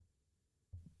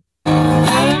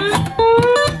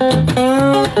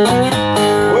Just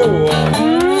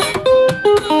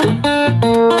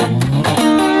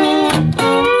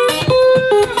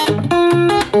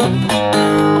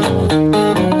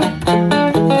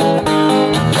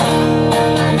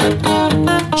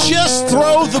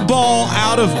throw the ball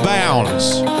out of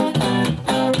bounds.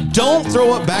 Don't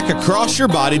throw it back across your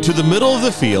body to the middle of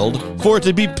the field for it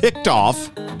to be picked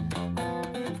off,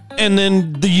 and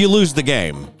then you lose the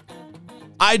game.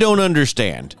 I don't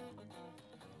understand.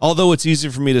 Although it's easy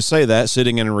for me to say that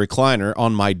sitting in a recliner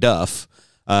on my duff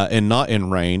and not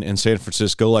in rain in San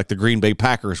Francisco like the Green Bay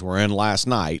Packers were in last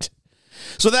night.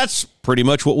 So that's pretty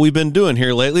much what we've been doing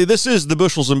here lately. This is the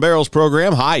Bushels and Barrels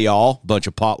program. Hi, y'all. Bunch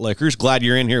of pot lickers. Glad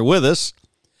you're in here with us.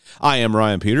 I am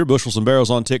Ryan Peter. Bushels and Barrels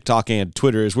on TikTok and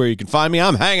Twitter is where you can find me.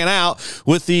 I'm hanging out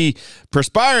with the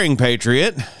perspiring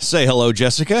patriot. Say hello,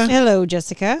 Jessica. Hello,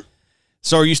 Jessica.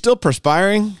 So are you still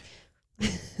perspiring?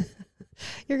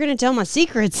 You're going to tell my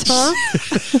secrets, huh?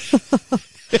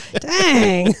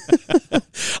 Dang.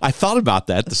 I thought about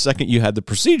that the second you had the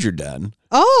procedure done.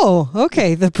 Oh,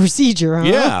 okay. The procedure, huh?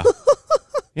 Yeah.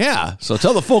 Yeah. So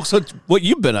tell the folks what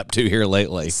you've been up to here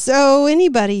lately. So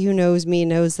anybody who knows me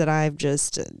knows that I'm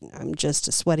just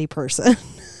a sweaty person.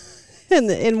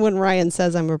 and when Ryan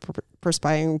says I'm a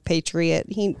perspiring patriot,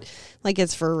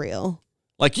 it's for real.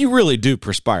 Like, you really do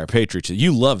perspire patriotism.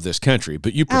 You love this country,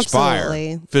 but you perspire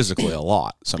Absolutely. physically a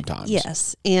lot sometimes.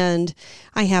 Yes. And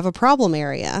I have a problem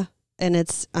area, and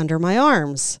it's under my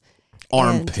arms.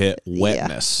 Armpit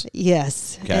wetness. Yeah,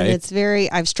 yes. Okay. And it's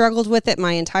I've struggled with it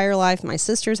my entire life. My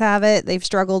sisters have it. They've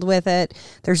struggled with it.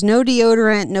 There's no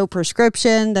deodorant, no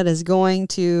prescription that is going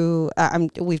to,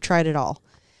 we've tried it all,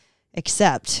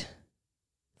 except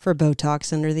for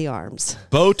Botox under the arms.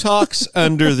 Botox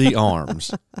under the arms.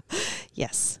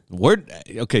 Yes.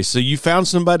 Okay, so you found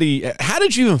somebody. How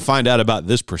did you even find out about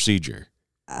this procedure?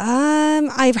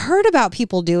 I've heard about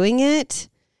people doing it,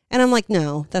 and I'm like,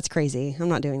 no, that's crazy. I'm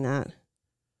not doing that.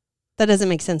 That doesn't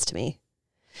make sense to me.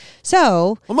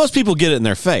 So, well, most people get it in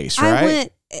their face,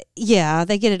 right?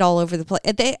 They get it all over the place.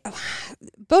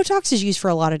 Botox is used for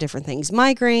a lot of different things: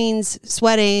 migraines,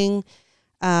 sweating,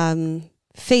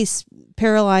 face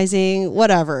paralyzing,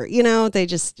 whatever.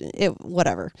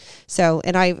 Whatever. So,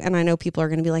 and I know people are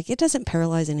going to be like, it doesn't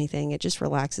paralyze anything; it just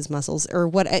relaxes muscles, or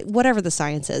whatever the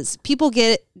science is. People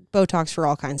get Botox for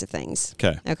all kinds of things.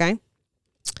 Okay.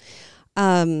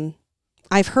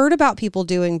 I've heard about people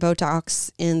doing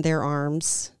Botox in their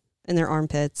arms, in their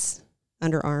armpits,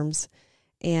 underarms,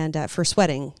 and for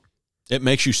sweating. It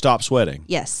makes you stop sweating.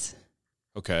 Yes.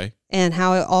 Okay. And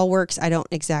how it all works, I don't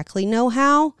exactly know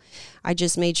how. I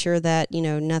just made sure that,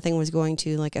 nothing was going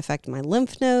to affect my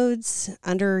lymph nodes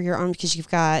under your arms, because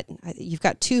you've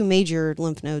got 2 major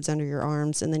lymph nodes under your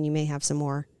arms, and then you may have some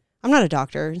more. I'm not a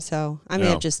doctor, so I may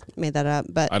have just made that up,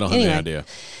 but I don't have any idea.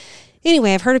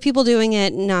 Anyway, I've heard of people doing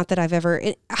it. Not that I've ever.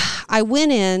 I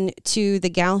went in to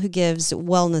the gal who gives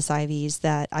wellness IVs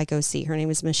that I go see. Her name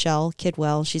is Michelle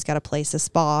Kidwell. She's got a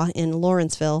spa in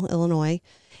Lawrenceville, Illinois.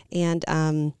 And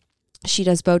she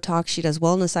does Botox. She does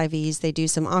wellness IVs. They do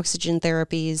some oxygen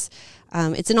therapies.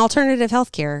 It's an alternative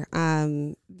healthcare.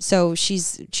 So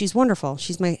she's wonderful.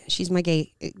 She's my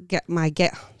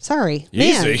sorry,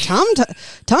 easy. Man,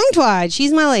 tongue-tied.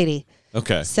 She's my lady.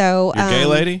 Okay. So your gay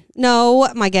lady? No,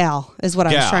 my gal is what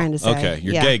I was trying to say. Okay,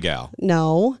 your gay gal.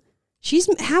 No, she's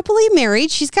happily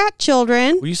married. She's got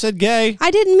children. Well, you said gay.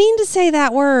 I didn't mean to say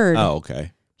that word. Oh,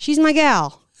 okay. She's my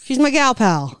gal. She's my gal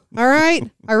pal. All right.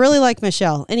 I really like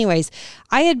Michelle. Anyways,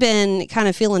 I had been kind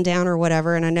of feeling down or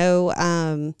whatever. And I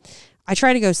know I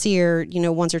try to go see her,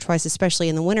 once or twice, especially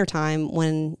in the wintertime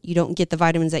when you don't get the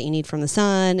vitamins that you need from the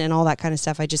sun and all that kind of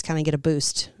stuff. I just kind of get a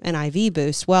boost, an IV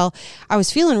boost. Well, I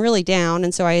was feeling really down.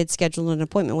 And so I had scheduled an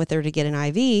appointment with her to get an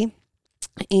IV.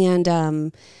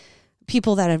 And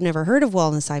people that have never heard of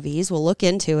wellness IVs will look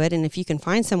into it. And if you can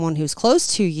find someone who's close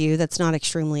to you that's not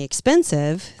extremely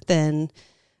expensive, then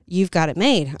you've got it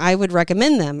made. I would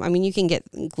recommend them. I mean, you can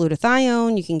get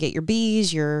glutathione, you can get your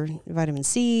Bs, your vitamin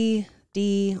C,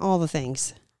 D, all the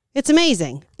things. It's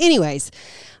amazing. Anyways,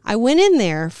 I went in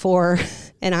there for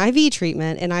an IV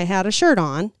treatment and I had a shirt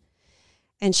on,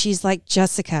 and she's like,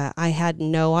 Jessica, I had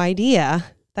no idea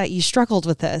that you struggled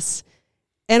with this.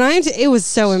 And it was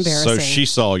so embarrassing. So she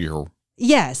saw your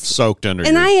soaked under.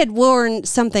 And I had worn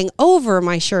something over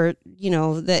my shirt,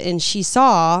 and she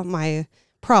saw my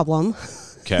problem.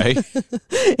 Okay.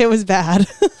 It was bad.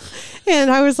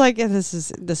 And I was like, this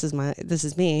is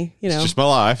me, It's just my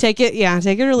life. Take it or leave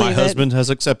it. My husband has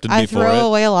accepted me for it. I throw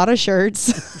away a lot of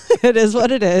shirts. It is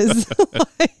what it is.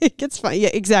 It's fine. Yeah,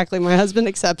 exactly. My husband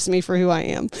accepts me for who I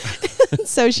am.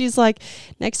 So she's like,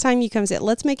 next time you come sit,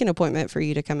 let's make an appointment for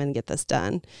you to come and get this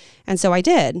done. And so I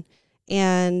did.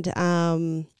 And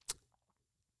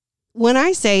when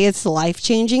I say it's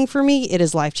life-changing for me, it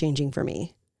is life-changing for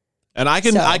me. And I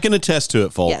can attest to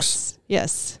it, folks.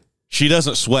 Yes. She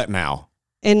doesn't sweat now.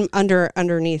 And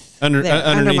underneath under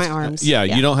my arms. Yeah,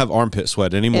 you don't have armpit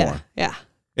sweat anymore. Yeah.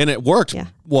 And it worked,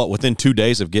 within 2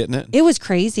 days of getting it? It was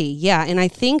crazy, yeah. And I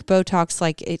think Botox,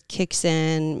 like, it kicks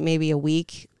in maybe a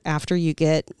week after you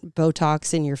get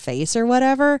Botox in your face or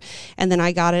whatever. And then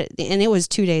I got it, and it was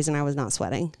 2 days, and I was not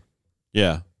sweating.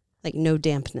 Yeah. Like, no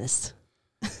dampness.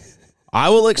 I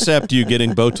will accept you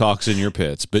getting Botox in your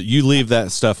pits, but you leave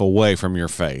that stuff away from your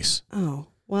face. Oh,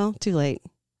 well, too late.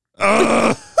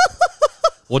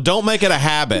 Well, don't make it a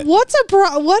habit. What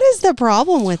is the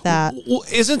problem with that? Well,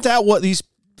 isn't that what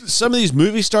some of these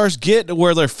movie stars get,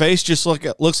 where their face just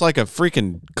looks like a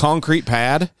freaking concrete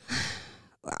pad?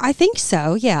 I think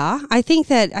so, yeah. I think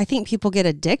people get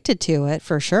addicted to it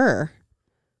for sure.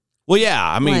 Well, yeah,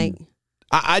 I mean,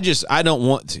 I don't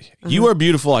want to. You are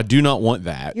beautiful. I do not want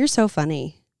that. You're so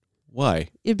funny. Why?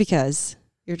 Because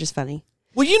you're just funny.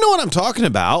 Well, you know what I'm talking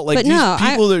about. Like,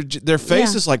 people, their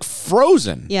face is like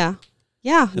frozen. Yeah.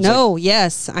 Yeah.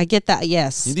 Yes. I get that.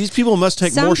 Yes. These people must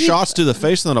take more shots to the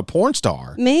face than a porn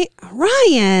star.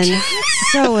 Ryan,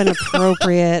 so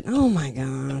inappropriate. Oh my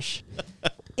gosh.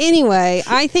 Anyway,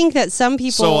 I think that some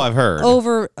people so I've heard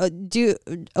overly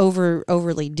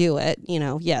do it.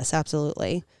 Yes,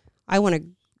 absolutely. I want to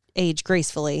age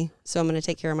gracefully, so I'm going to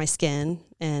take care of my skin.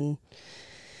 And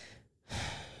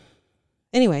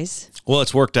anyways, well,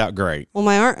 it's worked out great. Well,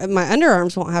 my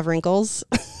underarms won't have wrinkles.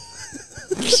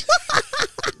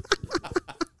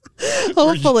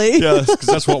 Hopefully. Yes, because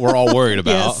that's what we're all worried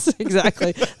about. Yes,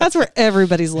 exactly. That's where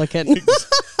everybody's looking.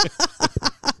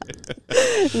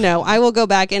 No, I will go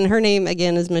back, and her name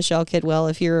again is Michelle Kidwell.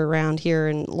 If you're around here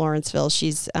in Lawrenceville,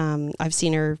 she's I've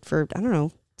seen her for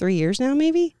 3 years now,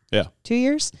 maybe. Yeah, 2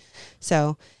 years.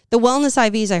 So the wellness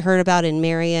IVs I heard about in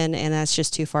Marion, and that's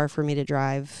just too far for me to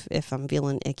drive if I'm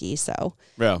feeling icky. So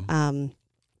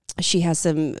she has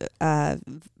some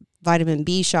vitamin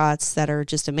B shots that are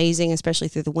just amazing, especially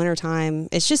through the wintertime.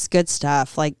 It's just good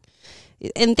stuff, like,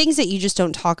 and things that you just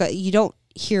don't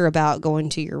hear about going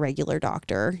to your regular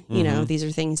doctor. These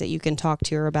are things that you can talk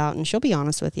to her about, and she'll be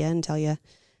honest with you and tell you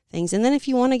things. And then if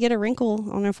you want to get a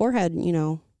wrinkle on her forehead,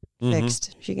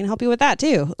 fixed, she can help you with that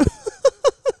too.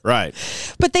 Right.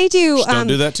 But they do. Just don't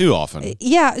do that too often.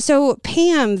 Yeah. So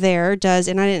Pam there does,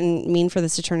 and I didn't mean for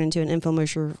this to turn into an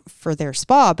infomercial for their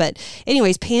spa, but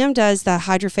anyways, Pam does the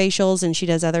hydrofacials, and she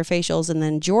does other facials. And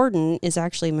then Jordan is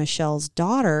actually Michelle's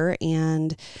daughter,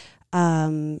 and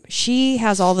she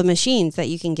has all the machines that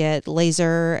you can get,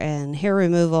 laser and hair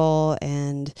removal,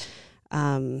 and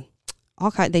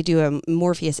all kind. They do a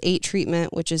Morpheus 8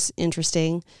 treatment, which is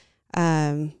interesting,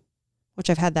 which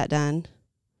I've had that done.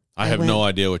 I have no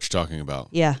idea what you're talking about.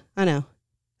 Yeah, I know.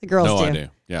 The girls do. No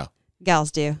idea. Yeah. Gals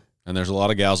do. And there's a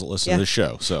lot of gals that listen to this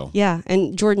show. So yeah,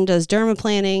 and Jordan does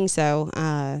dermaplaning. So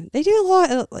they do a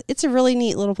lot. It's a really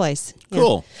neat little place. Yeah.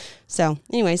 Cool. So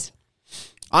anyways.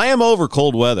 I am over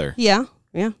cold weather. Yeah,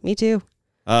 me too.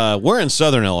 We're in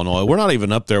southern Illinois. We're not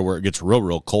even up there where it gets real,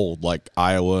 real cold like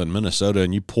Iowa and Minnesota.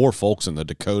 And you poor folks in the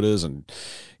Dakotas and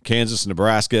Kansas and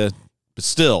Nebraska. But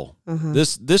still,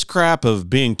 this crap of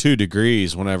being 2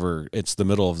 degrees whenever it's the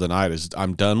middle of the night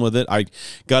I'm done with it. I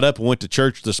got up and went to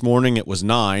church this morning. It was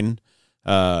 9.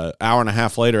 Hour and a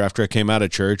half later, after I came out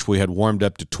of church, we had warmed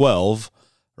up to 12.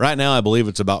 Right now, I believe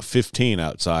it's about 15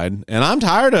 outside, and I'm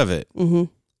tired of it.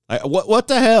 Mm-hmm. What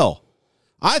the hell?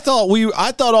 I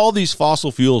thought all these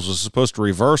fossil fuels was supposed to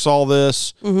reverse all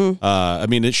this. Mm-hmm. I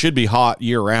mean, it should be hot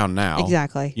year round now.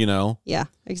 Exactly. Yeah,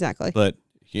 exactly. But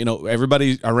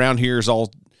everybody around here is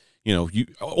all, you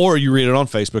read it on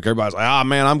Facebook. Everybody's like,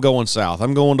 man, I'm going south.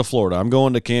 I'm going to Florida. I'm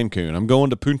going to Cancun. I'm going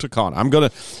to Punta Cana. I'm going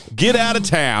to get out of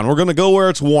town. We're going to go where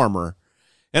it's warmer.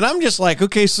 And I'm just like,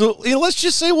 okay, so let's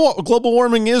just say global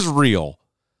warming is real.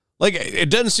 Like, it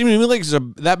doesn't seem to me like it's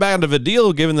that bad of a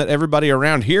deal, given that everybody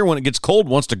around here, when it gets cold,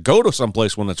 wants to go to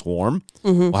someplace when it's warm.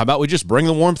 Mm-hmm. Well, how about we just bring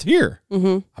the warmth here?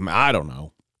 Mm-hmm. I mean, I don't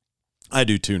know. I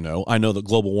do too know. I know that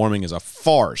global warming is a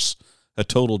farce, a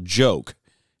total joke,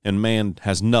 and man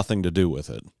has nothing to do with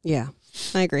it. Yeah,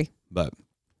 I agree. But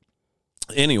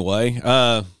anyway,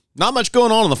 not much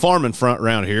going on the farming front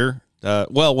around here.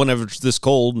 Whenever it's this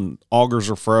cold and augers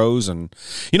are froze, and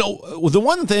the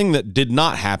one thing that did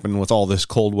not happen with all this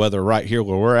cold weather right here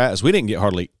where we're at is we didn't get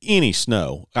hardly any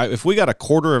snow. If we got a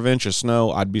 1/4 inch of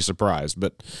snow, I'd be surprised.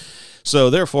 But so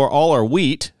therefore, all our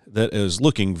wheat that is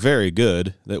looking very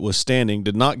good that was standing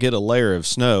did not get a layer of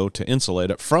snow to insulate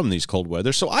it from these cold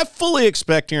weather. So I fully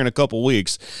expect here in a couple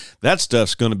weeks that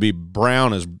stuff's going to be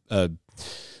brown as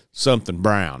something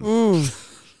brown.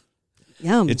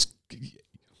 Yum. It's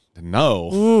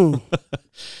no.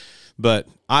 But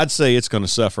I'd say it's going to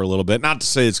suffer a little bit. Not to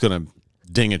say it's going to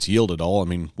ding its yield at all. I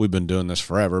mean, we've been doing this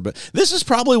forever, but this is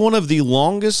probably one of the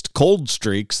longest cold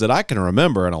streaks that I can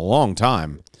remember in a long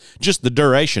time. Just the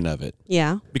duration of it.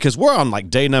 Yeah. Because we're on like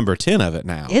day number 10 of it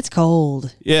now. It's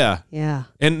cold. Yeah. Yeah.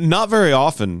 And not very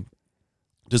often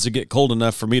does it get cold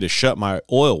enough for me to shut my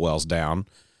oil wells down.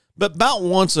 But about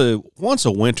once a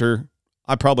winter,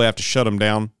 I probably have to shut them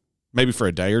down maybe for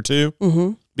a day or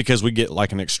two because we get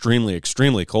like an extremely,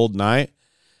 extremely cold night.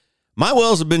 My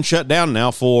wells have been shut down now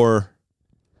for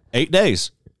 8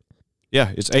 days.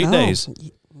 Yeah, it's 8 days.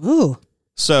 Ooh.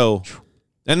 So,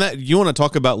 and that you want to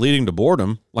talk about leading to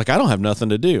boredom. Like, I don't have nothing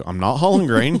to do. I'm not hauling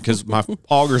grain because my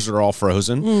augers are all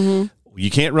frozen. You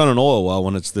can't run an oil well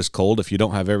when it's this cold if you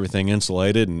don't have everything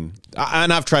insulated. And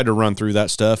I've tried to run through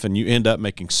that stuff, and you end up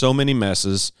making so many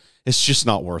messes. It's just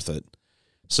not worth it.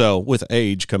 So with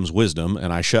age comes wisdom,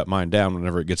 and I shut mine down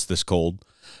whenever it gets this cold.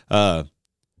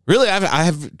 Really, I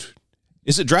have.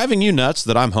 Is it driving you nuts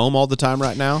that I'm home all the time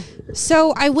right now?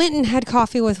 So I went and had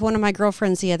coffee with one of my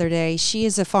girlfriends the other day. She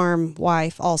is a farm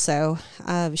wife also.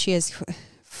 She has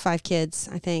 5 kids,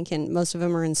 I think, and most of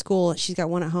them are in school. She's got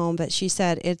one at home, but she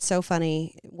said, it's so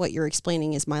funny what you're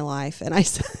explaining is my life. And I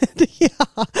said, yeah,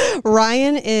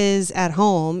 Ryan is at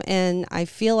home, and I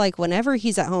feel like whenever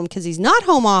he's at home, because he's not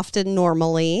home often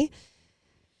normally,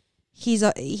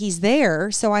 he's there,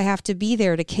 so I have to be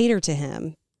there to cater to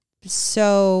him.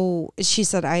 So she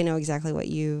said, I know exactly what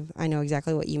you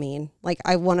mean. Like,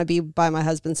 I want to be by my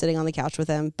husband sitting on the couch with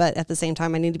him, but at the same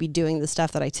time, I need to be doing the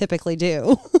stuff that I typically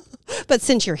do. But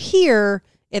since you're here,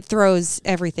 it throws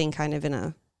everything kind of in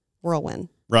a whirlwind.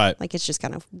 Right. Like, it's just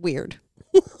kind of weird.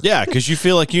 Yeah, because you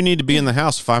feel like you need to be in the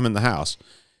house if I'm in the house.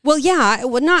 Well, yeah.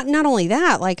 Well, not only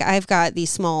that, like, I've got these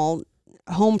small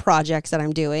home projects that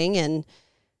I'm doing, and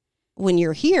when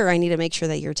you're here, I need to make sure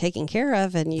that you're taken care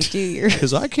of and you do your...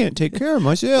 Because I can't take care of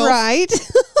myself. Right.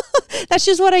 That's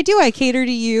just what I do. I cater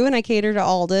to you, and I cater to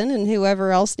Alden and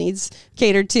whoever else needs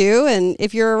catered to. And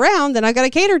if you're around, then I've got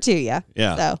to cater to you.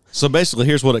 Yeah. So basically,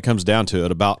 here's what it comes down to.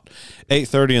 At about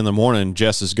 8:30 in the morning,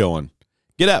 Jess is going,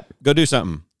 get up, go do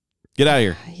something. Get out of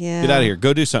here. Yeah. Get out of here.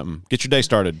 Go do something. Get your day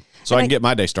started so I can get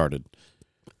my day started.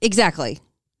 Exactly.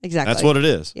 That's what it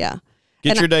is. Yeah.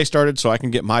 Get your day started so I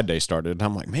can get my day started. And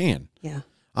I'm like, man. Yeah.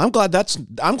 I'm glad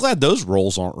those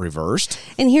roles aren't reversed.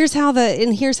 And here's how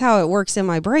it works in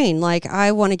my brain. Like,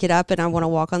 I want to get up and I want to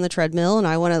walk on the treadmill and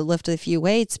I want to lift a few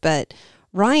weights, but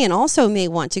Ryan also may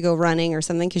want to go running or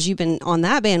something because you've been on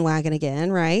that bandwagon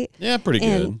again, right? Yeah, pretty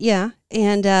good. Yeah.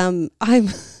 And I'm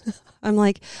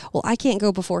like, well, I can't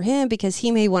go before him because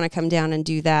he may want to come down and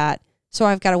do that. So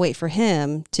I've got to wait for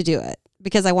him to do it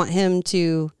because I want him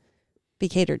to be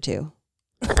catered to.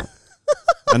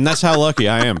 And that's how lucky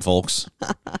I am, folks.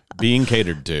 Being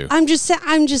catered to. I'm just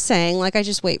saying, like, I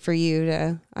just wait for you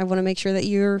to. I want to make sure that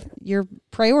you're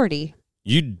priority.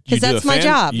 Because that's my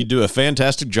job. You do a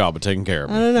fantastic job of taking care of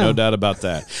me. I don't know. No doubt about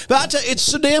that. But I tell you, it's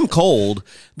so damn cold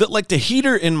that, like, the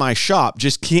heater in my shop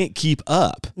just can't keep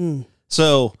up.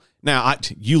 So now,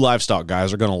 you livestock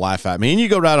guys are going to laugh at me, and you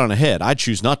go right on ahead. I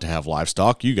choose not to have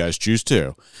livestock. You guys choose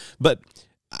to. But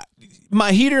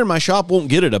my heater in my shop won't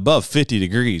get it above 50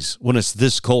 degrees when it's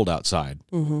this cold outside.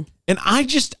 Mm-hmm. And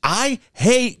I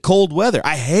hate cold weather.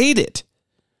 I hate it.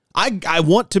 I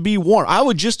want to be warm. I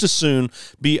would just as soon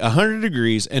be 100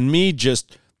 degrees and me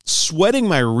just sweating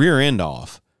my rear end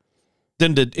off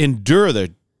than to endure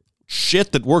the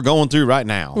shit that we're going through right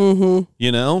now. Mm-hmm.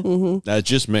 You know? Mm-hmm. That's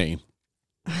just me.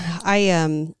 I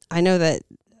know that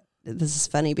this is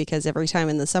funny because every time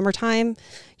in the summertime,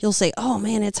 you'll say, oh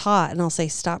man, it's hot. And I'll say,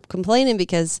 stop complaining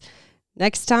because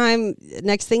next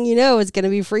thing you know, it's going to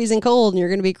be freezing cold and you're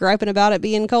going to be griping about it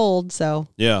being cold. So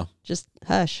yeah, just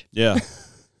hush. Yeah.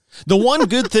 The one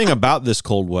good thing about this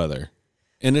cold weather,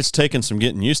 and it's taken some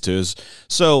getting used to, is,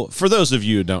 so for those of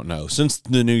you who don't know, since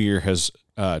the new year has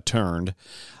turned,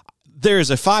 there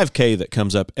is a 5K that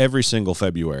comes up every single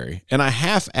February, and I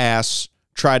half-ass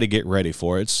try to get ready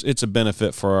for it. It's a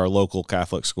benefit for our local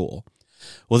Catholic school.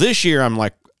 Well, this year I'm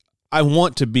like, I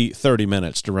want to beat 30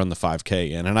 minutes to run the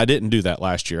 5K in, and I didn't do that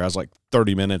last year. I was like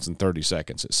 30 minutes and 30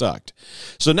 seconds. It sucked.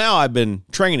 So now I've been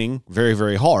training very,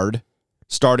 very hard,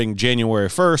 starting January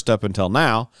 1st up until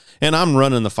now, and I'm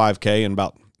running the 5K in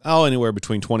about, anywhere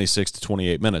between 26 to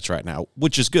 28 minutes right now,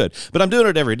 which is good. But I'm doing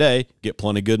it every day, get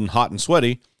plenty good and hot and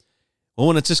sweaty. Well,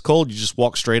 when it's this cold, you just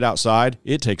walk straight outside.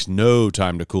 It takes no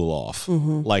time to cool off.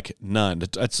 Like none.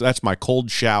 That's my cold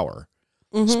shower.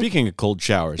 Speaking of cold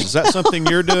showers, is that something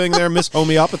you're doing there, Miss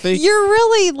Homeopathy? You're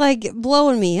really like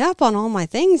blowing me up on all my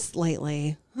things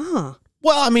lately. Huh.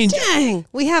 Well, I mean, dang,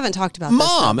 we haven't talked about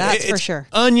Mom, this, that's for sure.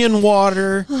 Onion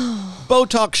water,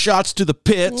 Botox shots to the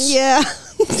pits. Yeah.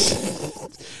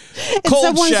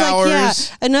 Cold showers. Like, yeah,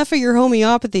 enough of your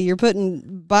homeopathy. You're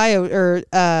putting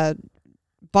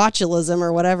botulism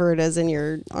or whatever it is in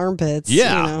your armpits.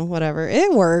 Yeah. You know, whatever.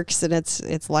 It works, and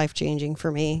it's life-changing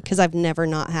for me because I've never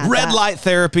not had red light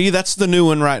therapy. That's the new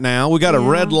one right now. We got a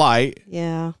red light.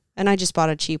 Yeah. And I just bought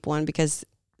a cheap one because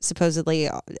supposedly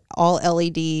all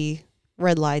LED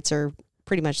red lights are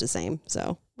pretty much the same.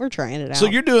 So we're trying it out. So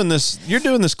you're doing this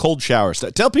cold shower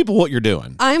stuff. Tell people what you're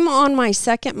doing. I'm on my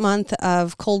second month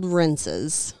of cold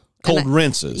rinses.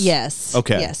 Rinses? Yes.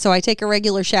 Okay. Yes. So I take a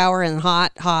regular shower in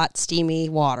hot, steamy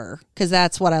water because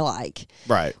that's what I like.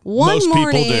 Right. Most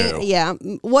people do. Yeah.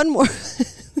 One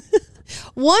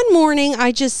morning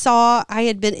I just saw I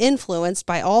had been influenced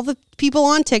by all the people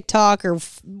on TikTok or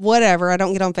whatever. I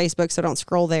don't get on Facebook, so I don't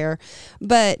scroll there.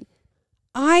 But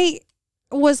I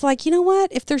was like, you know what?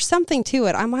 If there's something to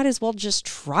it, I might as well just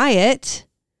try it.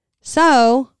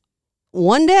 So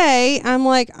one day I'm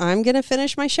like, I'm going to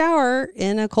finish my shower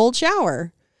in a cold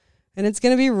shower and it's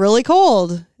going to be really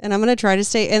cold and I'm going to try to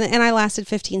stay. And I lasted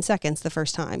 15 seconds the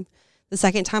first time. The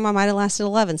second time I might've lasted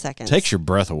 11 seconds. Takes your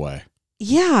breath away.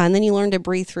 Yeah. And then you learn to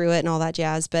breathe through it and all that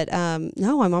jazz. But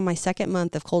no, I'm on my second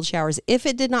month of cold showers. If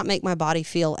it did not make my body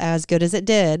feel as good as it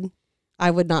did,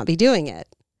 I would not be doing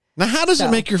it. Now, how does it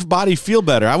make your body feel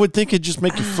better? I would think it'd just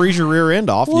make you freeze your rear end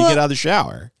off when you get out of the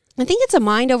shower. I think it's a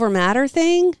mind over matter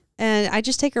thing. And I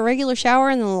just take a regular shower.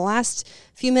 And in the last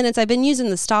few minutes, I've been using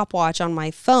the stopwatch on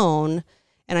my phone.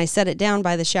 And I set it down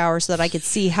by the shower so that I could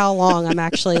see how long I'm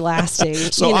actually lasting.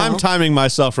 So I'm timing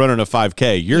myself running a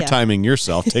 5K. You're timing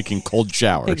yourself taking cold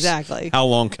showers. Exactly. How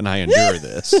long can I endure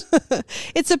this?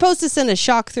 It's supposed to send a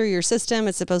shock through your system.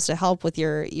 It's supposed to help with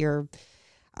your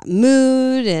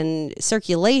mood and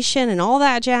circulation and all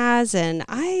that jazz. And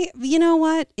you know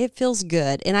what? It feels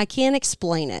good. And I can't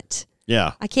explain it.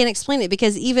 Yeah. I can't explain it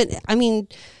because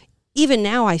even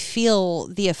now I feel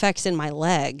the effects in my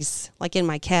legs, like in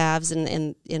my calves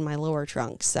and in my lower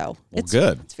trunk. So it's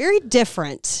good. It's very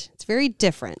different. It's very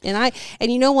different. And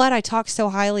you know what? I talk so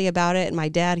highly about it. And my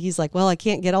dad, he's like, well, I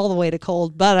can't get all the way to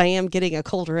cold, but I am getting a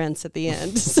cold rinse at the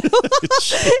end. So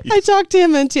I talked to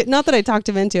him not that I talked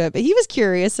him into it, but he was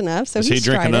curious enough. So is he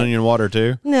drinking onion water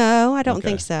too? No, I don't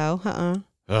think so.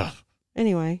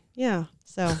 Anyway, yeah.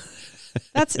 So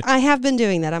I have been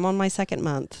doing that. I'm on my second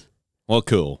month. Well,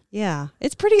 cool. Yeah.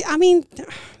 It's pretty,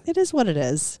 it is what it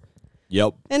is.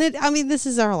 Yep. And this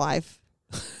is our life.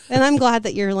 And I'm glad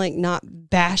that you're like not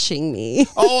bashing me.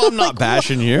 Oh, I'm not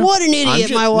bashing you. What an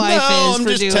idiot my wife is. I'm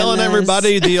just telling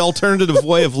everybody the alternative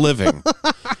way of living.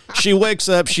 She wakes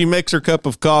up, she makes her cup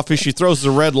of coffee, she throws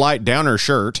the red light down her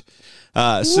shirt.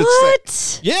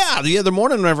 What? The other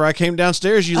morning whenever I came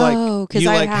downstairs, you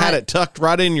had it tucked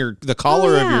right in the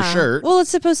collar of your shirt. Well, it's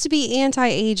supposed to be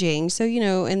anti-aging, so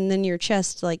and then your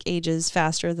chest like ages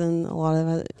faster than a lot of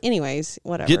other. Anyways,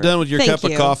 whatever. Get done with your cup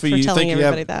of coffee. You think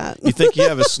you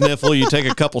have a sniffle? You take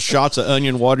a couple shots of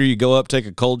onion water. You go up, take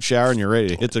a cold shower, and you're ready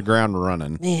to hit the ground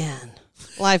running. Man,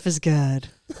 life is good.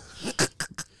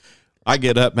 I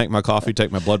get up, make my coffee,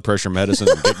 take my blood pressure medicine,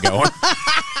 and get going.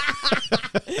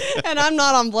 And I'm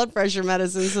not on blood pressure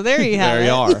medicine, so there you have it. There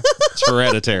you are. It's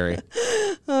hereditary.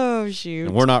 Oh, shoot.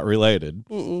 And we're not related.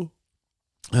 Mm-mm.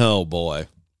 Oh, boy.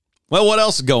 Well, what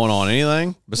else is going on?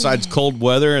 Anything besides cold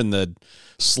weather and the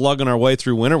slugging our way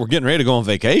through winter? We're getting ready to go on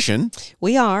vacation.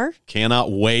 We are.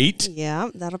 Cannot wait. Yeah,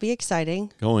 that'll be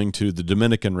exciting. Going to the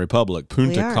Dominican Republic,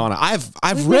 Punta Cana.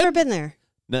 We've never been there.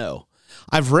 No.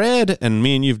 I've read, and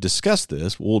me and you've discussed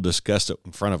this. We'll discuss it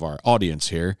in front of our audience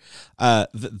here.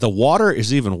 The water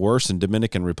is even worse in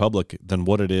Dominican Republic than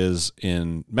what it is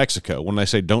in Mexico. When they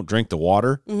say don't drink the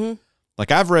water,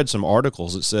 like I've read some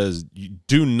articles that says you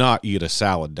do not eat a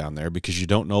salad down there because you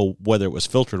don't know whether it was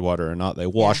filtered water or not they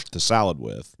washed the salad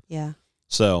with. Yeah.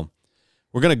 So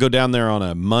we're going to go down there on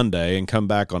a Monday and come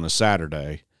back on a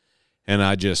Saturday. And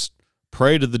I just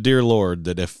pray to the dear Lord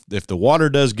that if the water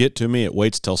does get to me, it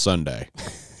waits till Sunday.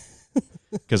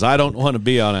 Because I don't want to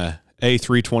be on a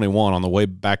A321 on the way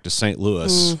back to St.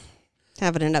 Louis.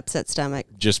 Having an upset stomach.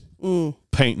 Just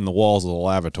painting the walls of the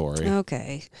lavatory.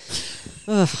 Okay.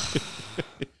 Ugh.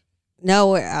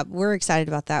 No, we're excited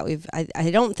about that.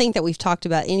 I don't think that we've talked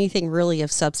about anything really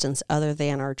of substance other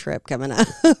than our trip coming up.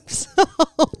 So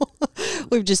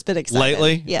we've just been excited.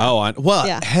 Lately? Yeah. Oh,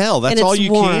 hell, that's all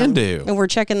you warm, can do. And we're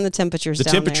checking the temperatures The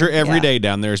down temperature there. every day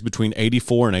down there is between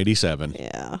 84 and 87.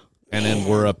 Yeah. And then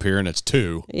we're up here and it's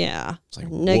 2. Yeah. It's like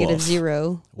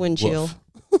 -0 wind chill.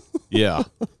 Yeah.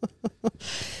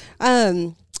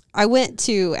 I went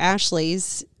to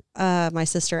Ashley's, my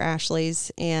sister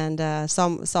Ashley's, and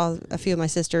saw a few of my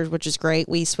sisters, which is great.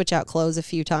 We switch out clothes a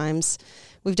few times.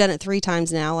 We've done it 3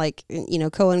 times now. Like,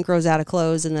 Cohen grows out of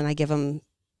clothes, and then I give him,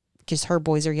 because her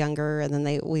boys are younger, and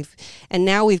then and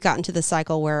now we've gotten to the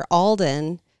cycle where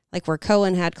Alden, like where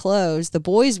Cohen had clothes, the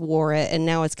boys wore it, and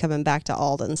now it's coming back to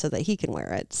Alden so that he can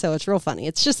wear it. So it's real funny.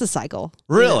 It's just a cycle.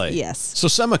 Really? Yes. So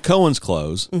some of Cohen's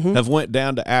clothes have went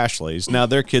down to Ashley's. Now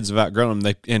their kids have outgrown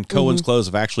them, and Cohen's clothes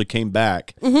have actually came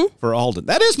back for Alden.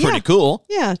 That is pretty cool.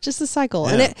 Yeah, just a cycle.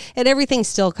 Yeah. And everything's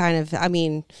still kind of,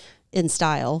 in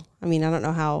style. I don't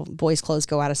know how boys' clothes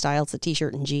go out of style. It's a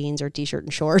T-shirt and jeans or T-shirt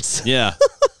and shorts. Yeah.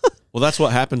 Well, that's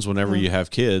what happens whenever you have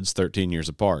kids 13 years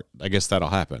apart. I guess that'll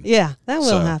happen. Yeah, that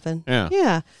will happen.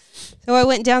 Yeah. So I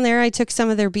went down there. I took some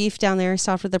of their beef down there,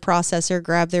 stopped at the processor,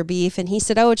 grabbed their beef, and he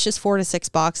said, oh, it's just 4 to 6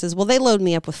 boxes. Well, they load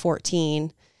me up with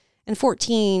 14, and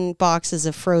 14 boxes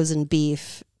of frozen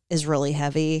beef is really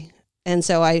heavy. And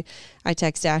so I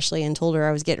texted Ashley and told her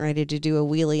I was getting ready to do a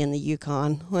wheelie in the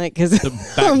Yukon, because The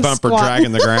back bumper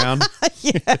dragging the ground.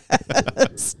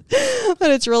 Yes. But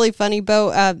it's really funny.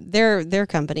 Bo, their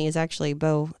company is actually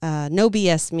No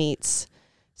BS Meats.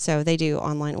 So they do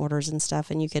online orders and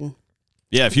stuff, and you can.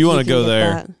 Yeah, if you want to go get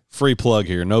there, that. free plug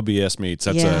here. No BS Meats.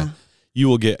 You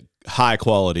will get high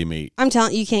quality meat. I'm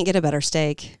telling you, can't get a better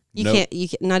steak. You Nope. can't. You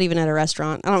can, not even at a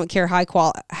restaurant. I don't care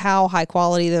how high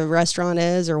quality the restaurant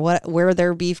is or where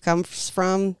their beef comes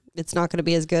from. It's not going to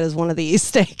be as good as one of these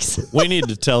steaks. We need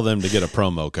to tell them to get a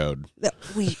promo code.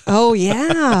 Oh yeah,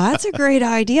 that's a great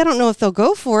idea. I don't know if they'll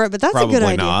go for it, but that's Probably a good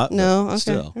idea. not. No, okay.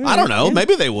 Still. All I don't right. know. Yeah.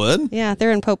 Maybe they would. Yeah,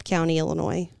 they're in Pope County,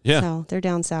 Illinois. Yeah. So they're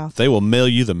down south. They will mail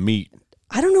you the meat.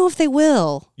 I don't know if they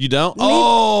will. You don't?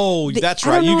 Maybe- That's I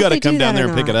right. don't know You if got to they do come down that there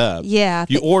or and pick it not. up. Yeah.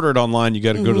 You order it online, you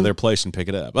got to go to their place and pick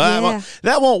it up. Yeah.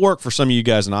 That won't work for some of you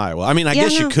guys in Iowa. I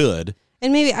guess you could.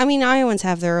 And maybe, Iowans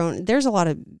have their own. There's a lot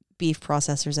of beef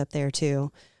processors up there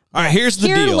too. All right, here's the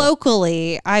Here deal.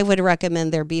 locally, I would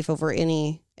recommend their beef over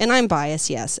any, and I'm biased,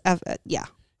 yes. Yeah.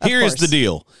 Here's the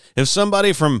deal. If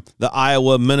somebody from the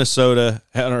Iowa, Minnesota,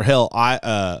 or hell,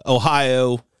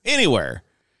 Ohio, anywhere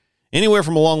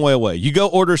from a long way away, you go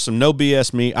order some No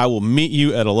BS meat, I will meet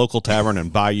you at a local tavern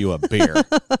and buy you a beer.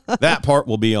 That part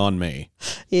will be on me.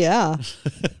 Yeah.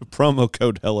 Promo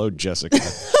code Hello Jessica.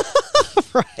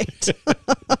 Right.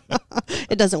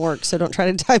 It doesn't work, so don't try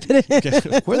to type it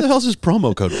in. Where the hell's this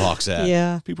promo code box at?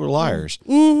 Yeah. People are liars.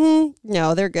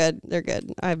 No, they're good. They're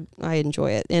good. I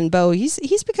enjoy it. And Bo,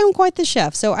 he's become quite the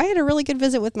chef. So I had a really good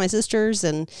visit with my sisters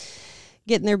and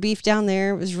getting their beef down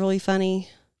there. It was really funny.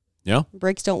 Yeah.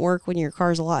 Brakes don't work when your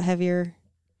car's a lot heavier.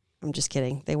 I'm just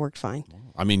kidding. They worked fine.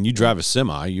 You drive a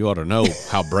semi. You ought to know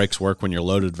how brakes work when you're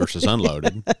loaded versus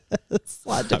unloaded. It's a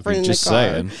lot different in a car. Just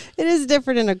saying. It is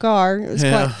different in a car.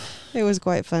 It was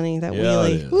quite funny, that Yeah, wheelie.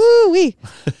 it is. Woo-wee.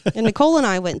 And Nicole and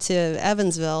I went to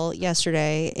Evansville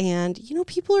yesterday, and,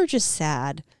 people are just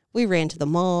sad. We ran to the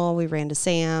mall. We ran to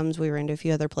Sam's. We ran to a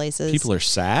few other places. People are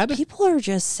sad? People are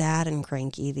just sad and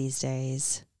cranky these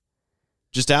days.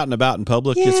 Just out and about in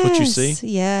public, that's what you see?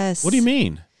 Yes. What do you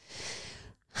mean?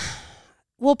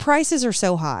 Well, prices are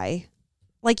so high.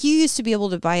 Like, you used to be able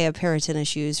to buy a pair of tennis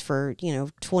shoes for,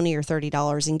 $20 or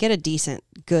 $30 and get a decent,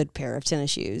 good pair of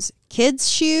tennis shoes. Kids'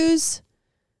 shoes,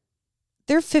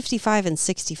 they're $55 and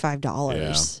 $65.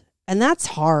 Yeah. And that's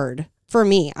hard for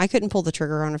me. I couldn't pull the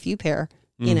trigger on a few pair.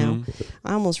 I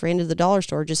almost ran to the dollar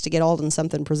store just to get Alden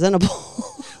something presentable.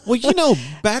 Well,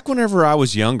 back whenever I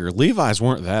was younger, Levi's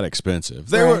weren't that expensive.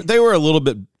 They were a little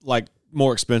bit like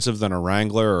more expensive than a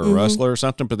Wrangler or a Rustler or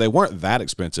something, but they weren't that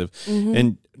expensive.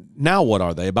 And now what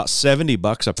are they? About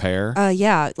 $70 a pair?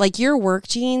 Yeah, like your work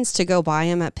jeans, to go buy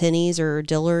them at Penny's or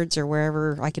Dillard's or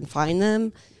wherever I can find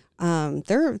them.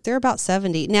 They're about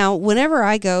 70. Now, whenever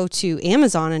I go to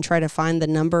Amazon and try to find the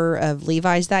number of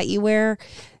Levi's that you wear,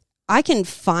 I can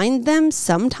find them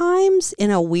sometimes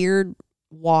in a weird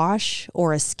wash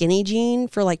or a skinny jean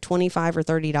for like $25 or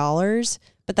 $30,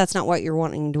 but that's not what you're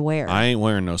wanting to wear. I ain't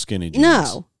wearing no skinny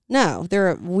jeans. No,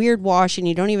 they're a weird wash and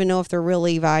you don't even know if they're real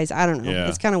Levi's. I don't know. Yeah.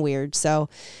 It's kind of weird. So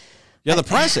yeah, the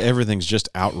price of everything's just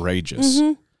outrageous.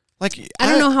 Like I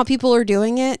don't know how people are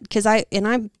doing it, because I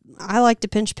like to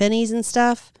pinch pennies and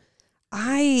stuff.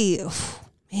 Man.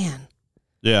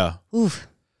 Yeah. Oof.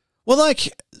 Well,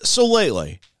 so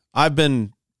lately, I've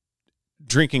been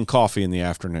drinking coffee in the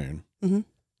afternoon. Mm-hmm.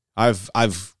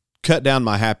 I've cut down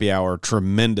my happy hour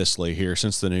tremendously here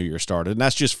since the new year started, and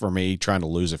that's just for me trying to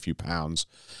lose a few pounds.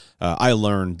 I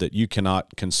learned that you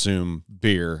cannot consume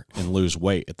beer and lose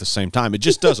weight at the same time. It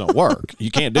just doesn't work.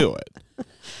 You can't do it.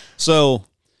 So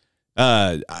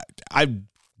I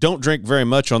don't drink very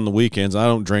much on the weekends. I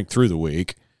don't drink through the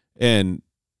week. And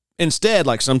instead,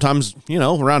 like sometimes,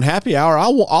 around happy hour,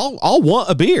 I'll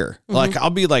want a beer. Mm-hmm. Like I'll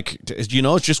be like, it's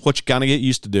just what you kind of get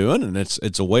used to doing. And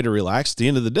it's a way to relax at the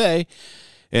end of the day.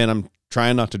 And I'm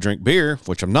trying not to drink beer,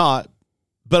 which I'm not.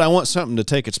 But I want something to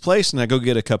take its place, and I go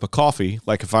get a cup of coffee,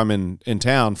 like if I'm in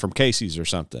town from Casey's or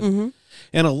something. Mm-hmm.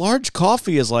 And a large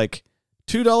coffee is like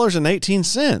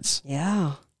 $2.18.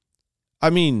 Yeah. I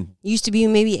mean... Used to be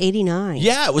maybe 89.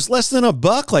 Yeah, it was less than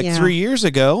 $1 like 3 years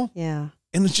ago. Yeah.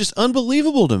 And it's just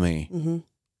unbelievable to me. Mm-hmm.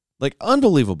 Like,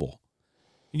 unbelievable.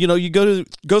 You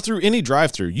go through any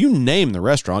drive-thru, you name the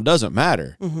restaurant, doesn't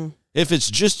matter. Mm-hmm. If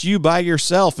it's just you by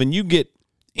yourself and you get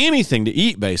anything to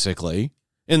eat, basically...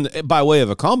 And by way of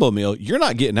a combo meal, you're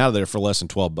not getting out of there for less than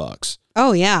 $12.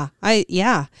 Oh yeah,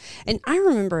 and I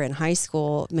remember in high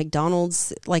school,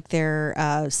 McDonald's, like their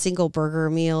single burger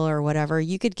meal or whatever,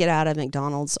 you could get out of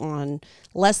McDonald's on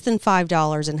less than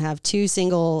 $5 and have 2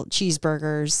 single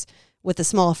cheeseburgers with a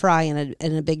small fry and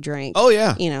a big drink. Oh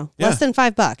yeah, less than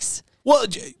 $5. Well,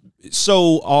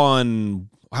 so on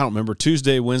I don't remember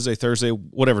Tuesday, Wednesday, Thursday,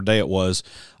 whatever day it was,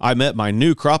 I met my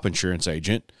new crop insurance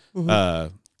agent.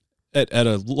 Mm-hmm. At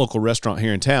a local restaurant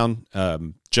here in town,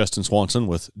 Justin Swanson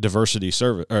with Diversity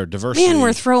Service or Diversity. Man,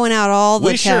 we're throwing out all the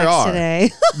texts today.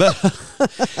 But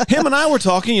him and I were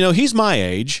talking. He's my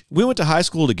age. We went to high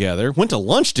school together, went to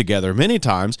lunch together many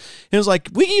times. And it was like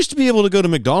we used to be able to go to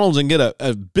McDonald's and get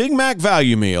a Big Mac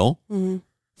value meal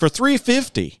for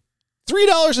 $3.50,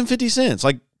 $3.50,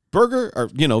 like burger or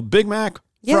Big Mac,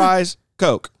 fries,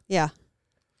 Coke. Yeah.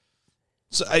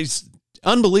 So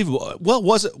unbelievable. Well,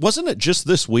 wasn't it just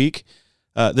this week,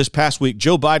 this past week,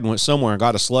 Joe Biden went somewhere and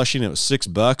got a slushie and it was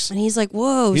 $6. And he's like,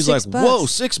 whoa, he's like, $6. whoa,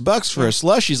 $6 for a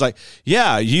slushie. He's like,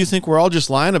 yeah, you think we're all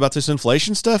just lying about this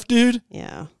inflation stuff, dude?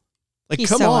 Yeah. Like, he's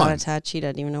come so on. out of touch. He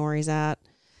doesn't even know where he's at.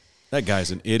 That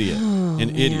guy's an idiot.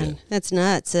 Idiot. That's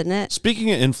nuts, isn't it? Speaking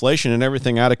of inflation and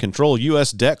everything out of control,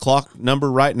 U.S. debt clock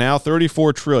number right now,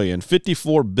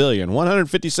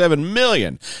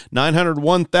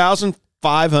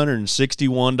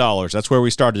 $34,157,901,561. That's where we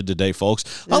started today,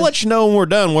 folks. I'll let you know when we're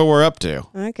done where we're up to.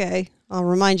 Okay. I'll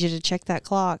remind you to check that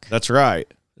clock. That's right.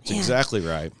 That's exactly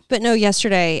right. But no,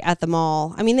 yesterday at the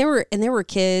mall, I mean, there were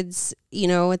kids,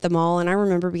 at the mall. And I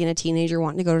remember being a teenager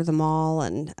wanting to go to the mall.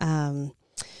 And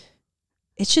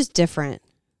it's just different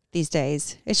these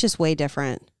days. It's just way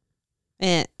different.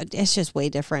 And it's just way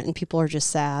different. And people are just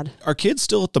sad. Are kids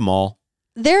still at the mall?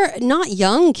 They're not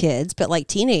young kids, but like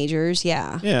teenagers.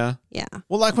 Yeah. Yeah. Yeah.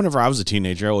 Well, like whenever I was a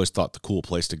teenager, I always thought the cool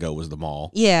place to go was the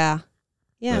mall. Yeah.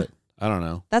 Yeah. But I don't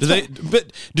know.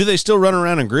 But do they still run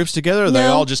around in groups together? Or are they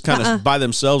all just kind of by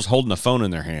themselves holding a phone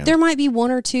in their hand? There might be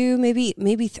one or two, maybe.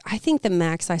 I think the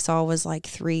max I saw was like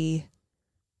 3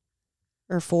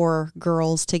 or 4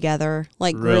 girls together,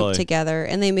 like grouped together,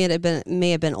 and they may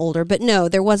have been older. But no,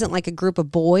 there wasn't like a group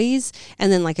of boys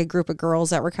and then like a group of girls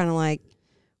that were kind of like,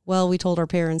 well, we told our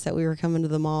parents that we were coming to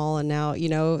the mall, and now,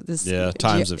 this... Yeah,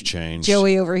 times have changed.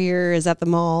 Joey over here is at the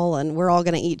mall, and we're all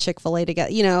going to eat Chick-fil-A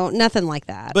together. Nothing like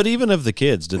that. But even of the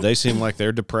kids, did they seem like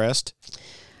they're depressed?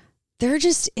 They're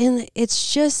just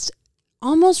it's just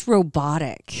almost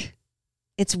robotic.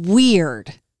 It's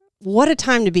weird. What a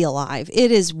time to be alive.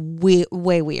 It is way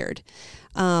weird.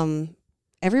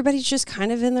 Everybody's just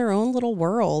kind of in their own little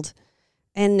world.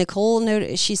 And Nicole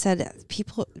noticed, she said,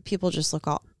 people just look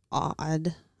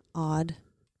odd.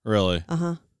 Really?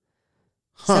 Uh-huh.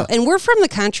 Huh. So, and we're from the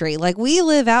country. Like, we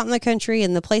live out in the country,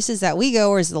 and the places that we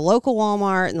go is the local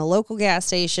Walmart and the local gas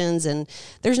stations, and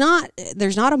there's not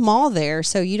a mall there,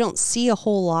 so you don't see a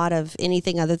whole lot of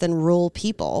anything other than rural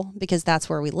people, because that's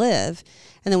where we live.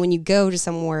 And then when you go to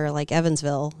somewhere like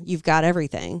Evansville, you've got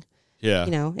everything. Yeah.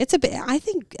 I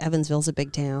think Evansville's a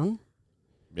big town.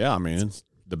 Yeah, I mean, it's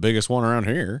the biggest one around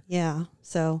here. Yeah.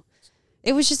 So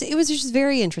it was just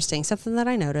very interesting, something that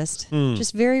I noticed.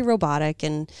 Just very robotic.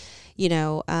 And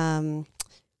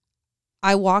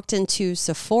I walked into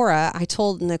Sephora. I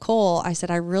told Nicole, I said,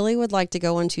 I really would like to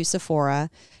go into Sephora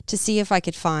to see if I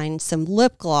could find some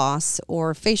lip gloss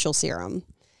or facial serum.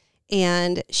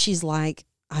 And she's like,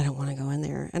 I don't want to go in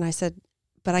there. And I said,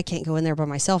 but I can't go in there by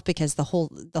myself because the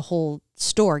whole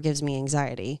store gives me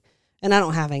anxiety. And I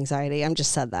don't have anxiety. I'm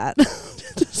just said that.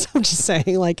 So I'm just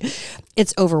saying, like,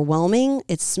 it's overwhelming.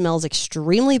 It smells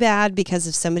extremely bad because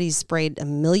if somebody's sprayed a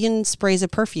million sprays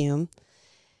of perfume.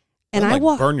 And I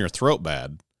burn your throat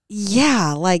bad.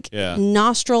 Yeah,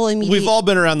 nostril immediate. We've all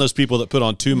been around those people that put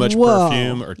on too much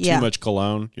perfume or too much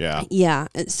cologne. Yeah. Yeah.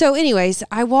 So anyways,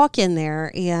 I walk in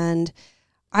there and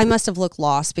I must have looked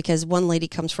lost because one lady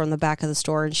comes from the back of the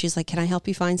store and she's like, "Can I help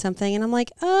you find something?" And I'm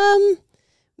like,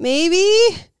 maybe.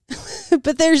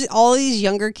 But there's all these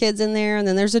younger kids in there and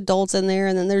then there's adults in there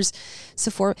and then there's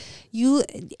Sephora.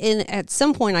 At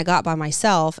some point I got by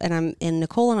myself and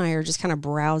Nicole and I are just kind of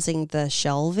browsing the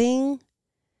shelving.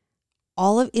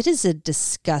 It is a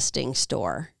disgusting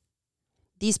store.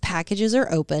 These packages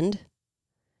are opened.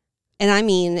 And I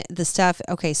mean the stuff,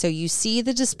 okay, so you see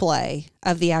the display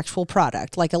of the actual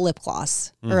product, like a lip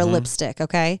gloss or a lipstick,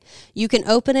 okay? You can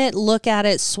open it, look at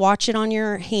it, swatch it on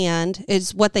your hand.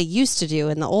 It's what they used to do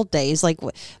in the old days. Like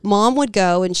Mom would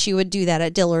go and she would do that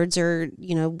at Dillard's or,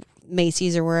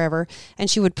 Macy's or wherever, and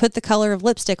she would put the color of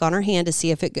lipstick on her hand to see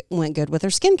if it went good with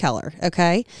her skin color,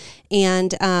 okay?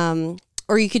 And,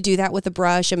 or you could do that with a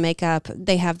brush and makeup.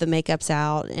 They have the makeups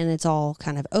out and it's all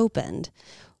kind of opened.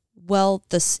 Well,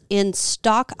 the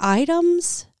in-stock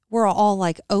items were all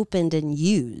like opened and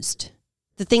used.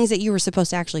 The things that you were supposed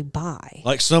to actually buy.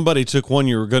 Like somebody took one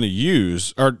you were going to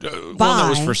use or one that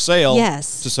was for sale to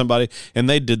somebody and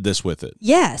they did this with it.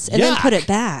 Yes, and then put it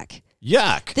back.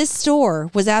 Yuck. This store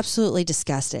was absolutely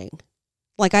disgusting.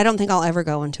 Like, I don't think I'll ever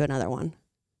go into another one.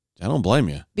 I don't blame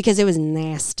you. Because it was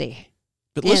nasty.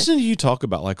 But listen to you talk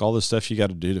about like all the stuff you got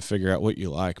to do to figure out what you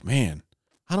like. Man,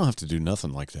 I don't have to do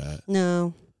nothing like that.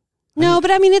 No,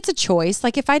 but I mean, it's a choice.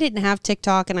 Like if I didn't have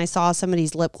TikTok and I saw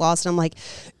somebody's lip gloss and I'm like,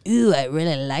 ooh, I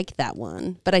really like that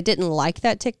one. But I didn't like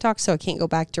that TikTok, so I can't go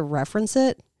back to reference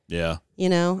it. Yeah.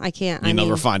 I can't. You'll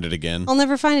never find it again. I'll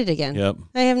never find it again. Yep.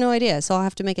 I have no idea, so I'll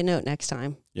have to make a note next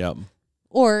time. Yep.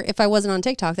 Or if I wasn't on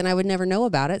TikTok, then I would never know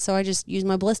about it, so I just use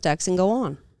my Blistex and go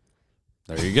on.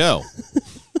 There you go.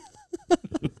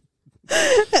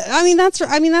 I mean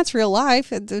that's real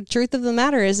life. The truth of the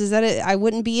matter is that I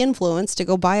wouldn't be influenced to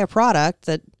go buy a product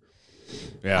that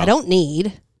I don't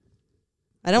need.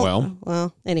 I don't.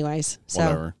 Well, anyways, so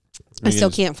whatever. I still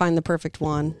can't find the perfect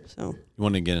one. So you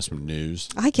want to get us some news?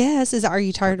 I guess are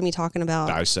you tired of me talking about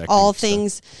dissecting all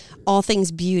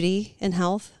things beauty and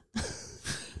health?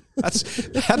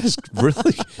 That has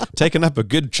really taken up a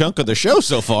good chunk of the show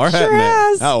so far, hasn't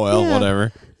has. it? Oh well,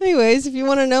 whatever. Anyways, if you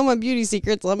want to know my beauty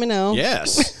secrets, let me know.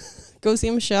 Yes. Go see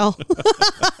Michelle.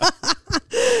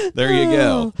 There you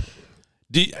go.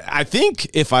 I think,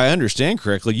 if I understand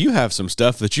correctly, you have some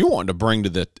stuff that you want to bring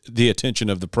to the attention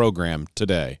of the program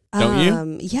today, don't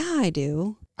you? Yeah, I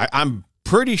do. I'm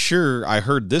pretty sure I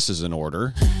heard this is in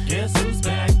order. Guess who's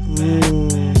back?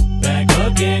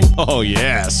 Back again. Oh,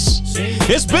 yes.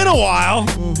 It's been a while.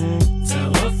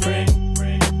 Tell a friend.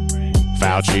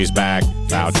 Fauci's back.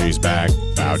 Fauci's back.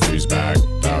 Fauci's back.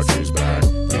 Fauci's back.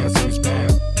 Fauci's back.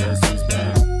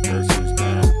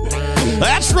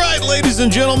 That's right, ladies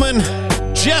and gentlemen.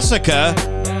 Jessica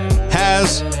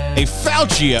has a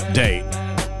Fauci update.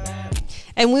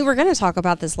 And we were going to talk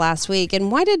about this last week.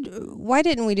 And why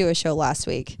didn't we do a show last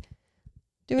week?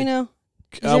 Do we know?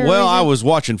 Well, I was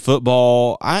watching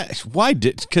football.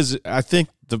 Because I think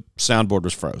the soundboard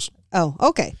was froze. Oh,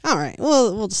 okay. All right.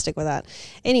 Well, we'll just stick with that.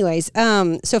 Anyways,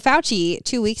 so Fauci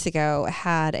 2 weeks ago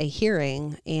had a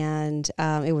hearing and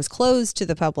it was closed to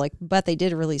the public, but they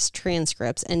did release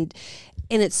transcripts. And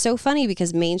it's so funny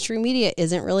because mainstream media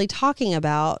isn't really talking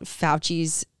about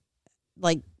Fauci's,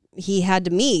 like, he had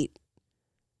to meet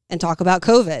and talk about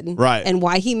COVID. Right. And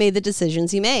why he made the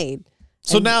decisions he made.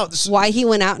 So and now, why he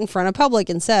went out in front of public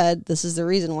and said, this is the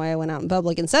reason why I went out in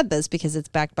public and said this, because it's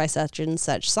backed by such and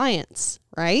such science,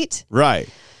 right? Right.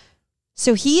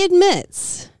 So he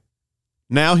admits.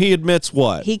 Now he admits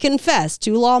what? He confessed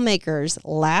to lawmakers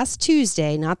last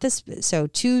Tuesday, so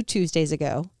 2 Tuesdays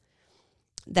ago,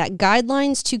 that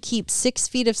guidelines to keep 6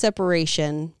 feet of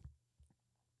separation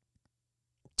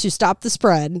to stop the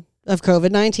spread of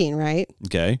COVID-19, right?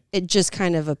 Okay. It just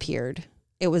kind of appeared.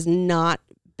 It was not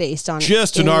based on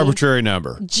just an arbitrary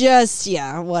number. Just,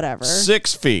 whatever.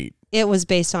 6 feet. It was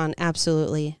based on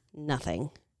absolutely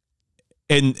nothing.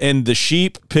 And the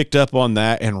sheep picked up on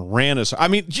that and ran us. I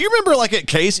mean, do you remember like at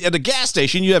the gas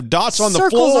station, you have dots on the floor.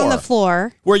 Circles on the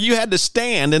floor. Where you had to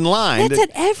stand in line. That's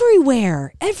at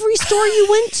everywhere. Every store you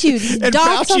went to. These and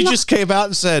dots Fauci just came out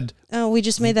and said, oh, we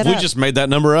just made that up. We just made that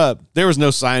number up. There was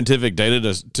no scientific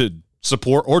data to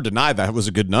support or deny that it was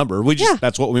a good number.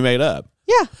 That's what we made up.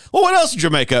 Yeah. Well, what else did you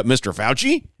make up, Mr.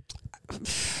 Fauci?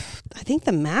 I think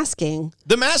the masking.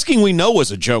 The masking we know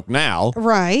was a joke now.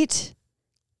 Right.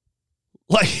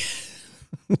 Like,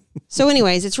 So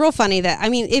anyways, it's real funny that, I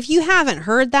mean, if you haven't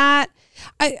heard that,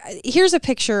 here's a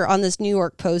picture on this New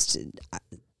York Post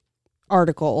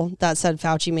article that said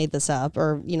Fauci made this up,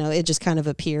 or, you know, it just kind of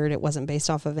appeared. It wasn't based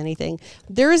off of anything.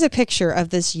 There is a picture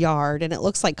of this yard and it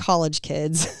looks like college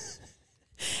kids.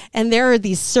 And there are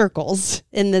these circles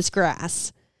in this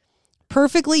grass,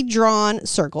 perfectly drawn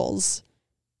circles.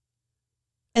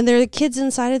 And there are kids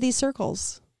inside of these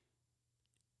circles.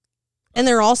 And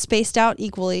they're all spaced out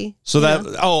equally. So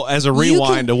as a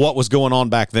rewind to what was going on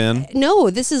back then? No,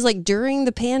 this is like during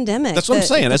the pandemic. That's what I'm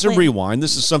saying. As a rewind,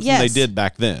 this is something they did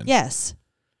back then. Yes.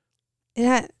 It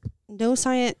had no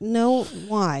science, no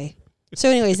why. So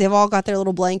anyways, they've all got their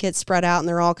little blankets spread out and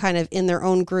they're all kind of in their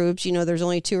own groups. You know, there's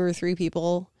only 2 or 3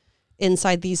 people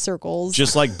inside these circles.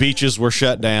 Just like beaches were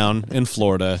shut down in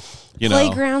Florida. You know,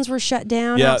 playgrounds were shut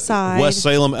down outside. West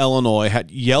Salem, Illinois had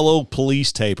yellow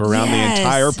police tape around the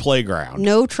entire playground.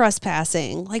 No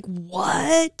trespassing. Like,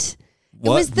 what? It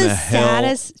What was the hell?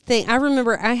 saddest thing. I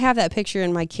remember I have that picture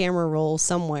in my camera roll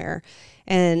somewhere,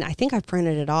 and I think I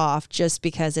printed it off just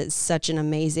because it's such an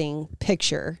amazing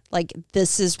picture. Like,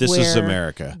 this is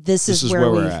America. This is where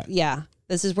we're at. Yeah,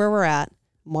 this is where we're at.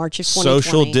 March of 2020.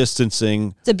 Social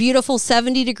distancing. It's a beautiful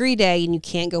 70-degree day, and you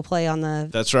can't go play on the.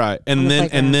 That's right. And then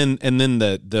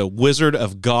the wizard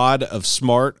of God of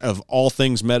smart of all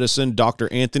things medicine,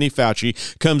 Dr. Anthony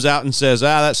Fauci, comes out and says,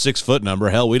 that 6 foot number,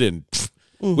 hell, we didn't.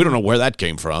 We don't know where that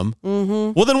came from.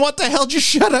 Mm-hmm. Well, then what the hell did you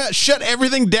shut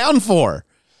everything down for?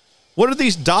 What are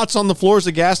these dots on the floors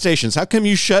of gas stations? How come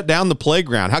you shut down the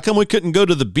playground? How come we couldn't go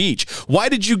to the beach? Why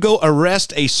did you go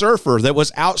arrest a surfer that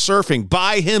was out surfing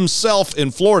by himself in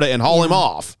Florida and haul him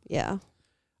off? Yeah.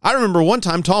 I remember one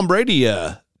time Tom Brady,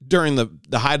 during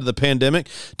the height of the pandemic,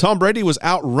 Tom Brady was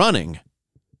out running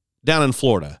down in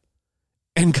Florida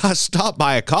and got stopped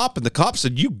by a cop, and the cop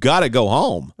said, "You got to go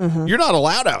home. You're not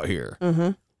allowed out here."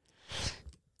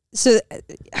 So,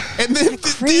 and then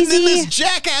this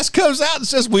jackass comes out and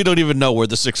says, "We don't even know where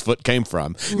the 6 foot came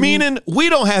from," meaning we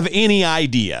don't have any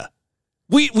idea.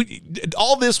 We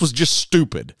all this was just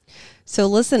stupid. So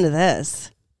listen to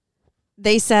this.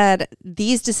 They said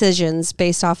these decisions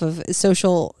based off of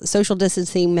social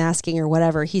distancing, masking, or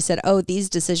whatever. He said, these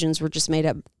decisions were just made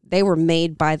up. They were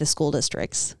made by the school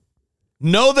districts.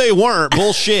 No, they weren't.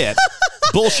 Bullshit.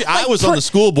 Bullshit. I was on the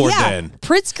school board then.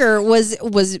 Pritzker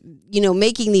was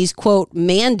making these quote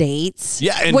mandates,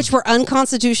 which were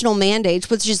unconstitutional mandates,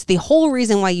 which is the whole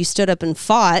reason why you stood up and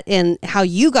fought and how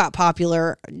you got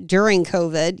popular during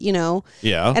COVID.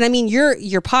 Yeah. And I mean, your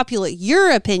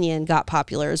opinion got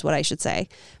popular is what I should say,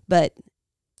 but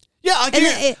because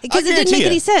it didn't make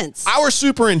any sense. Our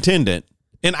superintendent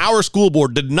and our school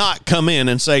board did not come in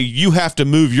and say, you have to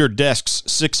move your desks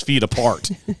 6 feet apart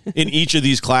in each of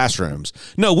these classrooms.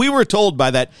 No, we were told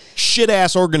by that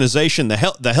shit-ass organization, the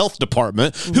health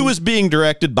department, who is being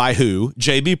directed by who?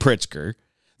 J.B. Pritzker.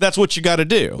 That's what you got to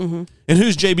do. And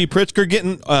who's J.B. Pritzker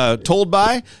getting told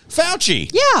by? Fauci.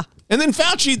 Yeah. And then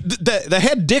Fauci, the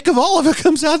head dick of all of it,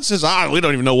 comes out and says, we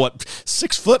don't even know what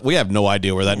 6 foot. We have no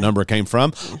idea where that number came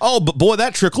from. Oh, but boy,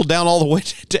 that trickled down all the way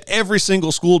to every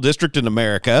single school district in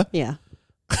America. Yeah.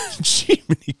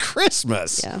 Jiminy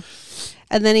Christmas. Yeah.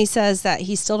 And then he says that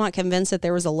he's still not convinced that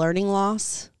there was a learning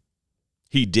loss.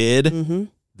 He did? Mm-hmm.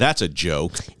 That's a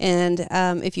joke. And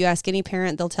if you ask any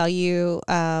parent, they'll tell you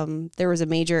there was a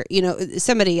major,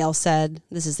 somebody else said,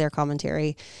 this is their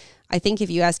commentary, I think if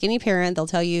you ask any parent, they'll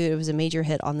tell you it was a major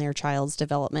hit on their child's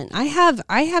development. I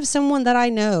have someone that I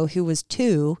know who was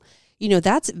 2.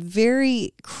 That's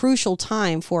very crucial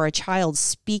time for a child's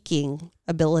speaking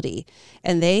ability.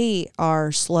 And they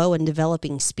are slow in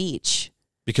developing speech.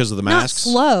 Because of the masks?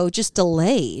 Not slow, just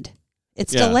delayed.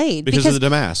 It's delayed. Because of the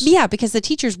mask. Yeah, because the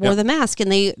teachers wore the mask. And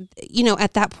they,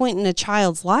 at that point in a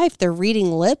child's life, they're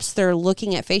reading lips, they're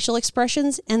looking at facial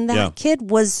expressions. And that kid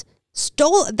was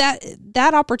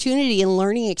that opportunity and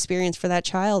learning experience for that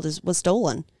child was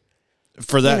stolen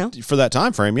for that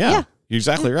time frame. Yeah. You're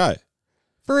exactly right.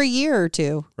 For a year or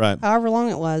 2, right? However long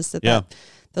it was that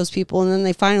those people, and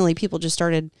then people just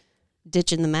started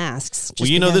ditching the masks.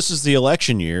 Well, this is the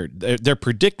election year. They're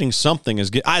predicting something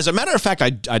as a matter of fact, I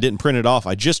didn't print it off.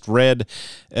 I just read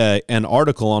an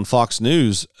article on Fox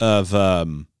News of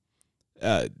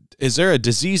is there a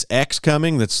disease X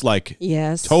coming that's like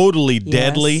totally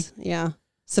deadly? Yeah.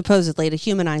 Supposedly to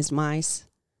humanize mice.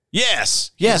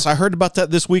 Yes. I heard about that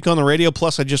this week on the radio.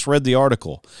 Plus, I just read the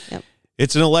article. Yep.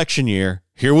 It's an election year.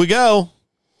 Here we go.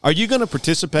 Are you going to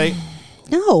participate?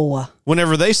 No.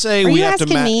 Whenever they say we have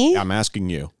to I'm asking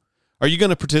you. Are you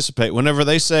going to participate whenever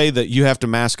they say that you have to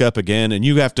mask up again and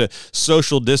you have to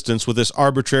social distance with this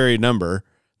arbitrary number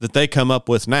that they come up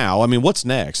with now. I mean, what's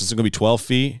next? Is it going to be 12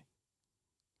 feet?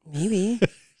 Maybe.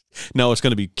 No, it's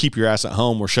going to be keep your ass at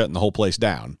home. We're shutting the whole place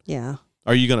down. Yeah.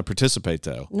 Are you going to participate,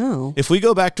 though? No. If we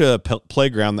go back to a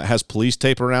playground that has police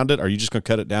tape around it, are you just going to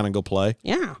cut it down and go play?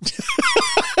 Yeah.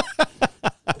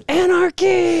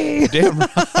 Anarchy. Damn right.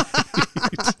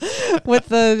 with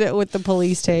the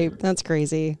police tape. That's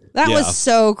crazy. That was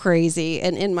so crazy.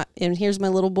 And here's my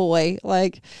little boy.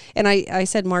 And I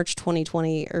said March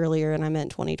 2020 earlier, and I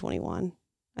meant 2021.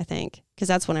 I think, because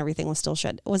that's when everything was still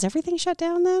shut. Was everything shut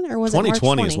down then, or was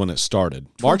 2020 it March is when it started.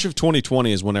 March of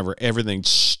 2020 is whenever everything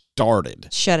started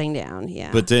shutting down?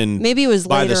 Yeah, but then maybe it was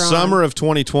by later the summer of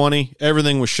 2020,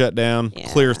 everything was shut down,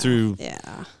 clear through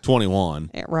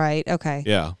 21. Yeah, right. Okay.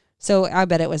 Yeah. So I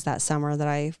bet it was that summer that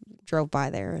I drove by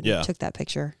there and took that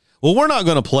picture. Well, we're not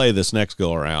going to play this next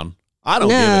go around. I don't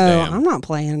give a damn. I'm not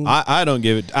playing. I don't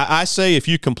give it. I say if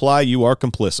you comply, you are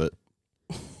complicit.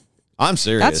 I'm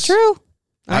serious. That's true.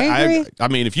 I agree. I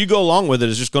mean, if you go along with it,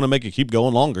 it's just going to make it keep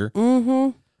going longer.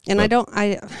 Mm-hmm. And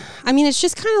I mean, it's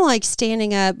just kind of like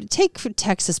standing up. Take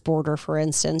Texas border, for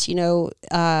instance.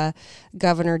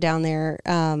 Governor down there,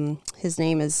 his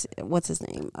name is, what's his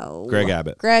name? Oh, Greg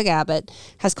Abbott. Greg Abbott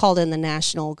has called in the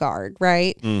National Guard,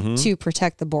 right, to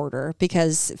protect the border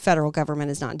because federal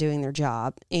government is not doing their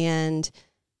job. And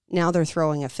now they're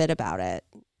throwing a fit about it.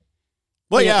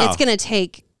 Well, It's going to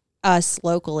take us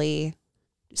locally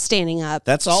standing up.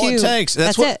 That's all it takes.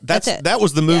 That's it. That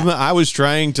was the movement I was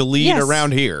trying to lead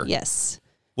around here. Yes.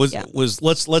 Was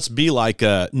let's be like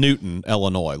Newton,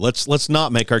 Illinois. Let's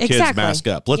not make our kids mask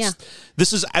up.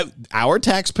 This is our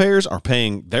taxpayers are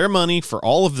paying their money for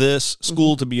all of this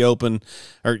school to be open,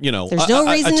 or there's no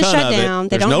reason to shut down.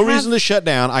 There's no reason to shut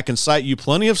down. I can cite you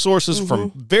plenty of sources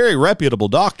from very reputable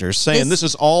doctors saying this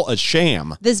is all a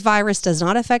sham. This virus does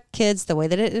not affect kids the way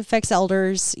that it affects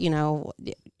elders.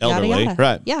 Elderly, yada, yada.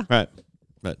 right? Yeah, right.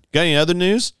 But got any other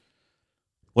news?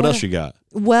 What else you got?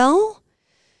 Well,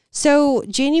 so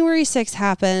January 6th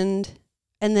happened,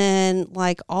 and then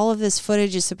all of this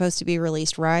footage is supposed to be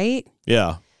released, right?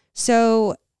 Yeah.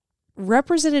 So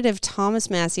Representative Thomas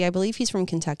Massey, I believe he's from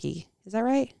Kentucky. Is that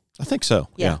right? I think so.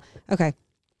 Yeah. Okay.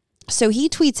 So he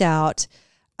tweets out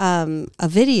a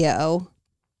video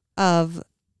of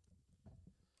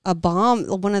a bomb,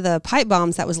 one of the pipe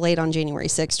bombs that was laid on January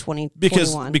 6,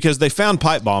 2021. Because they found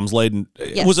pipe bombs laid in,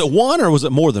 was it one or was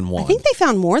it more than one? I think they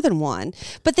found more than one,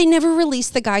 but they never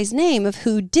released the guy's name of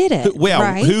who did it.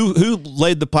 Right? Who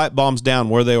laid the pipe bombs down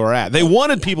where they were at? They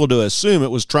wanted people to assume it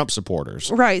was Trump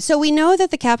supporters. Right. So we know that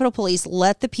the Capitol Police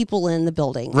let the people in the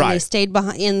building. Right. And they stayed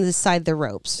inside the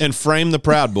ropes. And framed the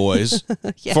Proud Boys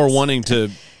for wanting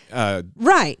to...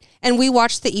 right. And we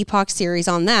watched the Epoch series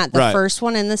on that. The right. first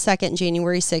one and the second,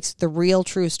 January 6th, the real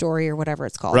true story or whatever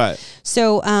it's called. Right.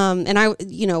 So,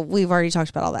 and we've already talked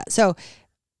about all that. So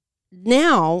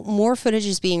now more footage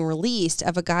is being released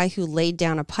of a guy who laid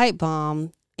down a pipe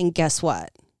bomb. And guess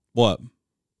what? What?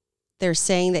 They're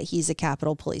saying that he's a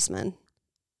Capitol policeman.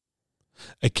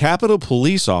 A Capitol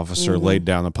police officer laid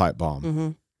down a pipe bomb. Mm-hmm.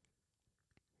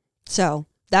 So...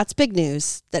 that's big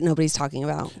news that nobody's talking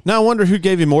about. Now, I wonder who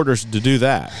gave him orders to do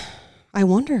that. I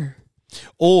wonder.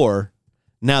 Or,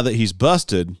 now that he's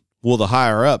busted, will the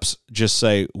higher-ups just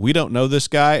say, we don't know this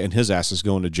guy, and his ass is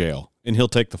going to jail, and he'll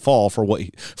take the fall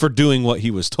for doing what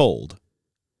he was told?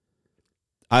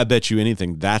 I bet you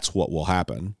anything that's what will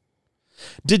happen.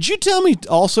 Did you tell me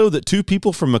also that 2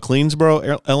 people from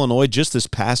McLeansboro, Illinois, just this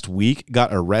past week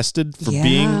got arrested for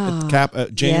being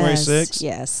at January 6th?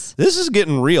 Yes. This is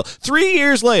getting real. 3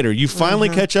 years later, you finally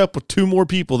catch up with 2 more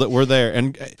people that were there.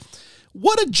 And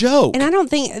what a joke. And I don't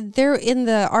think they're in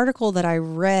the article that I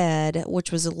read,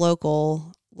 which was a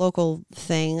local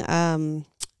thing.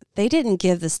 They didn't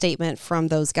give the statement from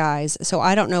those guys. So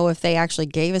I don't know if they actually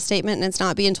gave a statement and it's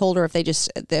not being told, or if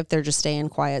they're just staying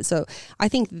quiet. So I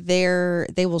think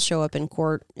they will show up in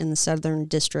court in the Southern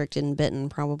District in Benton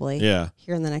probably. Yeah.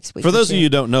 Here in the next week. For those of you who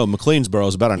don't know, McLeansboro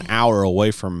is about an hour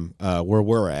away from where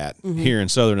we're at here in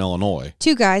Southern Illinois.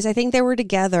 2 guys, I think they were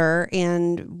together,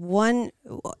 and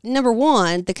number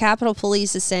one, the Capitol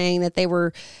Police is saying that they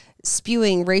were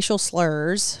spewing racial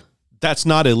slurs. That's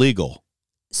not illegal.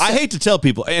 So, I hate to tell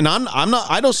people, and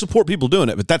I don't support people doing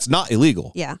it, but that's not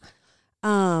illegal. Yeah.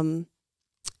 And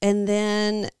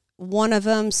then one of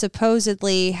them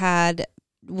supposedly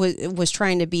was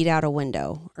trying to beat out a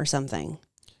window or something.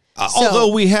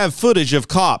 Although we have footage of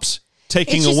cops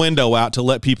taking a window out to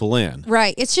let people in.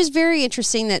 Right. It's just very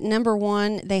interesting that, number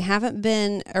one, they haven't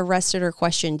been arrested or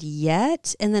questioned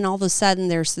yet. And then all of a sudden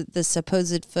there's the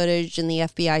supposed footage and the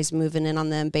FBI's moving in on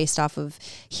them based off of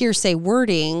hearsay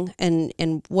wording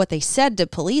and what they said to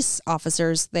police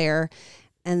officers there.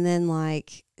 and then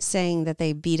like saying that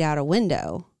they beat out a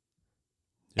window.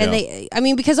 Yeah.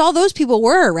 And because all those people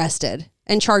were arrested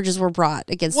and charges were brought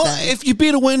against them. Well, if you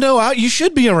beat a window out, you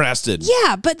should be arrested.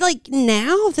 Yeah, but like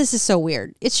now, this is so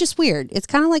weird. It's just weird. It's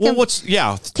kind of like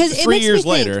 3 years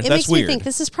later, it that's makes weird. me think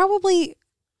this is probably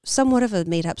somewhat of a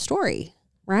made up story,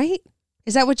 right?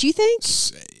 Is that what you think?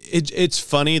 It's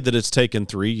funny that it's taken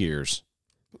 3 years.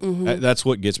 Mm-hmm. That's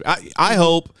what gets me. I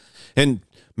hope, and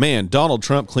man, Donald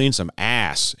Trump cleaned some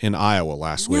ass in Iowa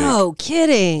last week. No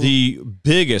kidding. The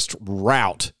biggest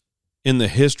rout in the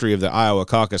history of the Iowa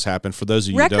caucus happened, for those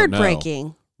of you who don't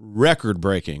know. Record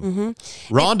breaking.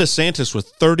 Mm-hmm. Ron DeSantis was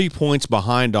 30 points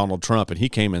behind Donald Trump, and he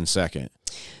came in second.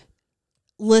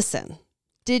 Listen,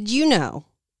 did you know?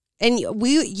 And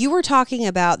you were talking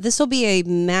about this will be a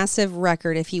massive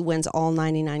record if he wins all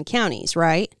 99 counties,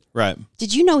 right? Right.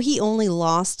 Did you know he only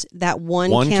lost that one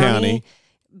county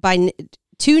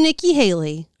to Nikki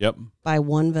Haley? Yep. By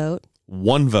one vote.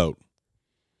 One vote.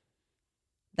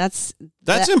 That's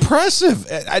impressive.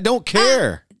 I don't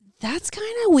care. That's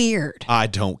kind of weird. I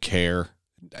don't care.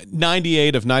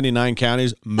 98 of 99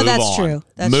 counties. Move on. That's true.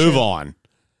 Move on.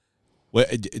 Well,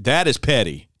 that is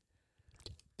petty.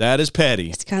 That is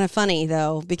petty. It's kind of funny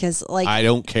though, because like I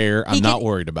don't care. I'm not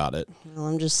worried about it. Well,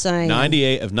 I'm just saying.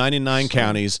 98 of 99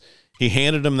 counties. He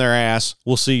handed them their ass.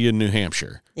 We'll see you in New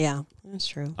Hampshire. Yeah, that's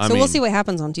true. I we'll mean, see what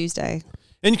happens on Tuesday.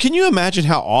 And can you imagine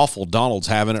how awful Donald's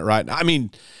having it right now? I mean,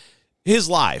 his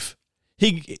life.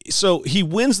 He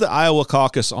wins the Iowa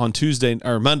caucus on Tuesday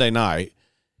or Monday night,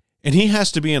 and he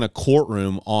has to be in a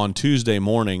courtroom on Tuesday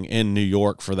morning in New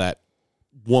York for that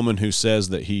woman who says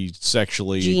that he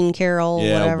sexually Jean Carroll,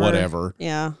 whatever.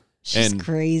 Yeah, she's and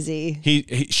crazy.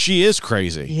 She is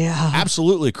crazy. Yeah,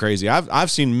 absolutely crazy. I've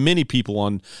seen many people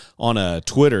on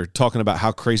Twitter talking about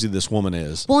how crazy this woman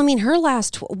is. Well, I mean, her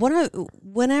last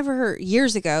whenever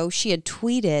years ago she had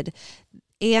tweeted,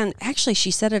 and actually she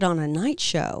said it on a night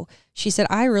show. She said,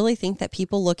 "I really think that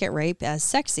people look at rape as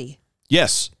sexy."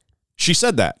 Yes, she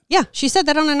said that. Yeah, she said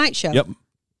that on a night show. Yep.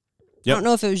 I don't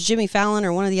know if it was Jimmy Fallon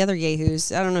or one of the other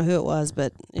yahoos. I don't know who it was,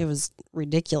 but it was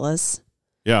ridiculous.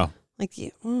 Yeah. Like,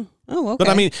 oh, okay. But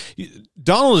I mean,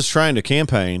 Donald is trying to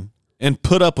campaign and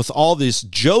put up with all this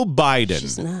Joe Biden.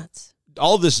 She's nuts.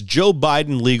 All this Joe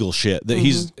Biden legal shit that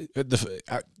he's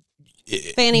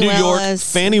Fannie New Willis. York,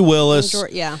 Fannie Willis.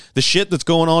 Yeah. The shit that's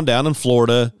going on down in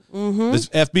Florida. Mm-hmm. This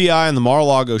FBI and the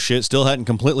Mar-a-Lago shit still hadn't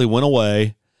completely went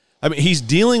away. I mean, he's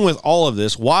dealing with all of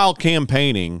this while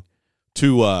campaigning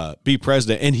to be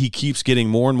president, and he keeps getting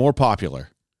more and more popular.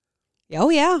 Oh,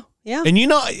 yeah. Yeah. And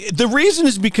the reason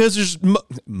is because there's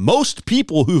most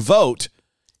people who vote,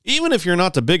 even if you're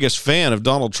not the biggest fan of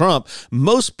Donald Trump,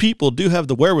 most people do have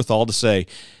the wherewithal to say,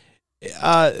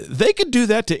 they could do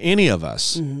that to any of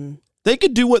us. Mm-hmm. They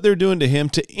could do what they're doing to him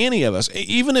to any of us.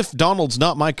 Even if Donald's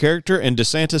not my character and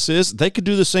DeSantis is, they could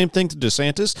do the same thing to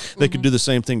DeSantis. They could do the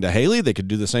same thing to Haley. They could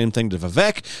do the same thing to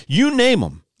Vivek. You name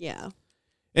them. Yeah.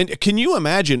 And can you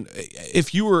imagine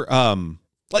if you were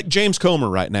like James Comer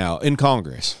right now in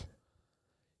Congress?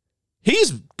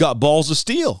 He's got balls of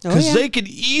steel because they could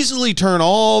easily turn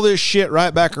all this shit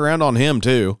right back around on him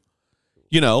too.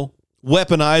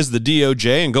 Weaponize the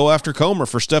DOJ and go after Comer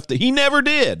for stuff that he never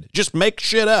did. Just make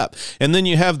shit up. And then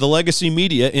you have the legacy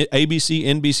media, ABC,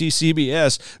 NBC,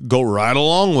 CBS, go right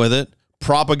along with it,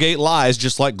 propagate lies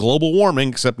just like global warming,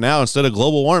 except now instead of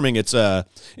global warming, it's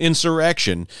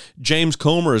insurrection. James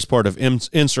Comer is part of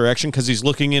insurrection because he's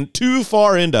looking in too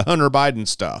far into Hunter Biden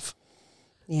stuff.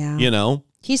 Yeah.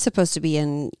 He's supposed to be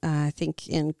in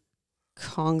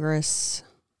Congress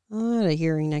at a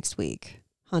hearing next week.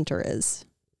 Hunter is.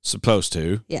 Supposed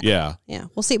to. Yeah.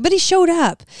 We'll see. But he showed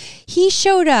up. He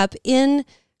showed up in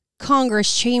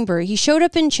Congress chamber. He showed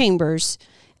up in chambers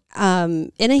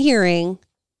in a hearing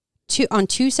on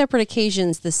two separate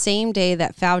occasions the same day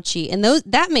that Fauci, and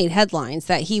that made headlines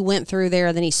that he went through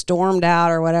there, then he stormed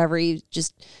out or whatever.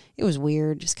 It was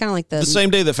weird. Just kind of like the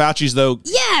same day that Fauci's, though.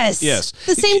 Yes. Yes.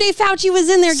 The same day Fauci was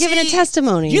in there giving a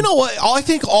testimony. You know what? I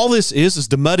think all this is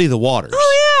to muddy the waters.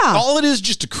 Oh, yeah. All it is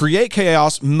just to create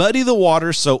chaos, muddy the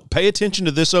waters, so pay attention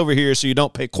to this over here so you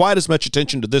don't pay quite as much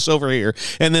attention to this over here.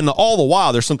 And then all the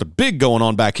while, there's something big going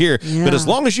on back here. Yeah. But as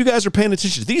long as you guys are paying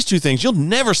attention to these two things, you'll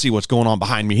never see what's going on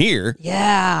behind me here.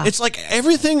 Yeah. It's like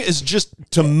everything is just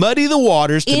to muddy the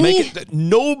waters, to make it that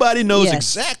nobody knows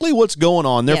exactly what's going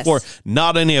on. Therefore,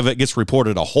 not any of it gets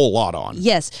reported a whole lot on.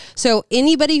 Yes. So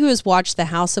anybody who has watched the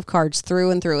House of Cards through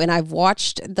and through, and I've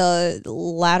watched the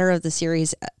latter of the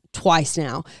series twice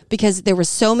now because there were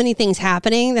so many things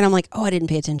happening that I'm like, oh, I didn't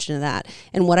pay attention to that.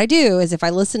 And what I do is if I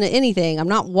listen to anything, I'm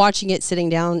not watching it, sitting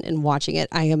down and watching it.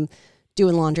 I am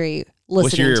doing laundry,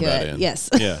 listening your to earbud it. in. Yes.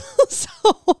 Yeah. So,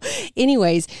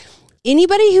 anyways,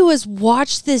 anybody who has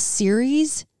watched this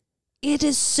series, it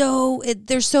is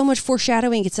there's so much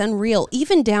foreshadowing. It's unreal,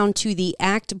 even down to the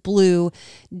Act Blue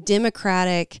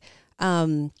Democratic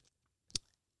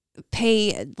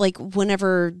pay, like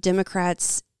whenever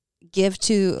Democrats give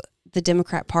to the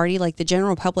Democrat Party, like the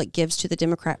general public gives to the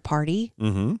Democrat Party.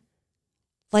 Mm-hmm.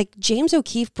 Like James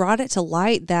O'Keefe brought it to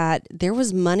light that there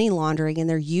was money laundering and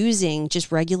they're using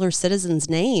just regular citizens'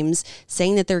 names,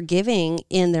 saying that they're giving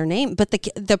in their name, but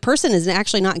the person is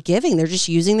actually not giving; they're just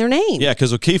using their name. Yeah,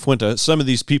 because O'Keefe went to some of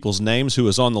these people's names who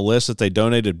was on the list that they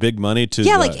donated big money to.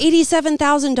 Yeah, like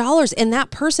 $87,000, and that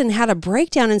person had a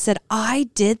breakdown and said,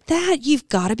 "I did that? You've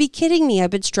got to be kidding me! I've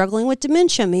been struggling with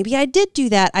dementia. Maybe I did do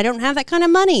that. I don't have that kind of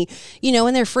money, you know."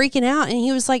 And they're freaking out, and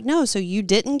he was like, "No, so you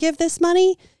didn't give this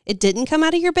money? It didn't come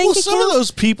out of your bank account?" Some of those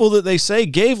people that they say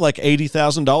gave like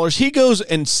 $80,000, he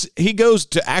goes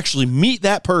to actually meet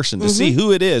that person to see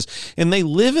who it is, and they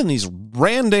live in these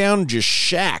ran down just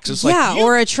shacks. It's like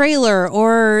or a trailer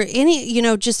or any,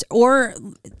 or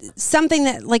something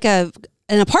that like an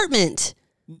apartment.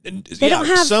 They don't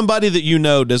have somebody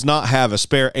that does not have a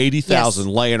spare $80,000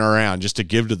 laying around just to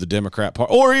give to the Democrat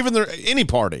Party or even any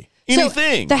party,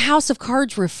 anything. So the House of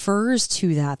Cards refers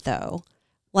to that though.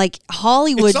 Like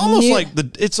Hollywood,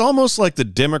 it's almost like the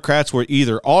Democrats were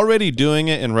either already doing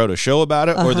it and wrote a show about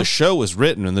it, or the show was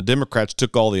written and the Democrats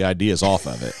took all the ideas off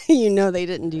of it. They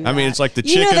didn't do that. I mean, it's like the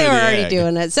chicken. They or were the already egg.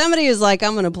 doing it. Somebody was like,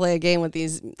 "I'm going to play a game with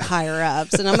these higher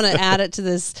ups, and I'm going to add it to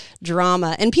this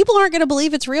drama," and people aren't going to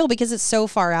believe it's real because it's so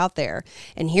far out there.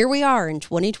 And here we are in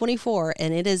 2024,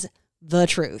 and it is the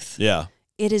truth. Yeah,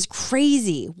 it is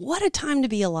crazy. What a time to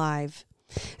be alive.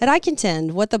 And I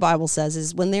contend what the Bible says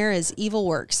is when there is evil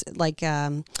works, like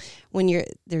when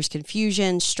there's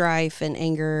confusion, strife, and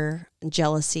anger, and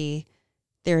jealousy,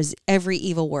 there's every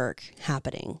evil work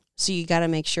happening. So you got to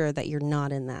make sure that you're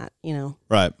not in that,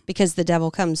 right. Because the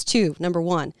devil comes to, number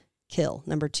 1, kill.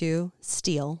 Number 2,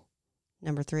 steal.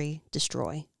 Number 3,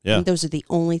 destroy. Yeah. And those are the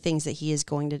only things that he is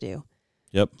going to do.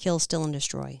 Yep. Kill, steal, and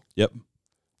destroy. Yep.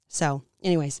 So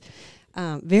anyways,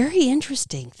 very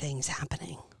interesting things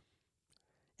happening.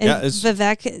 And yeah,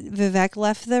 Vivek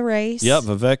left the race. Yep,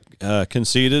 Vivek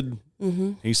conceded.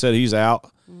 Mm-hmm. He said he's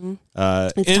out. Mm-hmm.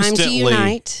 It's time to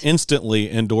unite.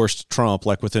 Instantly endorsed Trump,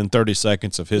 like within 30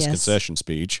 seconds of his concession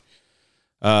speech.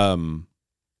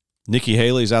 Nikki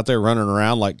Haley's out there running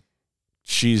around like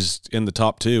she's in the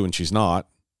top 2, and she's not.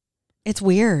 It's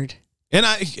weird. And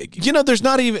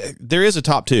there is a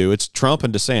top 2. It's Trump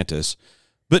and DeSantis,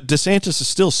 but DeSantis is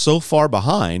still so far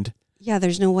behind. Yeah,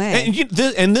 there's no way.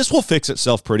 And this will fix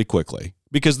itself pretty quickly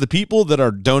because the people that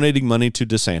are donating money to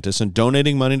DeSantis and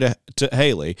donating money to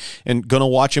Haley and going to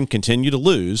watch him continue to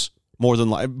lose, more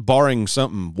than barring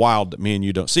something wild that me and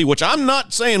you don't see, which I'm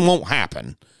not saying won't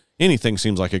happen. Anything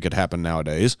seems like it could happen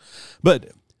nowadays. But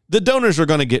the donors are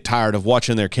going to get tired of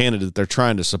watching their candidate they're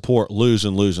trying to support lose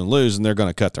and lose and lose, and they're going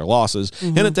to cut their losses.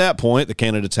 Mm-hmm. And at that point, the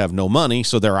candidates have no money,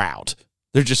 so they're out.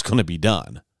 They're just going to be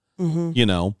done,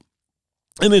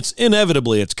 And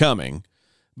it's coming.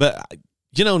 But,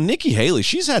 Nikki Haley,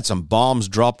 she's had some bombs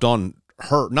dropped on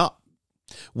her.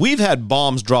 We've had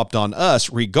bombs dropped on us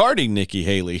regarding Nikki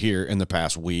Haley here in the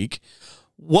past week.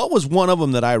 What was one of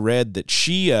them that I read that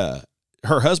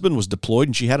her husband was deployed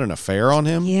and she had an affair on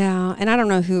him? Yeah, and I don't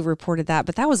know who reported that,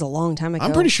 but that was a long time ago.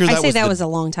 I'm pretty sure that was a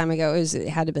long time ago. It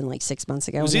had to have been like 6 months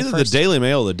ago. It was either the Daily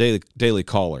Mail or the Daily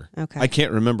Caller. Okay. I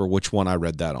can't remember which one I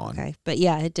read that on. Okay, but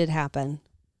yeah, it did happen.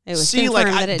 It was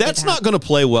that's not going to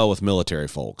play well with military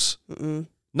folks. Mm-mm.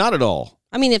 Not at all.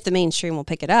 I mean, if the mainstream will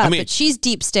pick it up, but she's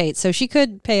deep state, so she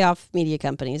could pay off media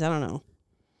companies. I don't know.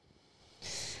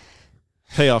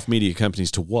 Pay off media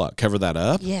companies to what? Cover that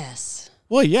up? Yes.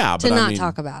 Well, yeah, but to not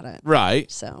talk about it.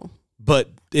 Right. So. But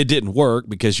it didn't work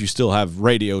because you still have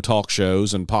radio talk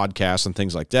shows and podcasts and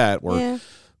things like that where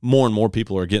more and more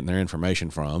people are getting their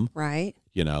information from. Right.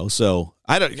 So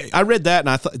I read that and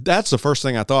I thought that's the first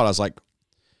thing I thought. I was like,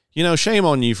 shame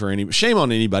on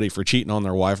anybody for cheating on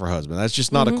their wife or husband. That's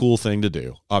just not a cool thing to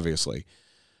do, obviously.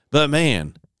 But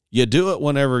man, you do it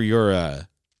whenever your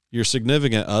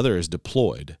significant other is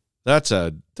deployed. That's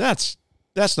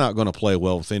not going to play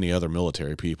well with any other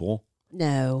military people.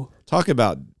 No. Talk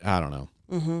about, I don't know.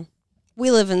 Mm-hmm. We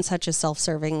live in such a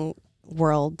self-serving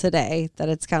world today that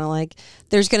it's kind of like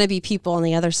there's going to be people on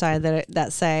the other side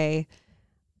that say,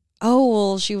 "Oh,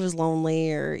 well, she was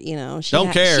lonely," or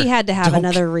she had to have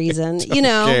another reason.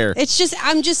 Care. It's just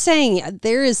I'm just saying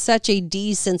there is such a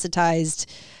desensitized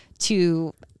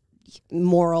to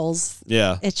morals.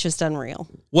 Yeah. It's just unreal.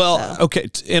 Well, okay.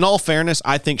 In all fairness,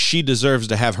 I think she deserves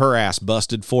to have her ass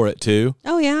busted for it too.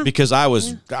 Oh, yeah. Because I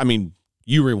mean,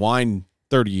 you rewind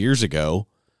 30 years ago,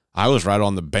 I was right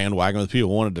on the bandwagon with people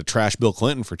who wanted to trash Bill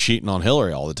Clinton for cheating on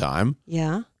Hillary all the time.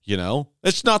 Yeah. You know,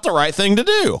 it's not the right thing to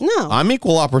do. No. I'm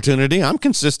equal opportunity. I'm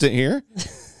consistent here.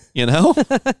 You know?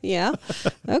 Yeah.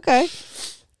 Okay.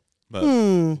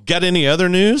 But got any other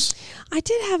news? I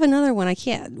did have another one.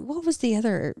 What was the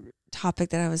other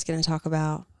topic that I was going to talk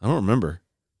about? I don't remember.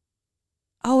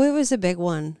 Oh, it was a big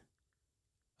one.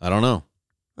 I don't know.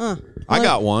 Huh. I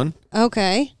got one.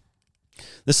 Okay.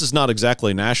 This is not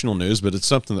exactly national news, but it's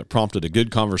something that prompted a good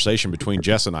conversation between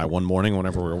Jess and I one morning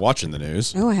whenever we were watching the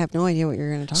news. Oh, I have no idea what you're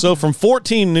going to talk So about. from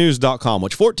 14news.com,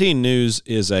 which 14 News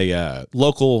is a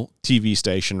local TV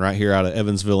station right here out of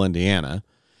Evansville, Indiana.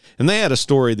 And they had a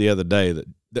story the other day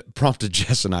that prompted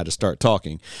Jess and I to start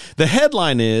talking. The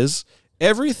headline is,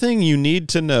 everything you need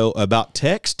to know about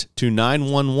text to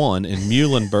 911 in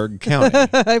Muhlenberg County.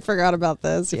 I forgot about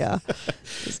this. Yeah.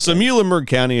 So Muhlenberg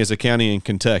County is a county in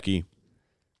Kentucky,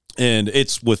 and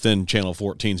it's within Channel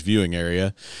 14's viewing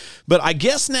area. But I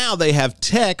guess now they have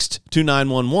text to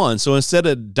 911. So instead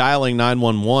of dialing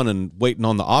 911 and waiting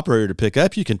on the operator to pick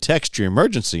up, you can text your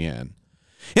emergency in.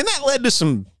 And that led to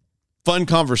some fun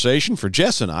conversation for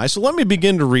Jess and I. So let me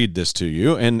begin to read this to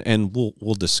you, and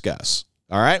we'll discuss.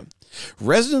 All right?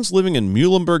 Residents living in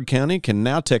Muhlenberg County can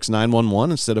now text 911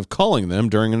 instead of calling them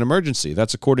during an emergency.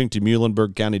 That's according to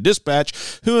Muhlenberg County Dispatch,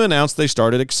 who announced they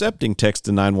started accepting text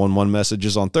to 911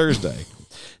 messages on Thursday.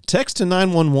 Text to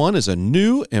 911 is a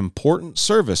new, important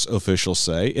service, officials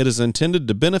say. It is intended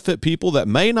to benefit people that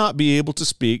may not be able to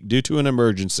speak due to an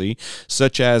emergency,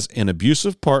 such as an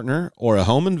abusive partner or a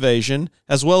home invasion,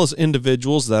 as well as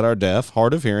individuals that are deaf,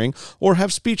 hard of hearing, or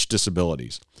have speech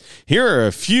disabilities. Here are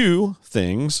a few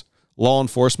things law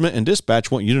enforcement and dispatch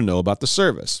want you to know about the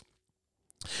service.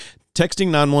 Texting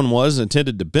 911 is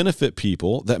intended to benefit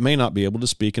people that may not be able to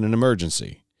speak in an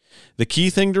emergency. The key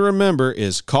thing to remember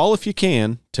is call if you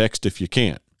can, text if you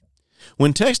can't.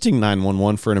 When texting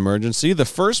 911 for an emergency, the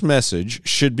first message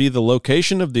should be the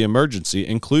location of the emergency,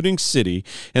 including city,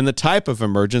 and the type of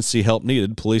emergency help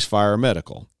needed, police, fire, or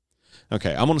medical.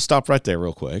 Okay, I'm going to stop right there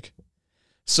real quick.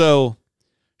 So,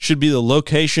 should be the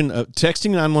location of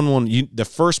texting 911. The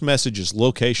first message is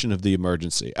location of the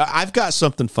emergency. I've got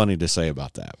something funny to say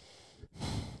about that.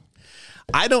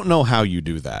 I don't know how you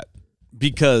do that,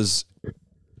 because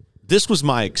this was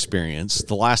my experience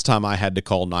the last time I had to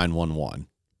call 911.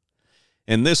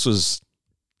 And this was,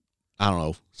 I don't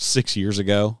know, 6 years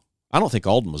ago. I don't think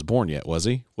Alden was born yet, was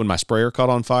he? When my sprayer caught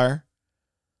on fire?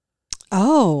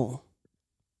 Oh.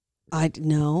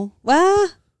 No.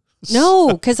 Well, no,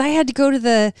 because I had to go to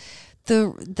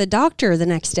the doctor the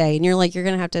next day, and you're like, you're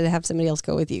going to have somebody else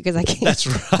go with you because I can't. That's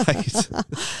right.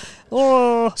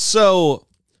 Oh.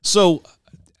 So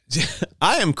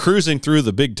I am cruising through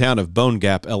the big town of Bone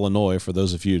Gap, Illinois. For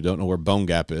those of you who don't know where Bone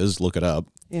Gap is, look it up.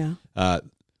 Yeah.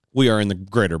 We are in the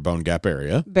greater Bone Gap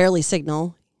area. Barely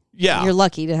signal. Yeah. You're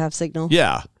lucky to have signal.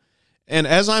 Yeah. And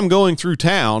as I'm going through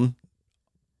town,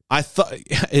 I thought,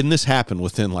 and this happened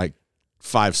within like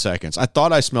 5 seconds, I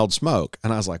thought I smelled smoke.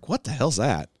 And I was like, what the hell's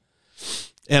that?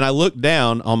 And I looked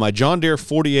down on my John Deere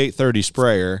 4830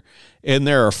 sprayer, and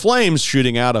there are flames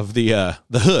shooting out of the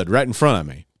hood right in front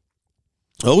of me.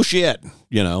 Oh shit.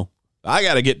 You know, I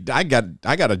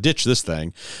gotta ditch this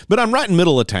thing. But I'm right in the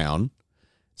middle of town.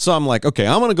 So I'm like, okay,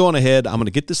 I'm going to go on ahead. I'm going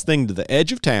to get this thing to the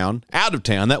edge of town, out of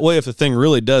town. That way, if the thing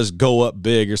really does go up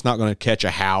big, it's not going to catch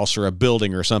a house or a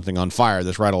building or something on fire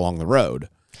that's right along the road.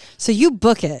 So you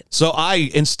book it. So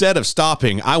instead of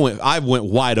stopping, I went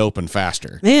wide open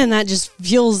faster. Man, that just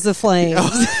fuels the flames.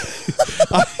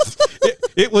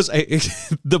 It was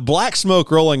the black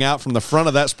smoke rolling out from the front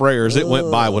of that sprayer as it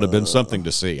went by would have been something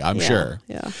to see, I'm sure.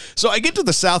 Yeah. So I get to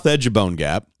the south edge of Bone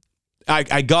Gap.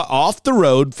 I got off the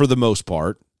road for the most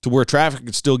part to where traffic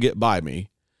could still get by me.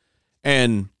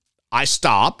 And I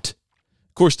stopped.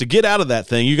 Of course, to get out of that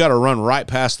thing, you got to run right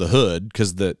past the hood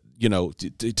because to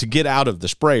get out of the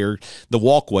sprayer, the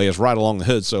walkway is right along the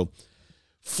hood. So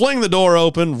fling the door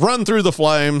open, run through the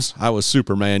flames. I was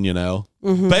Superman, bail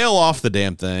off the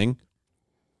damn thing,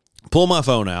 pull my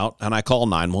phone out, and I call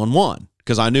 911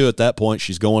 because I knew at that point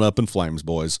she's going up in flames,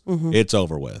 boys. Mm-hmm. It's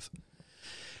over with.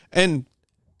 And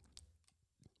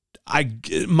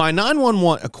my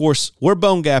 911, of course, where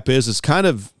Bone Gap is kind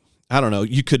of, I don't know,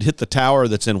 you could hit the tower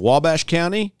that's in Wabash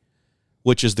County,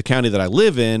 which is the county that I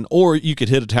live in, or you could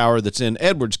hit a tower that's in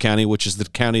Edwards County, which is the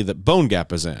county that Bone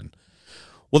Gap is in.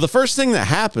 Well, the first thing that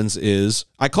happens is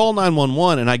I call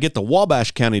 911 and I get the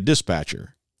Wabash County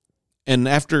dispatcher. And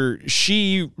after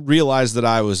she realized that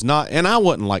I was not, and I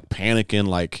wasn't like panicking,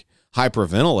 like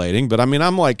hyperventilating, but I mean,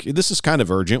 I'm like, this is kind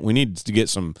of urgent. We need to get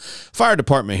some fire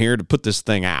department here to put this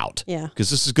thing out. Yeah. Because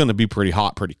this is going to be pretty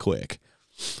hot pretty quick.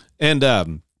 And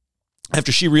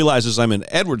after she realizes I'm in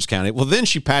Edwards County, well, then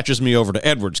she patches me over to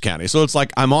Edwards County. So it's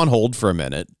like I'm on hold for a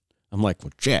minute. I'm like,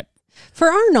 well, shit. For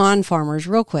our non-farmers,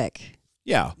 real quick.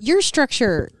 Yeah. Your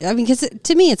structure, I mean, because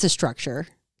to me, it's a structure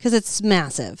because it's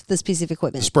massive, this piece of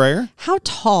equipment. Sprayer? How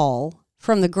tall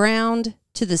from the ground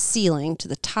to the ceiling to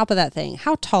the top of that thing?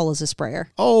 How tall is a sprayer?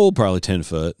 Oh, probably 10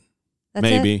 foot. That's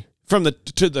maybe. it? From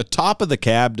to the top of the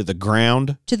cab to the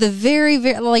ground. To the very,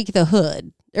 like the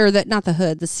hood, or not the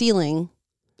hood, the ceiling.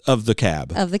 Of the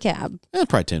cab. Of the cab.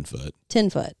 Probably 10 foot. 10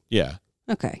 foot. Yeah.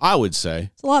 Okay. I would say.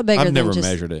 It's a lot bigger I've than never just,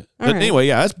 measured it. All But right. anyway,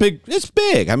 yeah, it's big. It's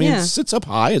big. I mean, Yeah. it sits up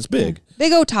high. It's big.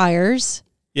 Big old tires.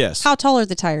 Yes. How tall are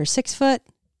the tires? 6 foot?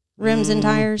 Rims and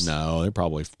tires? No, they're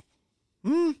probably.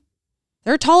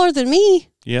 They're taller than me.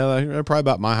 Yeah, they're probably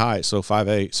about my height. So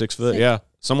 5'8", 6 foot. Yeah,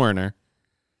 somewhere in there.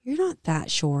 You're not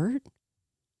that short.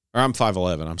 Or I'm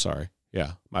 5'11". I'm sorry.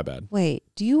 Yeah, my bad. Wait,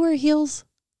 do you wear heels?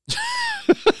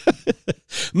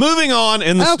 Moving on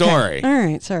in the story. All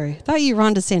right, sorry. Thought you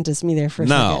Ron DeSantis me there for a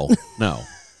second. No.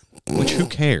 Which, who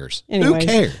cares? Anyways, Who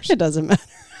cares? It doesn't matter.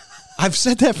 I've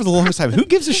said that for the longest time. Who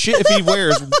gives a shit if he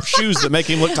wears shoes that make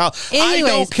him look tall? I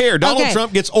Anyways, don't care. Donald okay.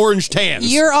 Trump gets orange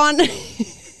tans. You're on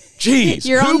Jeez,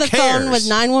 you're who on the cares? phone with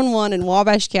 911 in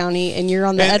Wabash County and you're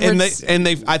on the Edwards. And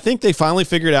they I think they finally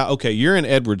figured out, okay, you're in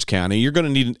Edwards County. You're going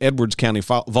to need an Edwards County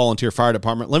volunteer fire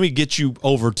department. Let me get you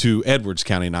over to Edwards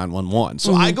County 911.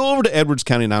 So I go over to Edwards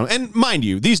County 911. And mind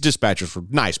you, these dispatchers were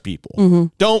nice people.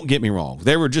 Don't get me wrong.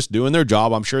 They were just doing their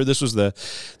job. I'm sure this was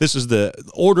the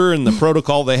order and the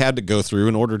protocol they had to go through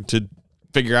in order to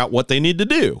figure out what they need to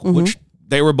do, which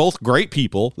they were both great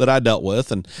people that I dealt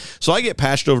with. And so I get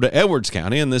patched over to Edwards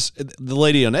County, and the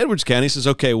lady in Edwards County says,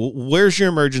 okay, well, where's your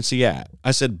emergency at?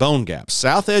 I said, Bone Gap,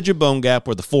 south edge of Bone Gap,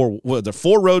 where the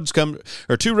four roads come,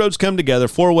 or two roads come together,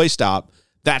 4-way stop.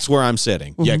 That's where I'm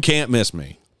sitting. You can't miss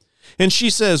me. And she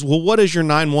says, well, what is your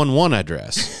 911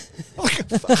 address?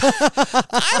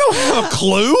 I don't have a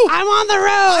clue. I'm on the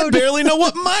I road. barely know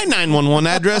what my 911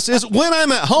 address is when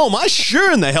I'm at home. I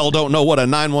sure in the hell don't know what a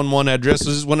 911 address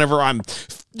is whenever I'm,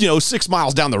 6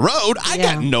 miles down the road. I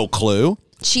got no clue.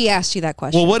 She asked you that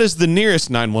question. Well, what is the nearest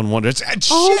 911 address?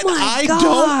 Oh Shit, my I gosh.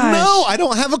 don't know. I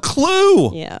don't have a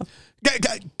clue. Yeah.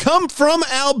 Come from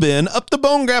Albin up the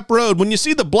Bone Gap Road. When you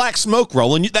see the black smoke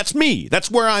rolling, that's me. That's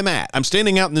where I'm at. I'm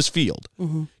standing out in this field,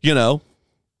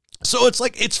 So it's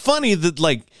like, it's funny that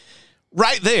like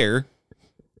right there,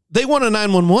 they want a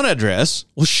 911 address.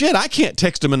 Well, shit, I can't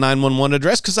text them a 911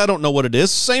 address because I don't know what it is.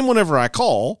 Same whenever I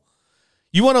call.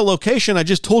 You want a location, I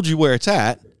just told you where it's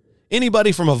at.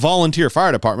 Anybody from a volunteer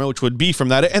fire department, which would be from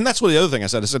that. And that's what the other thing I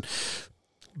said.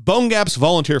 Bone Gap's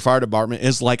volunteer fire department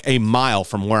is like a mile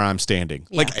from where I'm standing.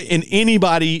 Yeah. Like, and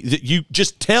anybody that you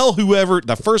just tell whoever,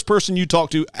 the first person you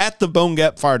talk to at the Bone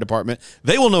Gap fire department,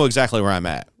 they will know exactly where I'm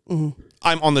at.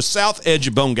 I'm on the south edge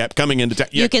of Bone Gap coming into town.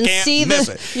 You can can't see miss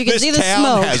the- it. you can This see the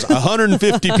town smoke. has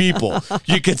 150 people.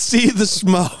 You can see the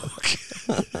smoke.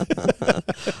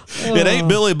 It ain't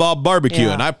Billy Bob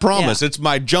barbecuing. Yeah. I promise. Yeah. It's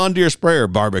my John Deere sprayer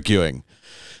barbecuing.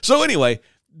 So anyway,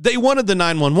 they wanted the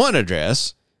 911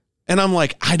 address, and I'm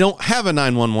like, I don't have a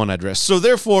 911 address. So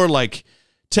therefore, like,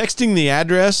 texting the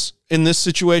address in this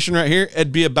situation right here,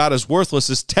 it'd be about as worthless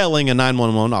as telling a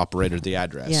 911 operator the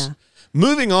address. Yeah.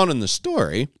 Moving on in the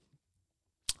story,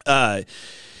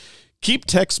 keep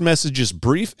text messages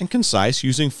brief and concise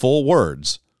using full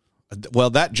words. Well,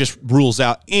 that just rules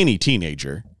out any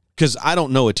teenager, because I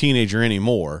don't know a teenager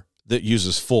anymore that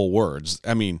uses full words.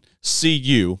 I mean, see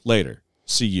you later.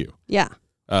 See you. Yeah.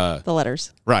 The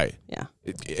letters. Right. Yeah.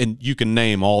 And you can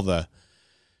name all the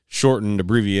shortened,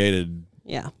 abbreviated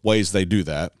Yeah. ways they do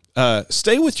that.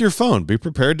 Stay with your phone. Be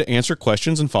prepared to answer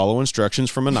questions and follow instructions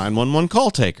from a 911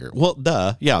 call taker. Well,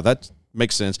 duh. Yeah, that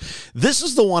makes sense. This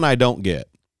is the one I don't get.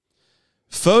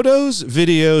 Photos,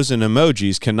 videos, and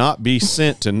emojis cannot be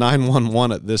sent to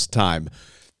 911 at this time.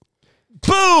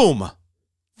 Boom!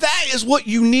 That is what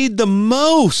you need the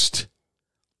most.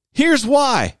 Here's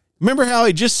why. Remember how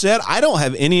I just said, I don't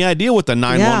have any idea what the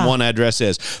 911 address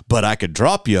is, but I could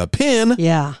drop you a pin.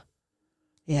 Yeah.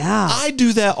 Yeah. I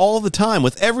do that all the time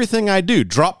with everything I do.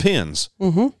 Drop pins.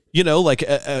 Mm-hmm. Like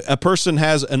a person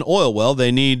has an oil well they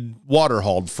need water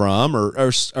hauled from, or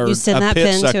You send a that pit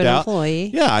pin sucked to an out.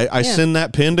 employee. Yeah, I send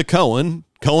that pin to Cohen.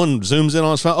 Cohen zooms in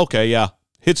on his phone. Okay, yeah,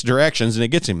 hits directions and it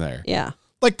gets him there. Yeah.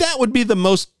 Like, that would be the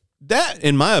most that,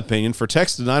 in my opinion, for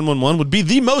text to 911 would be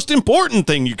the most important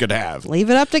thing you could have. Leave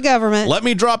it up to government. Let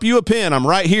me drop you a pin. I'm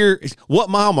right here. What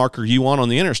mile marker you on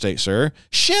the interstate, sir?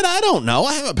 Shit, I don't know.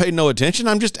 I haven't paid no attention.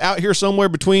 I'm just out here somewhere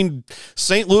between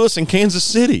St. Louis and Kansas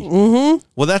City. Mm-hmm.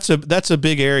 Well, that's a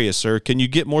big area, sir. Can you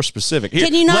get more specific? Here,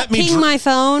 can you not ping my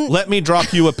phone? Let me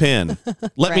drop you a pin.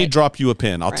 Let me Right. drop you a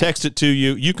pin. I'll text it to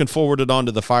you. You can forward it on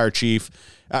to the fire chief.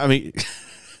 I mean,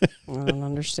 I don't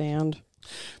understand.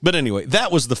 but anyway,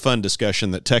 that was the fun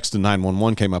discussion that Text to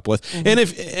 911 came up with.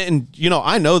 And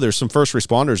I know there's some first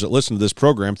responders that listen to this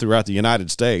program throughout the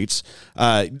United States.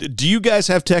 Do you guys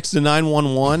have Text to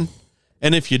 911?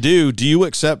 And if you do you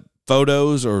accept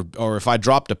photos or if I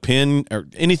dropped a pin or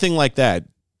anything like that?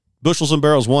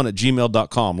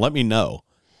 bushelsandbarrels1@gmail.com. Let me know,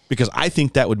 because I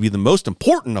think that would be the most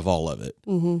important of all of it.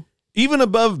 Mm-hmm. Even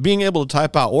above being able to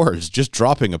type out words, just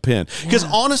dropping a pin. Because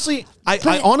honestly,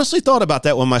 I honestly thought about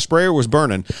that when my sprayer was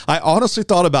burning. I honestly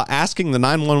thought about asking the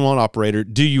 911 operator,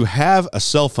 do you have a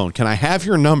cell phone? Can I have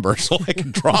your number so I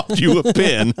can drop you a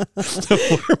pin?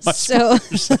 So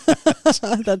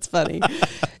that's funny.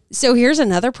 So here's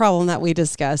another problem that we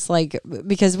discuss, like,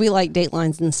 because we like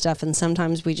Datelines and stuff, and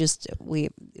sometimes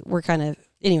we're kind of,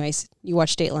 anyways, you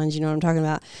watch Datelines, you know what I'm talking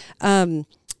about.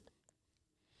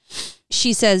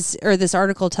 She says, or this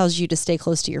article tells you to stay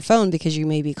close to your phone because you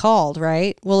may be called,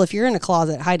 right? Well, if you're in a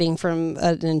closet hiding from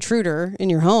an intruder in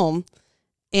your home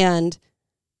and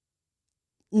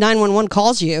 911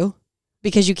 calls you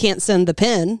because you can't send the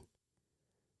PIN,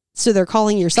 so they're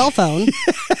calling your cell phone.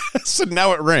 So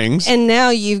now it rings. And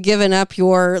now you've given up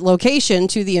your location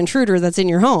to the intruder that's in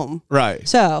your home. Right.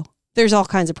 So there's all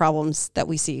kinds of problems that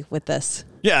we see with this.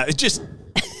 Yeah, it just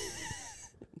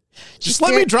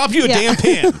let me drop you a damn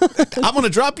pin. I'm going to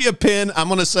drop you a pin. I'm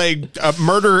going to say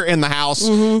murder in the house,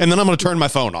 and then I'm going to turn my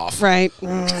phone off. Right.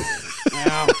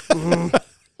 Oh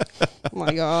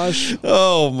my gosh.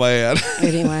 Oh, man.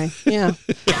 Anyway, yeah.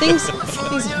 Things.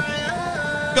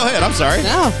 Go ahead. I'm sorry.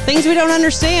 No, things we don't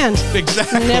understand.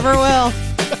 Exactly. Never will.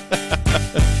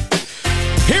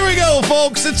 Here we go,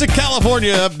 folks. It's a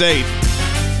California update.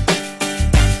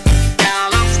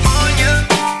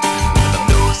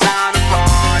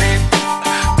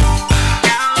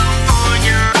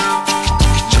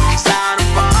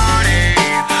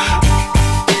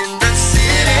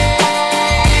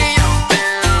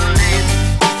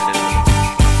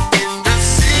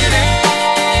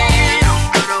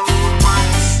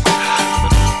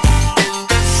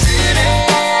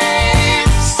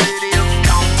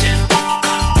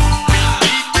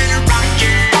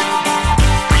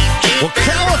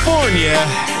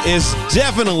 Is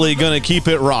definitely going to keep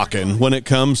it rocking when it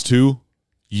comes to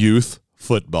youth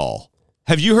football.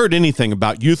 Have you heard anything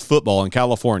about youth football in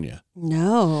California?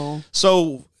 No.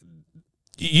 So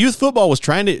youth football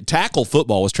tackle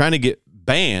football was trying to get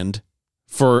banned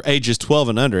for ages 12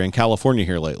 and under in California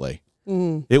here lately.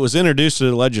 Mm. It was introduced to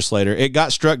the legislature. It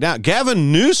got struck down.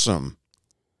 Gavin Newsom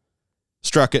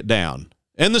struck it down.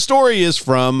 And the story is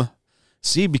from...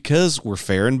 See, because we're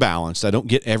fair and balanced, I don't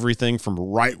get everything from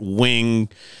right-wing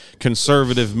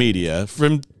conservative media,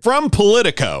 from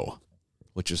Politico,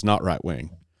 which is not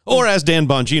right-wing, or as Dan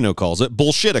Bongino calls it,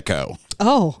 bullshitico.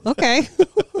 Oh, okay.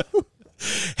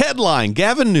 Headline,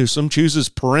 Gavin Newsom chooses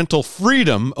parental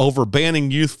freedom over banning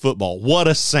youth football. What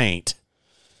a saint.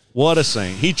 What a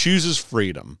saint. He chooses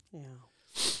freedom. Yeah.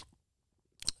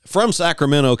 From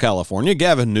Sacramento, California,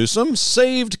 Gavin Newsom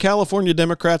saved California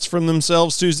Democrats from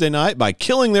themselves Tuesday night by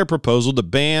killing their proposal to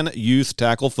ban youth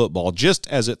tackle football, just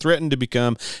as it threatened to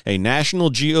become a national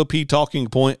GOP talking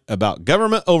point about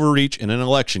government overreach in an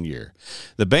election year.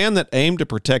 The ban that aimed to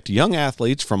protect young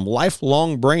athletes from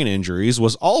lifelong brain injuries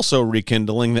was also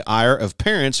rekindling the ire of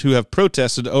parents who have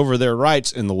protested over their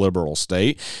rights in the liberal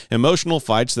state, emotional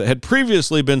fights that had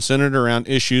previously been centered around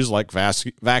issues like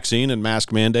vaccine and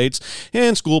mask mandates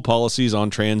and school policies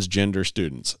on transgender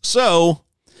students. So,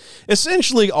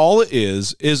 essentially all it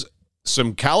is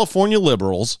some California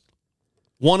liberals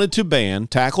wanted to ban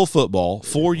tackle football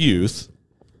for youth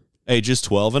ages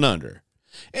 12 and under.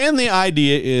 And the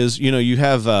idea is, you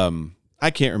have, I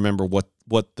can't remember what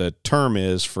the term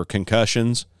is for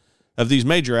concussions of these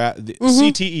major,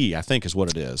 CTE, I think is what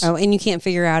it is. Oh, and you can't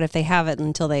figure out if they have it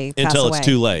until they pass away. Until it's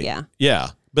too late. Yeah. Yeah.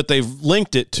 But they've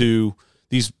linked it to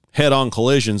these head-on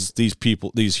collisions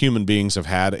these human beings have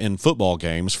had in football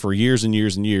games for years and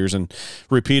years and years, and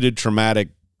repeated traumatic,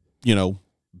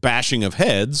 bashing of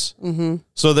heads. Mm-hmm.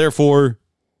 So therefore,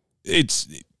 it's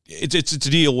a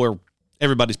deal where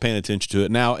everybody's paying attention to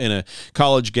it now in a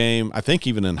college game. I think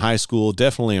even in high school,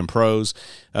 definitely in pros.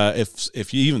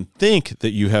 If you even think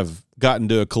that you have gotten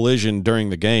to a collision during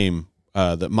the game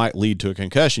that might lead to a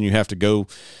concussion, you have to go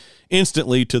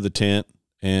instantly to the tent,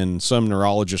 and some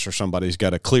neurologist or somebody's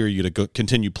got to clear you to go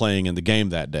continue playing in the game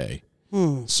that day.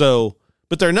 So,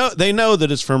 but they know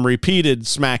that it's from repeated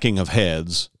smacking of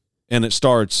heads, and it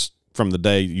starts from the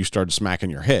day you started smacking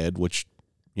your head, which,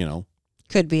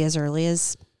 could be as early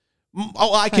as.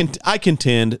 Oh, I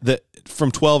contend that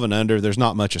from 12 and under, there's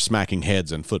not much of smacking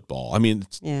heads in football. I mean,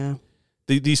 Yeah.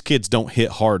 These kids don't hit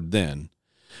hard then.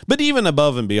 But even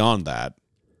above and beyond that,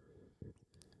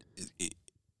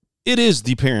 it is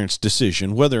the parents'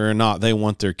 decision whether or not they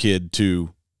want their kid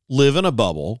to live in a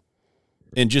bubble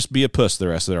and just be a puss the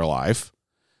rest of their life,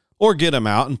 or get them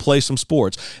out and play some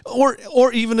sports.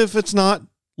 Or even if it's not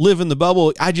live in the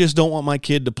bubble, I just don't want my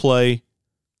kid to play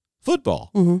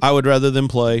football. I would rather them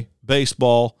play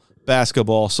baseball,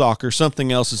 basketball, soccer,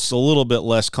 something else that's a little bit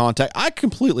less contact. I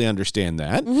completely understand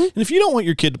that. And if you don't want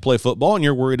your kid to play football and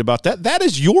you're worried about that, that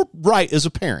is your right as a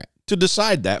parent to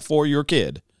decide that for your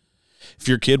kid. If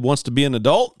your kid wants to be an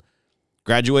adult,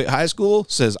 graduate high school,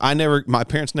 says, my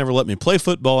parents never let me play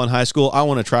football in high school. I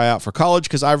want to try out for college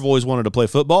because I've always wanted to play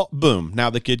football. Boom. Now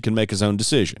the kid can make his own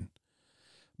decision.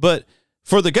 But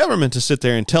for the government to sit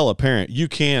there and tell a parent, you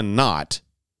cannot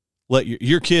let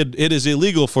your kid, it is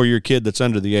illegal for your kid that's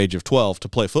under the age of 12 to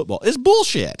play football, is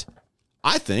bullshit.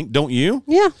 I think, don't you?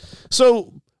 Yeah.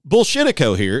 So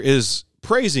Bullshitico here is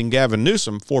praising Gavin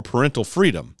Newsom for parental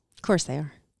freedom. Of course they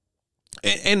are.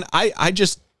 And I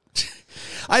just,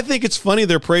 I think it's funny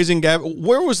they're praising Gavin.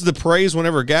 Where was the praise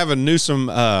whenever Gavin Newsom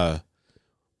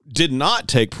did not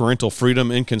take parental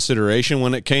freedom in consideration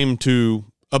when it came to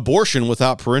abortion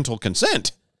without parental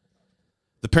consent?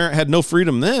 The parent had no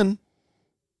freedom then.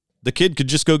 The kid could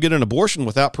just go get an abortion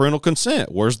without parental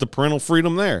consent. Where's the parental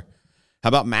freedom there? How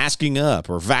about masking up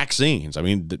or vaccines? I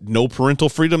mean, no parental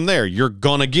freedom there. You're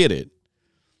going to get it.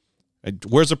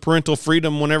 Where's the parental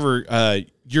freedom whenever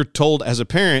you're told as a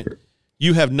parent,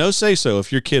 you have no say-so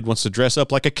if your kid wants to dress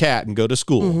up like a cat and go to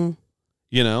school,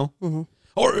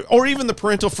 Or even the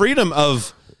parental freedom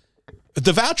of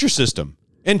the voucher system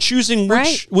and choosing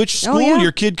which school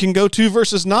your kid can go to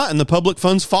versus not, and the public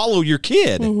funds follow your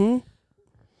kid.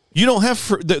 You don't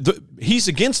have he's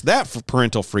against that for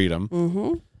parental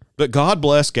freedom. But God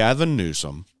bless Gavin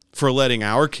Newsom for letting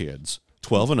our kids,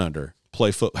 12 and under,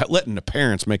 play football, letting the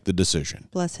parents make the decision.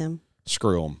 Bless him.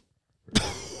 Screw them.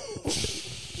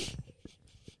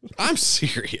 I'm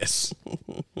serious.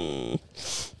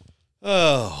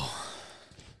 Oh.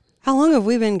 How long have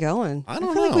we been going? I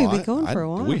don't know. feel like we've been going for a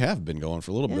while. We have been going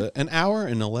for a little bit. An hour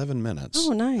and 11 minutes.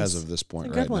 Oh, nice. As of this point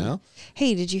That's a good right one. now.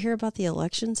 Hey, did you hear about the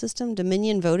election system,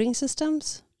 Dominion voting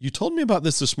systems? You told me about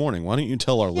this morning. Why don't you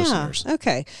tell our listeners?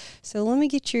 Okay. So let me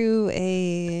get you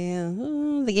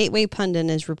the Gateway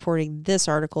Pundit is reporting this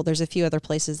article. There's a few other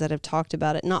places that have talked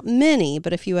about it. Not many,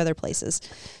 but a few other places.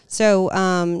 So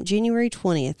January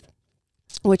 20th,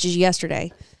 which is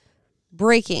yesterday,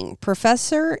 breaking,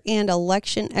 professor and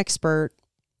election expert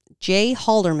Jay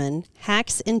Halderman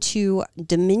hacks into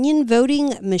Dominion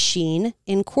voting machine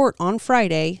in court on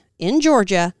Friday in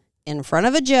Georgia in front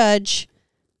of a judge,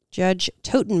 Judge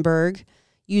Totenberg,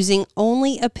 using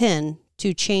only a pen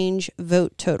to change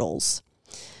vote totals.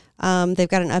 They've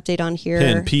got an update on here.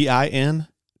 Pen, P-I-N?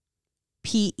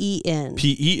 P-E-N.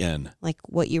 P-E-N. Like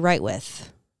what you write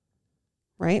with,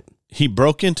 right? He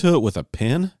broke into it with a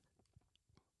pen?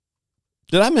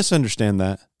 Did I misunderstand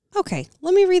that? Okay,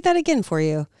 let me read that again for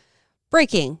you.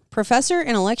 Breaking. Professor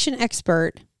and election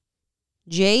expert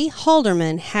Jay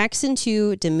Halderman hacks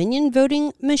into Dominion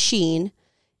voting machine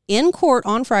in court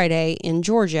on Friday in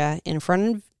Georgia in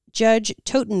front of Judge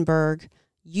Totenberg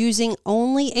using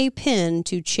only a pen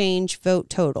to change vote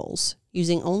totals.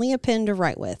 Using only a pen to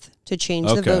write with to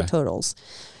change the vote totals.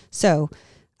 So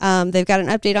they've got an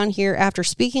update on here. After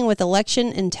speaking with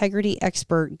election integrity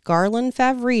expert Garland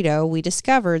Favorito, we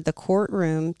discovered the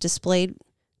courtroom display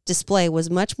was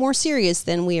much more serious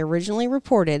than we originally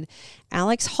reported. J.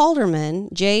 Alex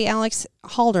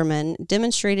Halderman,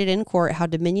 demonstrated in court how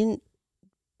Dominion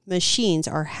machines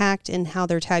are hacked and how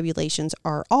their tabulations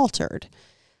are altered.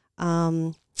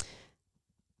 So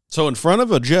in front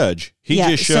of a judge, he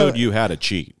just showed you how to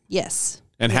cheat. Yes.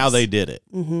 And how they did it.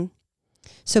 Mm-hmm.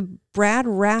 So Brad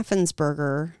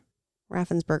Raffensperger He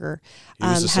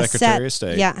was the Secretary of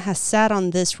State. Yeah, has sat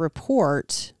on this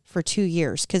report for 2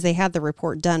 years because they had the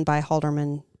report done by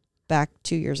Halderman back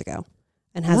 2 years ago.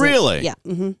 And really? Yeah.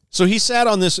 Mm-hmm. So he sat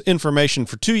on this information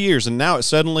for 2 years and now it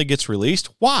suddenly gets released?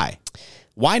 Why?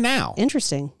 Why now?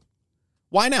 Interesting.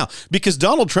 Why now? Because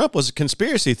Donald Trump was a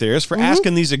conspiracy theorist for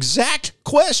asking these exact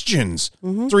questions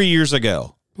 3 years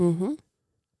ago. Mm-hmm.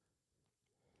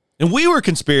 And we were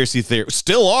conspiracy theorists,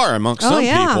 still are amongst some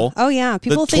people. Oh, yeah.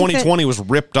 People think 2020 was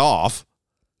ripped off.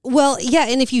 Well, yeah,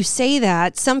 and if you say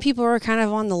that, some people are kind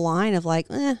of on the line of like,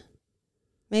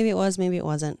 maybe it was, maybe it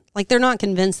wasn't. Like they're not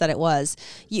convinced that it was.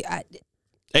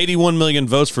 81 million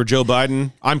votes for Joe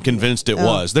Biden. I'm convinced it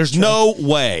was. There's no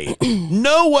way.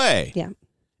 No way. Yeah.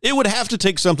 It would have to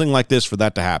take something like this for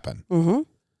that to happen. Mm-hmm.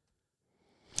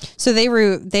 So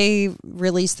they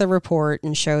released the report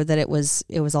and showed that it was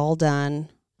all done,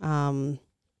 and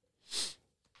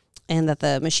that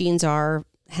the machines are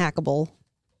hackable.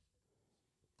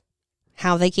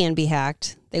 How they can be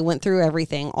hacked. They went through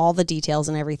everything, all the details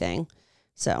and everything.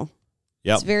 So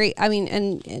it's very, I mean,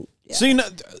 and so,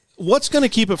 what's going to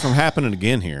keep it from happening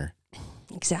again here?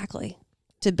 Exactly.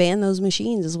 To ban those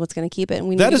machines is what's going to keep it.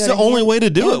 And that is the only way to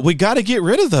do it. We got to get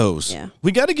rid of those. Yeah.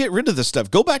 We got to get rid of this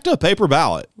stuff. Go back to a paper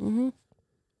ballot. Mm-hmm.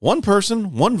 One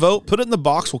person, one vote, put it in the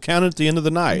box. We'll count it at the end of the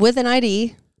night. With an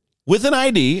ID. With an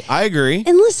ID. I agree.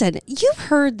 And listen, you've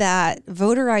heard that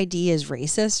voter ID is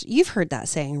racist. You've heard that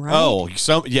saying, right? Oh,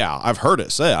 I've heard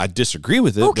it said. I disagree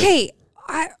with it. Okay.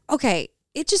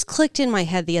 It just clicked in my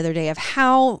head the other day of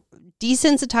how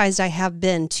desensitized I have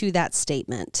been to that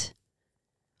statement.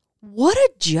 What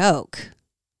a joke.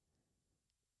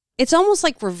 It's almost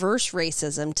like reverse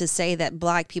racism to say that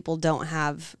black people don't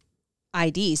have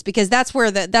IDs, because that's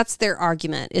where that's their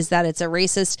argument, is that it's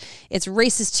racist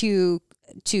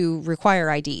to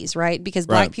require IDs, right? Because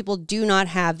black people do not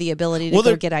have the ability to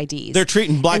go get IDs. They're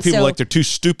treating black people like they're too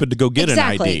stupid to go get an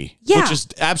ID, which is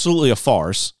absolutely a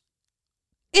farce.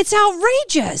 It's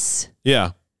outrageous.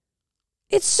 Yeah.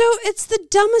 It's the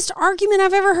dumbest argument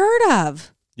I've ever heard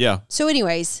of. Yeah. So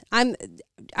anyways, I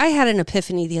had an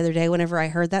epiphany the other day whenever I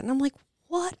heard that, and I'm like,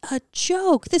 what a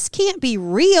joke. This can't be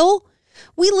real.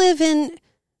 We live in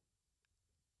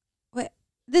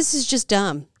this is just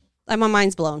dumb. My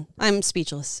mind's blown. I'm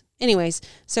speechless. Anyways,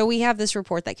 so we have this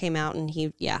report that came out, and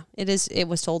it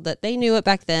was told that they knew it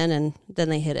back then, and then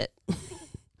they hid it.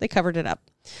 They covered it up.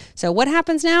 So what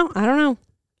happens now? I don't know.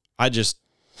 I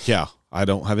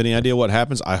don't have any idea what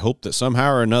happens. I hope that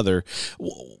somehow or another,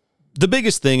 the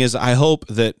biggest thing is I hope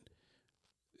that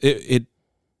it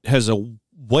has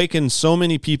awakened so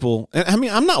many people. And I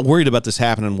mean, I'm not worried about this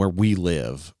happening where we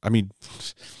live. I mean,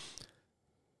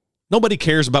 nobody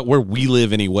cares about where we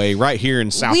live anyway, right here in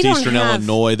southeastern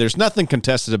Illinois. There's nothing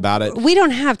contested about it. We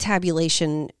don't have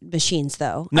tabulation machines,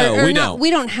 though. No, we don't. We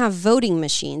don't have voting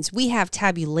machines. We have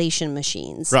tabulation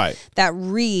machines that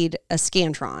read a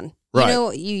Scantron. Right. You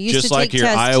know, you used just to like take your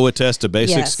tests. Iowa test of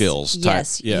basic skills type.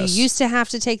 Yes. You used to have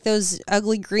to take those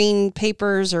ugly green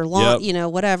papers or long,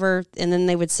 whatever, and then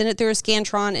they would send it through a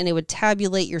Scantron and it would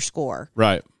tabulate your score.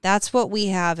 Right. That's what we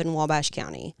have in Wabash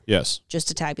County. Yes.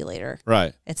 Just a tabulator.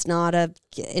 Right. It's not a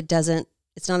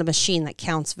machine that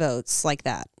counts votes like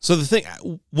that. So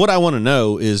what I want to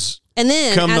know is, and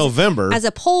then come November, as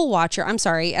a poll watcher, I'm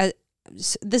sorry,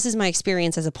 this is my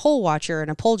experience as a poll watcher and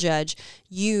a poll judge,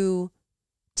 you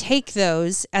take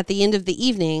those at the end of the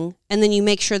evening, and then you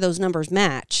make sure those numbers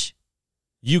match.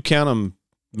 You count them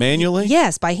manually?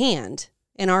 Yes, by hand.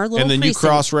 In our little And then precinct. You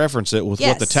cross-reference it with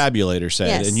what the tabulator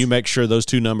said, and you make sure those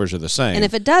two numbers are the same. And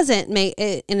if it doesn't,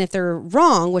 and if they're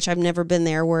wrong, which I've never been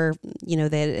there where,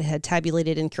 they had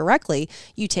tabulated incorrectly,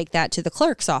 you take that to the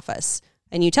clerk's office,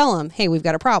 and you tell them, hey, we've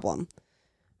got a problem.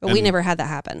 But we never had that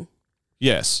happen.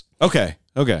 Yes. Okay.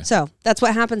 So that's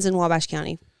what happens in Wabash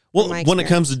County. Well, when it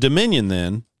comes to Dominion,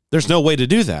 then, there's no way to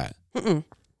do that. No,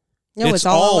 it's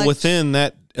all within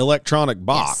that electronic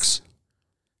box. Yes.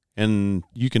 And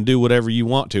you can do whatever you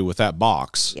want to with that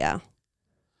box. Yeah.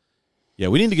 Yeah,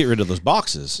 we need to get rid of those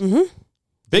boxes. Mm-hmm.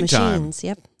 Big time. Machines.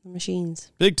 Yep, the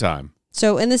machines. Big time.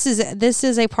 So, and this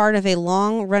is a part of a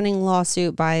long-running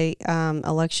lawsuit by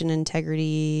Election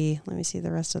Integrity. Let me see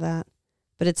the rest of that.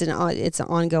 But it's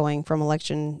ongoing from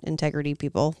election integrity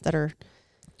people that are.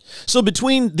 So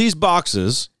between these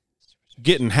boxes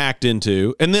getting hacked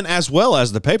into, and then as well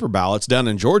as the paper ballots down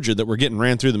in Georgia that were getting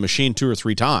ran through the machine 2 or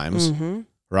 3 times,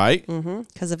 right? Mm-hmm.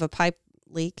 Because of a pipe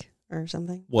leak or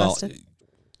something. Well,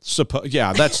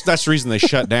 that's the reason they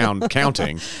shut down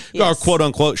counting, or quote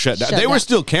unquote shut down. They were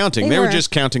still counting. They were just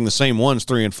counting the same ones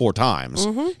 3 and 4 times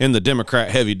in the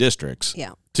Democrat heavy districts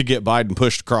to get Biden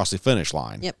pushed across the finish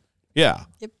line. Yep. Yeah.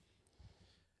 Yep.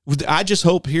 I just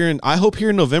hope here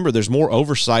in November there's more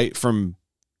oversight from,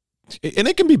 and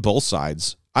it can be both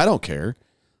sides. I don't care.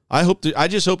 I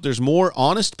just hope there's more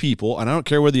honest people, and I don't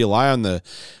care whether you lie on the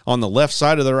left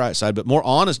side or the right side, but more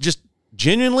honest, just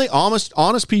genuinely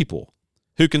honest people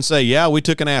who can say, yeah, we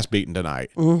took an ass beating tonight,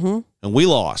 and we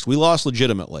lost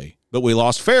legitimately, but we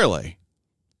lost fairly.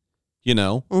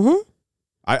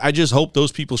 I just hope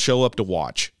those people show up to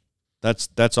watch.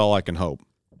 That's all I can hope.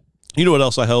 You know what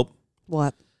else I hope?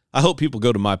 What? I hope people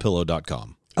go to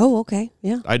mypillow.com. Oh, okay.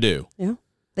 Yeah. I do. Yeah.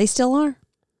 They still are.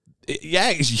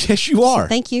 Yes, you are.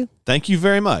 Thank you. Thank you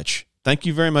very much. Thank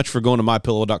you very much for going to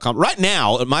mypillow.com. Right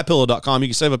now at mypillow.com, you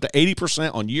can save up to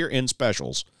 80% on year-end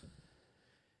specials.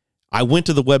 I went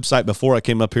to the website before I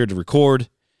came up here to record.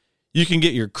 You can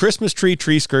get your Christmas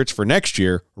tree skirts for next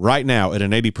year right now at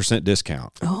an 80%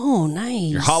 discount. Oh, nice.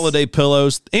 Your holiday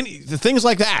pillows, things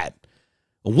like that.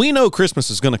 We know Christmas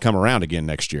is going to come around again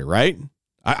next year, right?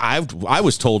 I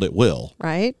was told it will.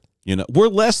 Right. You know, we're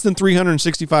less than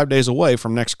 365 days away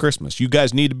from next Christmas. You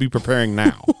guys need to be preparing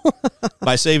now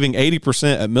by saving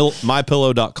 80% at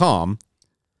mypillow.com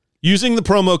using the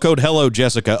promo code Hello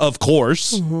Jessica, of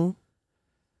course. Mm-hmm.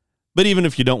 But even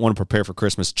if you don't want to prepare for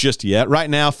Christmas just yet, right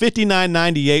now,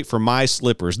 $59.98 for my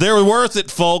slippers. They're worth it,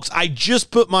 folks. I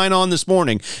just put mine on this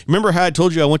morning. Remember how I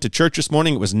told you I went to church this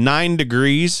morning? It was 9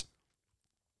 degrees.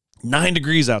 9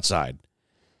 degrees outside.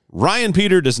 Ryan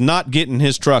Peter does not get in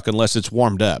his truck unless it's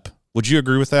warmed up. Would you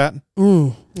agree with that?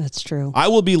 That's true. I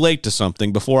will be late to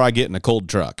something before I get in a cold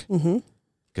truck.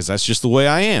 Because that's just the way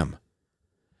I am.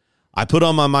 I put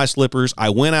on my slippers. I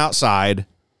went outside.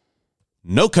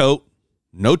 No coat.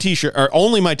 No T-shirt. Or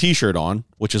only my T-shirt on,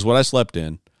 which is what I slept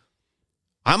in.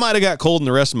 I might have got cold in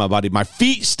the rest of my body. My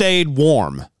feet stayed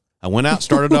warm. I went out,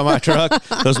 started on my truck.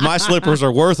 Those my slippers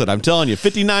are worth it. I'm telling you,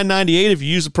 $59.98 if you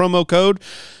use the promo code.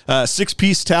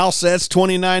 6-piece towel sets,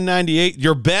 $29.98.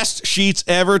 Your best sheets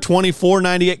ever,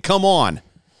 $24.98. Come on.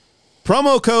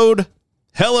 Promo code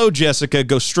Hello Jessica.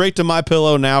 Go straight to My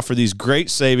Pillow now for these great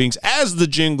savings as the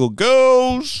jingle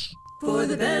goes. For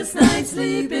the best night's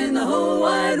sleep in the whole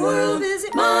wide world,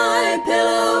 visit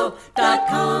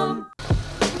mypillow.com.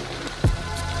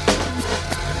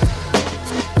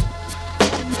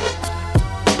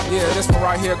 Yeah, this one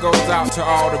right here goes out to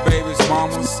all the babies,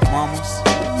 mamas.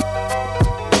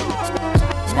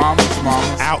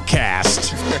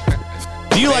 Outcast.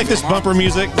 Do you like this bumper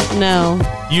music? No.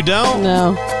 You don't?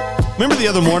 No. Remember the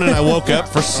other morning I woke up,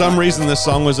 for some reason this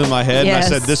song was in my head, Yes.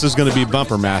 and I said, this is going to be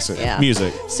bumper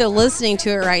music. So listening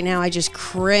to it right now, I just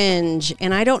cringe.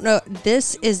 And I don't know,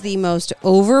 this is the most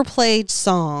overplayed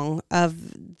song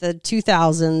of the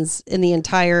 2000s in the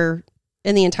entire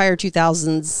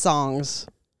 2000s songs.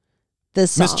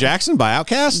 This song. Miss Jackson by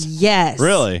Outkast? Yes.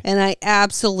 Really? And I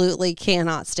absolutely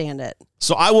cannot stand it.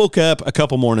 So I woke up a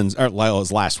couple mornings, or it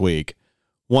was last week,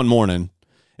 one morning,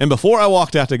 and before I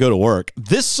walked out to go to work,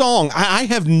 this song, I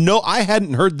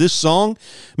hadn't heard this song,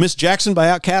 Miss Jackson by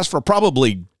Outkast, for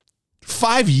probably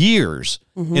 5 years,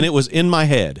 and it was in my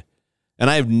head,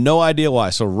 and I have no idea why.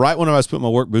 So right when I was putting my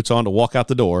work boots on to walk out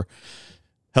the door,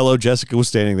 Hello Jessica was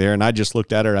standing there, and I just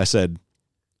looked at her and I said,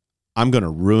 I'm going to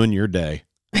ruin your day.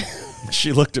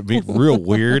 She looked at me real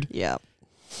weird. Yeah.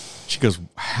 She goes,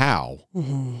 how?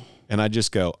 And I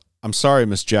just go, I'm sorry,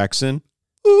 Miss Jackson.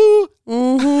 Ooh,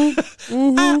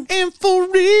 I am for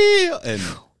real. And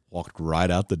walked right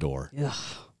out the door. Ugh.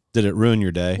 Did it ruin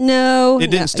your day? No.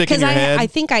 It didn't stick in your head? I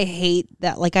think I hate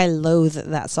that. Like, I loathe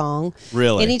that song.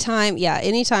 Really? Anytime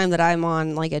that I'm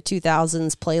on like a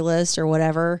 2000s playlist or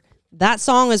whatever, that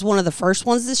song is one of the first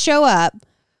ones to show up.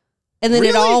 And then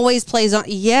it Really? always plays on.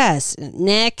 Yes.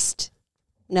 Next.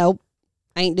 Nope.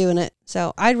 I ain't doing it.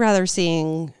 So I'd rather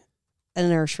sing a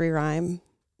nursery rhyme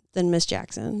than Miss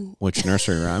Jackson. Which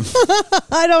nursery rhyme?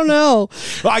 I don't know.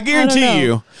 Well, I guarantee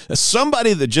you,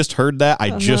 somebody that just heard that,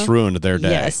 I just ruined their day.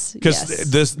 Yes, Because yes.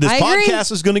 this I agree.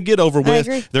 podcast is going to get over I with.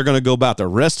 agree. They're going to go about the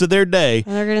rest of their day.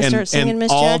 And they're going to start singing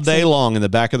Miss all Jackson. day long in the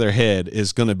back of their head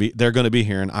they're going to be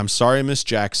hearing, I'm sorry, Miss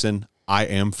Jackson, I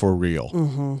am for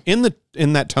real.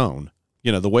 In that tone,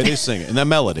 the way they sing it, in that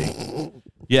melody.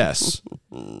 Yes.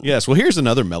 Yes. Well, here's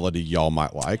another melody y'all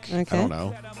might like. Okay. I don't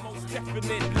know.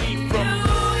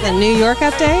 The New York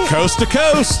update? Coast to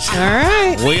coast. All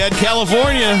right. We had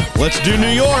California. Let's do New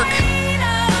York.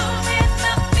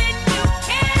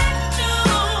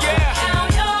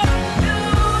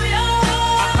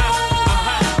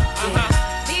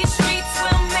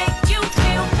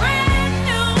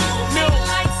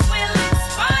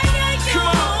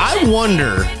 I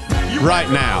wonder right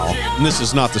now, and this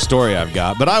is not the story I've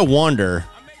got, but I wonder,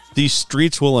 these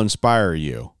streets will inspire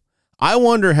you. I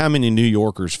wonder how many New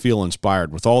Yorkers feel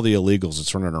inspired with all the illegals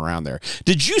that's running around there.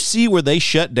 Did you see where they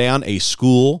shut down a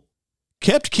school,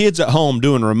 kept kids at home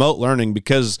doing remote learning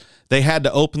because they had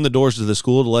to open the doors to the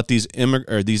school to let these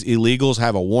illegals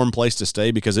have a warm place to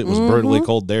stay because it was brutally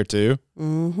cold there too?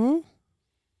 Mm-hmm.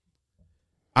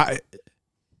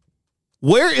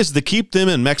 Where is the keep them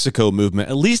in Mexico movement?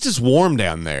 At least it's warm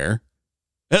down there.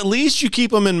 At least you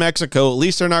keep them in Mexico. At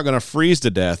least they're not going to freeze to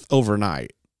death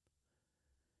overnight.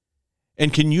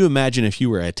 And can you imagine if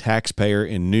you were a taxpayer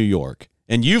in New York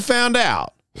and you found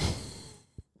out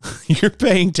You're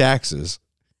paying taxes.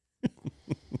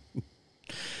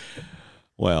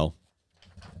 Well,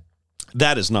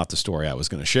 that is not the story I was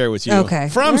going to share with you. Okay.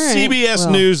 From All right.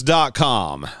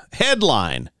 CBSNews.com.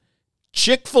 Headline: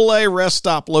 Chick-fil-A rest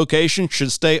stop location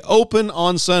should stay open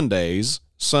on Sundays,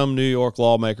 some New York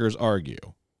lawmakers argue.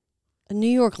 New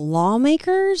York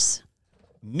lawmakers?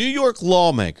 New York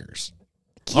lawmakers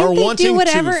Can't are they wanting do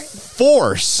whatever? to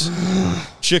force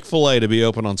Chick-fil-A to be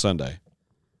open on Sunday.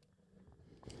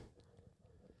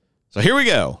 So here we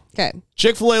go. Okay.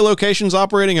 Chick-fil-A locations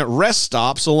operating at rest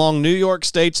stops along New York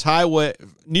State's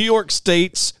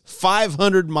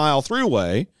 500-mile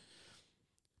throughway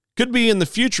could be in the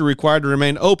future required to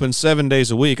remain open 7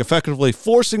 days a week, effectively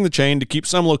forcing the chain to keep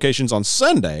some locations on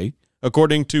Sunday,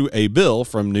 according to a bill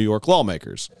from New York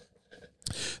lawmakers.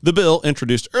 The bill,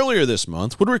 introduced earlier this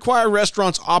month, would require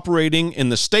restaurants operating in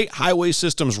the state highway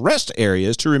system's rest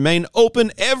areas to remain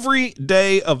open every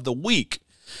day of the week.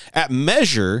 The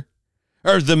measure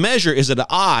is at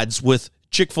odds with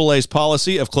Chick-fil-A's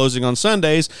policy of closing on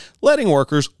Sundays, letting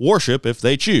workers worship if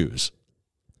they choose.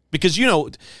 Because,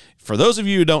 for those of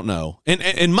you who don't know,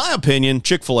 in my opinion,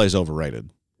 Chick-fil-A is overrated.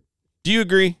 Do you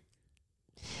agree?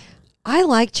 I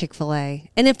like Chick-fil-A.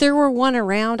 And if there were one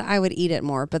around, I would eat it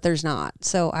more, but there's not.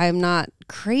 So I'm not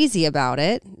crazy about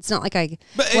it. It's not like I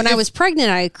was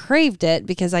pregnant, I craved it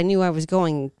because I knew I was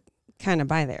going kind of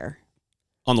by there.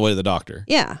 On the way to the doctor.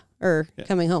 Yeah. Or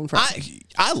coming home from.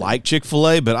 I like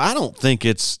Chick-fil-A, but I don't think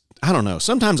I don't know.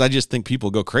 Sometimes I just think people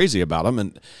go crazy about them.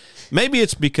 And maybe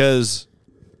it's because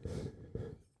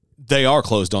they are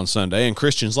closed on Sunday and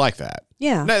Christians like that.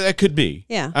 Yeah. That could be.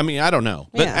 Yeah. I mean, I don't know.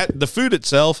 But the food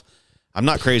itself, I'm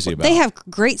not crazy about. They have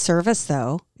great service,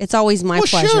 though. It's always my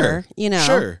pleasure. Sure.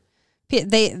 Sure.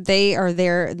 They are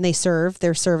there and they serve.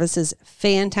 Their service is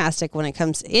fantastic when it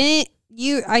comes. It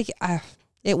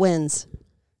wins.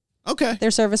 Okay.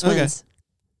 Their service wins.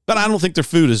 But I don't think their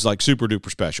food is like super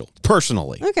duper special,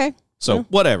 personally. Okay. So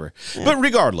whatever. Yeah. But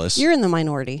regardless. You're in the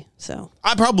minority, so.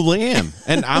 I probably am.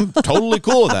 And I'm totally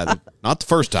cool with that. Not the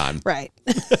first time. Right.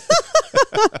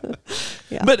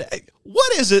 Yeah. But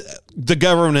what is it, the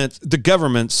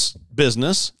government's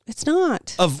business? It's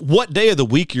not. Of what day of the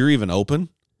week you're even open,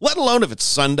 let alone if it's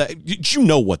Sunday. You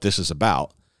know what this is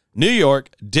about. New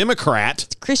York,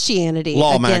 Democrat, Christianity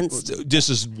against. This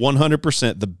is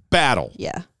 100% the battle.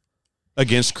 Yeah.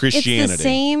 Against Christianity.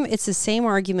 It's the same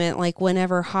argument like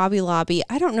whenever Hobby Lobby,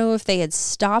 I don't know if they had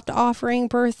stopped offering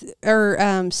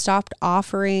stopped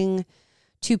offering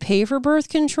to pay for birth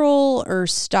control or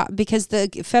stop because the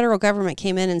federal government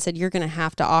came in and said, you're going to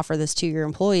have to offer this to your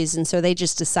employees. And so they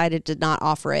just decided to not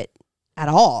offer it at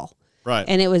all. Right.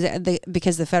 And it was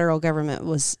because the federal government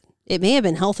it may have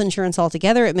been health insurance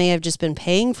altogether. It may have just been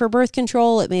paying for birth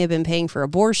control. It may have been paying for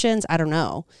abortions. I don't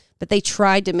know. But they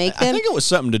tried to make them. I think it was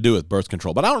something to do with birth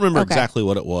control, but I don't remember exactly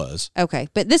what it was. Okay.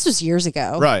 But this was years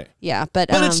ago. Right. Yeah. But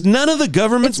it's none of the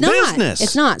government's business.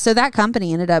 It's not. So that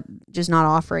company ended up just not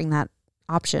offering that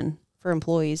option for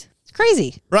employees. It's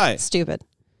crazy. Right. It's stupid.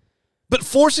 But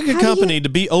forcing a company to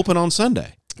be open on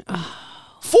Sunday.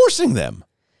 Forcing them.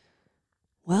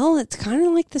 Well, it's kind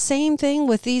of like the same thing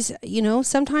with these,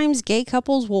 sometimes gay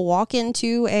couples will walk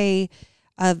into a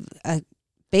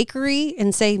bakery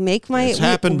and say, It's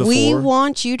happened before. We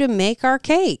want you to make our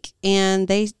cake. And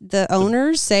the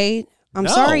owners say, I'm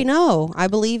sorry, no. I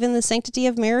believe in the sanctity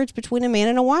of marriage between a man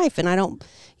and a wife. And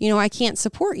I can't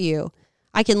support you.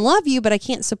 I can love you, but I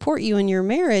can't support you in your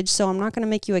marriage. So I'm not going to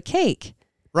make you a cake.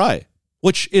 Right.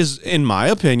 Which is, in my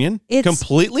opinion,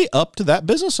 completely up to that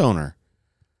business owner.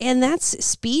 And that's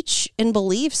speech and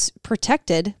beliefs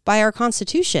protected by our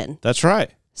Constitution. That's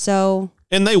right. So.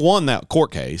 And they won that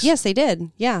court case. Yes, they did.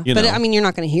 Yeah. But I mean, you're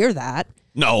not going to hear that.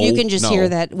 No. You can just hear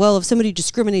that, well, if somebody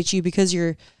discriminates you because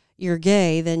you're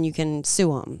gay, then you can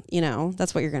sue them.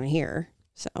 That's what you're going to hear.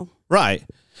 So. Right.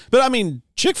 But I mean,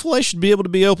 Chick-fil-A should be able to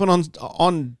be open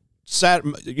on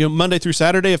Saturday, Monday through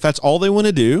Saturday if that's all they want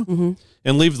to do,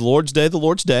 and leave the Lord's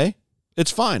Day. It's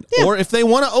fine. Yeah. Or if they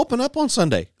want to open up on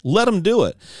Sunday, let them do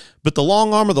it. But the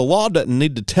long arm of the law doesn't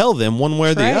need to tell them one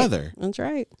way or the other. That's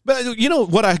right. But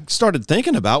what I started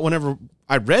thinking about whenever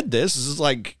I read this is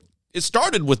like, it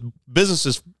started with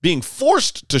businesses being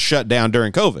forced to shut down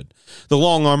during COVID. The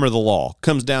long arm of the law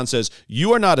comes down and says,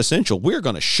 you are not essential. We're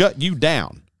going to shut you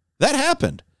down. That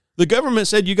happened. The government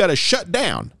said you got to shut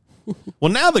down.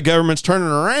 Well, now the government's turning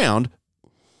around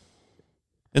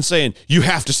and saying, you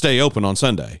have to stay open on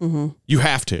Sunday. Mm-hmm. You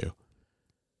have to.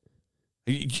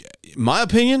 In my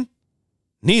opinion,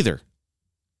 neither.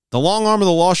 The long arm of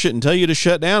the law shouldn't tell you to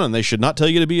shut down, and they should not tell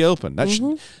you to be open.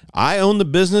 I own the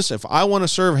business. If I want to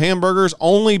serve hamburgers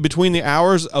only between the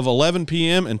hours of 11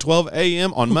 p.m. and 12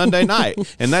 a.m. on Monday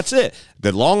night, and that's it.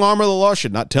 The long arm of the law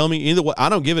should not tell me either way. I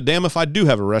don't give a damn if I do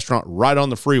have a restaurant right on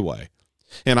the freeway.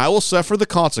 And I will suffer the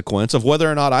consequence of whether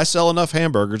or not I sell enough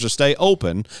hamburgers to stay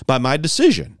open by my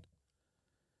decision.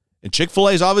 And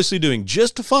Chick-fil-A is obviously doing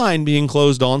just fine being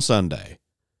closed on Sunday.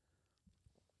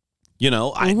 You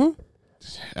know,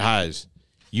 guys,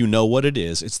 you know what it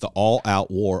is. It's the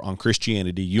all-out war on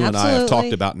Christianity you and I have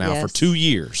talked about now for 2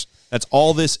 years. That's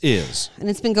all this is. And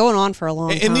it's been going on for a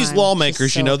long time. And these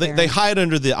lawmakers, you know, they hide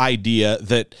under the idea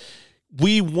that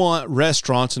we want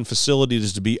restaurants and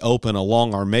facilities to be open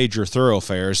along our major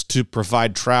thoroughfares to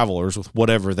provide travelers with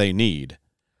whatever they need.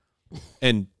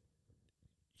 And,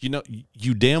 you know,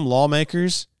 you damn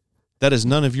lawmakers, that is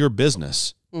none of your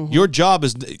business. Your job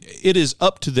is, it is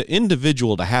up to the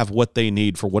individual to have what they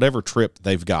need for whatever trip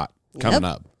they've got coming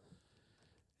up.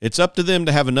 It's up to them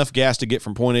to have enough gas to get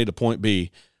from point A to point B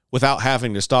without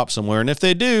having to stop somewhere. And if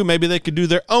they do, maybe they could do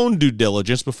their own due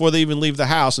diligence before they even leave the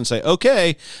house and say,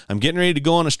 okay, I'm getting ready to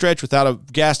go on a stretch without a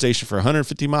gas station for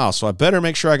 150 miles. So I better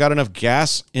make sure I got enough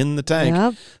gas in the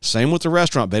tank. Same with the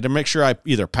restaurant. Better make sure I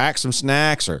either pack some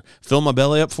snacks or fill my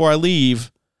belly up before I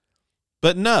leave.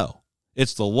 But no.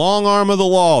 It's the long arm of the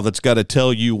law that's got to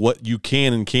tell you what you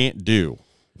can and can't do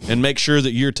and make sure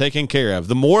that you're taken care of.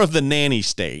 The more of the nanny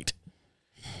state.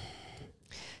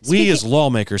 We as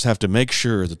lawmakers have to make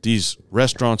sure that these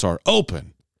restaurants are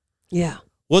open. Yeah.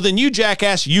 Well, then you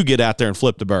jackass, you get out there and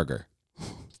flip the burger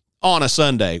on a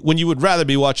Sunday when you would rather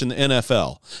be watching the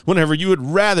NFL, whenever you would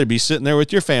rather be sitting there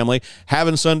with your family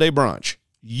having Sunday brunch.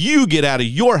 You get out of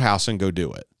your house and go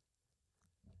do it.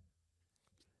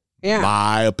 Yeah.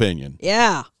 My opinion.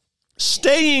 Yeah.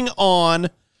 Staying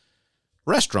on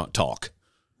restaurant talk.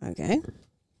 Okay.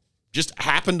 Just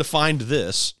happened to find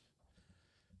this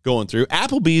going through.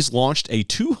 Applebee's launched a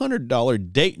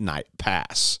 $200 date night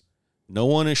pass. No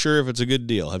one is sure if it's a good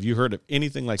deal. Have you heard of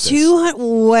anything like this?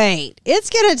 Wait. It's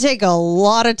going to take a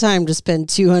lot of time to spend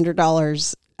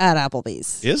 $200 at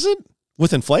Applebee's. Is it?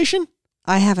 With inflation?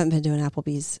 I haven't been doing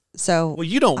Applebee's, so... Well,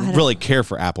 you don't really care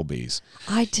for Applebee's.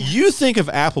 I do. You think of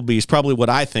Applebee's probably what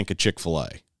I think of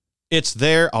Chick-fil-A. It's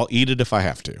there. I'll eat it if I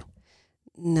have to.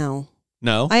 No.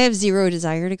 No? I have zero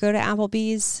desire to go to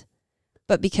Applebee's,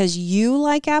 but because you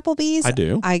like Applebee's... I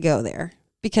do. I go there.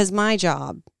 Because my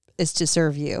job is to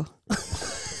serve you.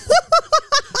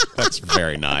 That's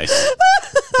very nice.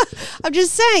 I'm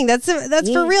just saying, that's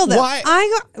for real, though.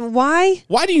 Why?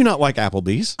 Why do you not like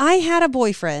Applebee's? I had a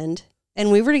boyfriend... And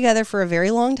we were together for a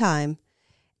very long time.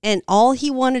 And all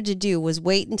he wanted to do was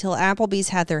wait until Applebee's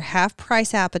had their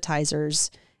half-price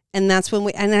appetizers. And that's when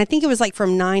and I think it was like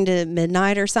from 9 to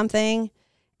midnight or something.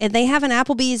 And they have an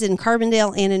Applebee's in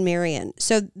Carbondale and in Marion.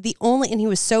 So and he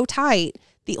was so tight,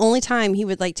 the only time he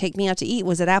would like take me out to eat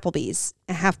was at Applebee's,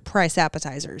 half-price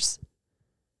appetizers.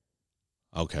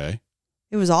 Okay.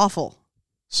 It was awful.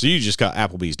 So you just got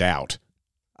Applebee's out.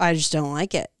 I just don't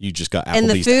like it. You just got Applebee's out. And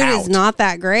the food is not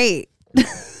that great.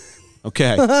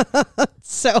 Okay.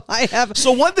 So I have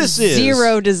what this is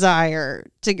zero desire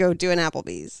to go to an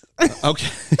Applebee's. Okay.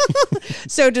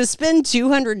 So to spend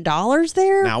 $200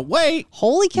 there? Now wait.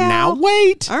 Holy cow. Now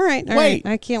wait. All right.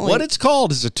 I can't wait. What it's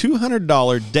called is a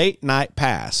 $200 date night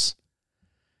pass.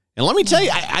 And let me tell you,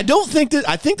 I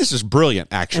think this is brilliant,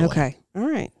 actually. Okay. All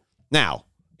right. Now,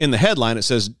 in the headline, it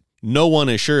says, no one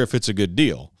is sure if it's a good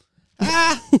deal.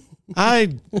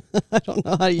 I don't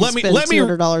know how you spend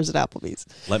 $200 at Applebee's.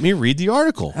 Let me read the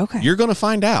article. Okay. You're going to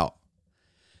find out.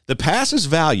 The pass is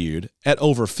valued at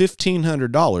over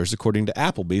 $1,500 according to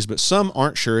Applebee's, but some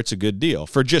aren't sure it's a good deal.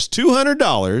 For just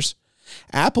 $200,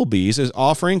 Applebee's is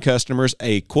offering customers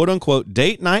a quote-unquote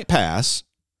date night pass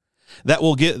that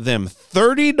will get them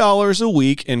 $30 a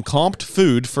week in comped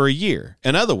food for a year.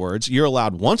 In other words, you're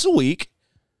allowed once a week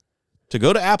to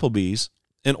go to Applebee's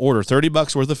and order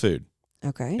 $30 worth of food.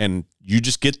 Okay. And you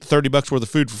just get the $30 worth of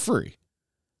food for free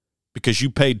because you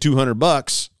paid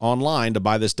 $200 online to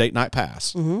buy this date night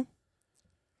pass. Mm-hmm.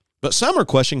 But some are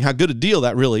questioning how good a deal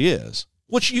that really is,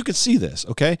 which you could see this.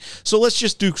 Okay. So let's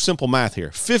just do simple math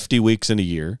here. 50 weeks in a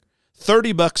year,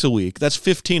 $30 a week. That's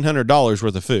 $1,500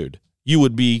 worth of food you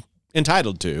would be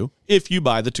entitled to if you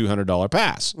buy the $200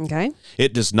 pass. Okay.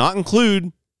 It does not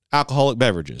include alcoholic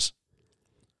beverages.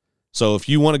 So if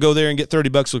you want to go there and get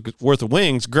 $30 worth of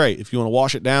wings, great. If you want to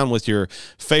wash it down with your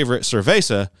favorite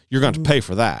cerveza, you're going to pay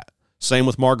for that. Same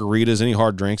with margaritas, any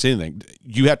hard drinks, anything.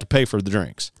 You have to pay for the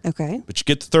drinks. Okay. But you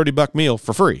get the $30 meal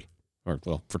for free, or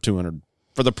well, for $200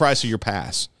 for the price of your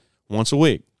pass once a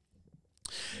week.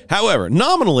 However,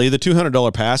 nominally, the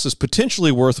 $200 pass is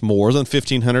potentially worth more than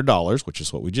 $1,500, which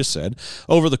is what we just said,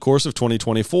 over the course of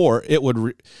 2024.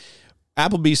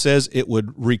 Applebee's says it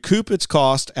would recoup its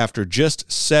cost after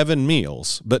just 7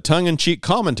 meals, but tongue-in-cheek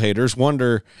commentators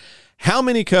wonder how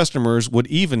many customers would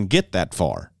even get that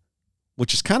far,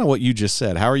 which is kind of what you just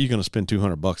said. How are you going to spend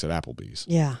 $200 at Applebee's?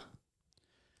 Yeah.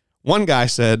 One guy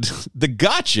said, the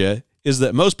gotcha is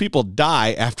that most people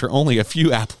die after only a few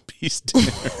Applebee's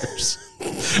dinners.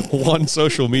 One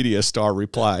social media star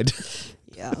replied.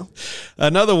 Yeah.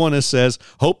 Another one says,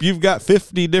 hope you've got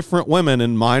 50 different women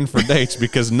in mind for dates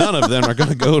because none of them are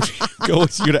going to go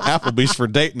with you to Applebee's for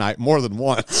date night more than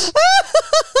once.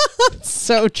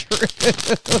 So true.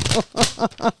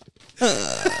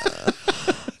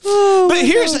 But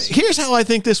here's how I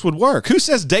think this would work. Who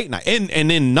says date night? And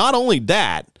then not only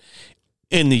that,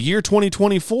 in the year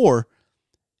 2024,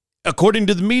 according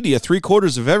to the media,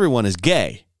 3/4 of everyone is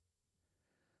gay.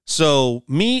 So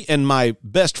me and my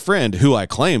best friend, who I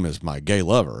claim is my gay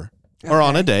lover, are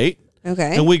on a date.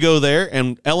 Okay. And we go there,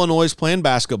 and Illinois is playing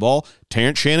basketball.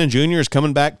 Terrence Shannon Jr. is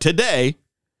coming back today.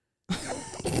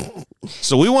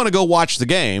 So we want to go watch the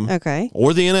game. Okay.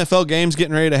 Or the NFL game's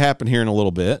getting ready to happen here in a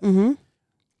little bit. Mm-hmm.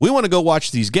 We want to go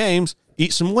watch these games,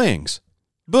 eat some wings.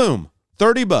 Boom,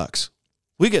 $30.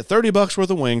 We get $30 worth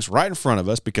of wings right in front of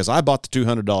us because I bought the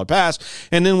 $200 pass,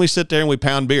 and then we sit there and we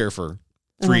pound beer for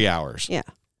 3 hours. Yeah.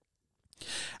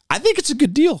 I think it's a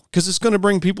good deal because it's going to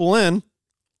bring people in.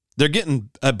 They're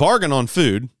getting a bargain on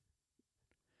food.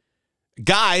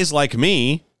 Guys like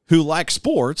me who like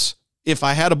sports, if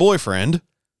I had a boyfriend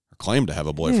or claim to have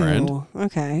a boyfriend, Ew,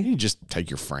 okay. you just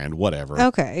take your friend, whatever.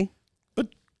 Okay. But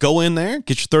go in there,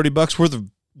 get your $30 worth of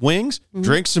wings,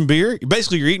 drink some beer.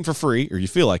 Basically, you're eating for free, or you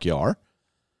feel like you are.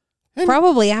 And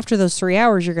Probably after those 3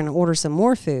 hours, you're going to order some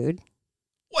more food.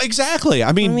 well, exactly.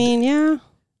 I mean, Yeah.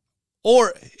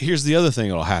 or here's the other thing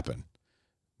that'll happen.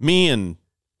 Me and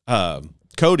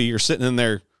Cody are sitting in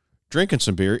there drinking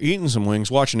some beer, eating some wings,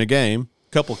 watching a game.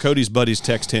 A couple of Cody's buddies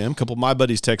text him. A couple of my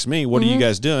buddies text me. What are you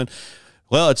guys doing?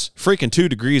 Well, it's freaking 2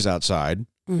 degrees outside.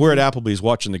 We're at Applebee's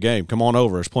watching the game. Come on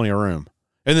over. There's plenty of room.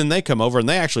 And then they come over and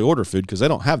they actually order food because they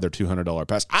don't have their $200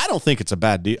 pass. I don't think it's a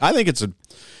bad deal. I think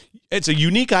it's a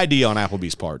unique idea on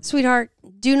Applebee's part. Sweetheart,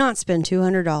 do not spend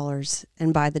 $200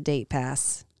 and buy the date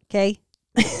pass. Okay?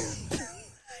 I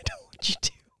don't want you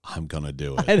to. I'm going to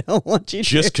do it. I don't want you to.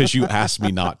 Just because you asked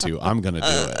me not to, I'm going to do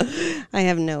it. I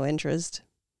have no interest.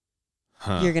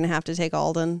 Huh. You're going to have to take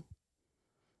Alden.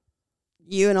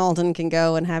 You and Alden can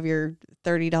go and have your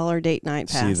 $30 date night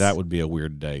pass. See, that would be a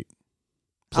weird date.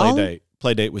 Alden?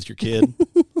 Play date with your kid.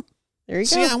 There you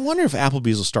See, go. I wonder if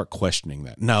Applebee's will start questioning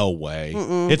that. No way.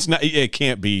 Mm-mm. It's not. It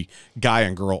can't be guy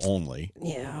and girl only.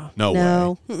 Yeah. No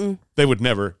No. way. Mm-mm. They would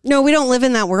never. No, we don't live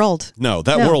in that world. No,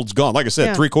 that No. world's gone. Like I said,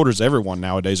 Yeah. 3/4 of everyone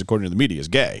nowadays, according to the media, is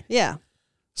gay. Yeah.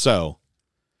 So,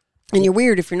 And you're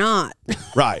weird if you're not.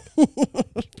 right.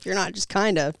 If you're not, just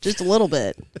kind of, just a little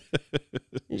bit.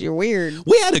 You're weird.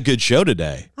 We had a good show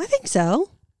today. I think so.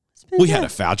 It's been We good. had a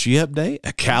Fauci update,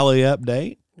 a Cali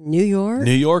update, New York.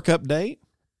 New York update,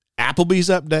 Applebee's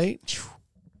update.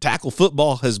 Tackle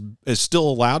football is still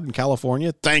allowed in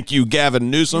California. Thank you, Gavin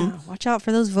Newsom. Yeah, watch out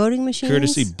for those voting machines.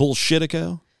 Courtesy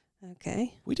Bullshitico.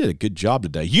 Okay. We did a good job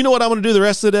today. You know what I'm going to do the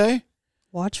rest of the day?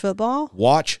 Watch football.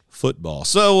 Watch football.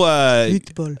 So,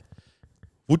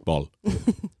 football.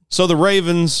 So the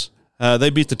Ravens, they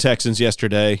beat the Texans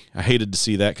yesterday. I hated to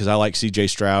see that because I like C.J.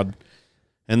 Stroud.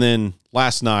 And then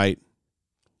last night,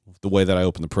 the way that I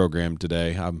opened the program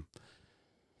today, I'm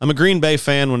a Green Bay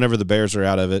fan whenever the Bears are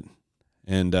out of it.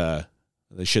 And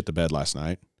they shit the bed last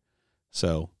night.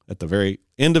 So at the very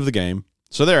end of the game,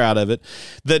 so they're out of it.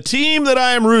 The team that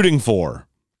I am rooting for,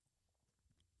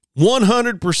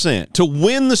 100% to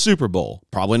win the Super Bowl,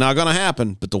 probably not going to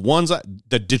happen, but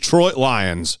the Detroit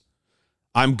Lions,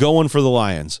 I'm going for the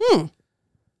Lions.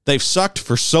 They've sucked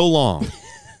for so long.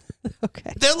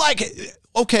 Okay. They're like,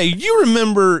 okay, you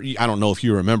remember, I don't know if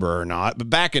you remember or not, but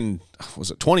back in,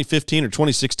 was it 2015 or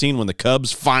 2016 when the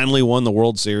Cubs finally won the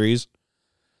World Series?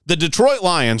 The Detroit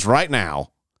Lions right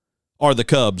now are the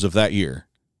Cubs of that year.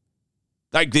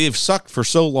 Like, they've sucked for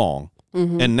so long,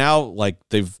 and now, like,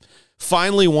 they've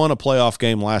finally won a playoff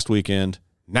game last weekend.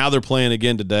 Now they're playing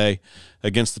again today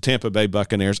against the Tampa Bay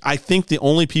Buccaneers. I think the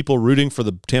only people rooting for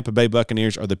the Tampa Bay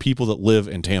Buccaneers are the people that live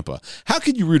in Tampa. How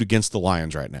could you root against the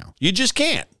Lions right now? You just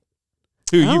can't.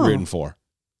 Who are you rooting for?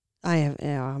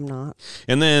 I'm not.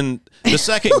 And then the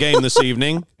second game this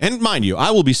evening, and mind you, I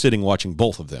will be sitting watching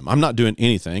both of them. I'm not doing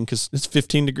anything because it's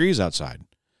 15 degrees outside.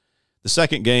 The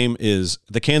second game is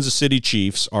the Kansas City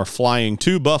Chiefs are flying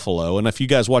to Buffalo. And if you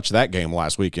guys watched that game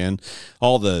last weekend,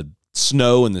 all the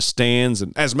snow in the stands.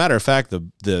 And as a matter of fact,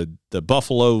 the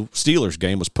Buffalo Steelers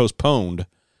game was postponed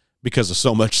because of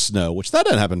so much snow, which that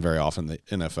doesn't happen very often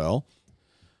in the NFL.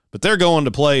 But they're going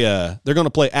to play. They're going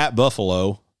to play at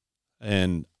Buffalo,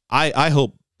 and I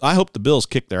hope the Bills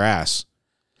kick their ass,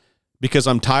 because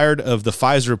I'm tired of the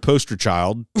Pfizer poster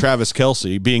child, Travis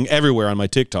Kelce, being everywhere on my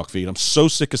TikTok feed. I'm so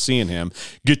sick of seeing him.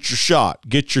 Get your shot.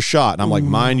 Get your shot. And I'm like,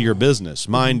 mind your business.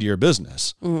 Mind your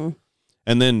business. Mm-hmm.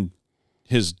 And then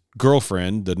his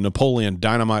girlfriend, the Napoleon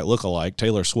Dynamite lookalike,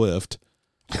 Taylor Swift.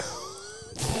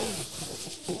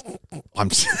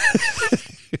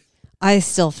 I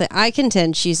still think, I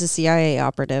contend she's a CIA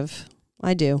operative.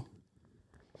 I do.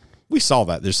 We saw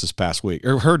that this past week,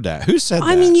 or heard that. Who said that?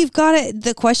 I mean, you've got to,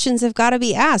 the questions have got to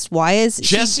be asked. Why is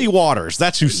Jesse Waters?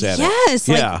 That's who said it. Yes.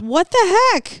 Like, what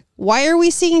the heck? Why are we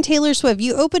seeing Taylor Swift?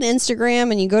 You open Instagram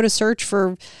and you go to search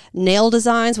for nail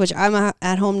designs, which I'm a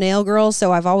at-home nail girl,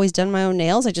 so I've always done my own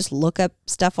nails. I just look up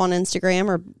stuff on Instagram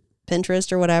or Pinterest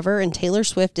or whatever, and Taylor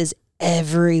Swift is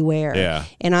everywhere. Yeah.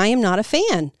 And I am not a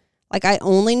fan. Like, I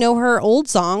only know her old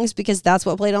songs because that's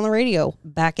what played on the radio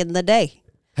back in the day.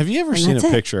 Have you ever seen a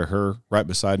picture of her right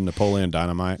beside Napoleon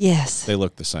Dynamite? Yes. They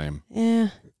look the same. Yeah.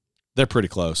 They're pretty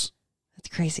close.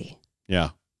 That's crazy.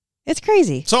 Yeah. It's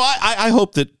crazy. So I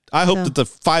hope that the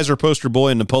Pfizer poster boy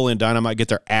and Napoleon Dynamite get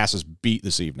their asses beat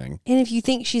this evening. And if you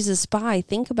think she's a spy,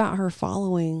 think about her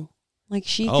following. Like,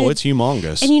 she it's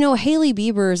humongous. And you know, Hailey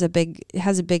Bieber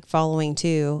has a big following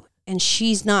too, and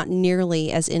she's not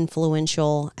nearly as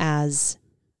influential as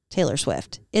Taylor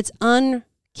Swift. It's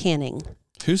uncanny.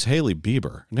 Who's Hailey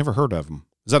Bieber? Never heard of him.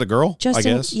 Is that a girl? I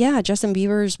guess. Yeah, Justin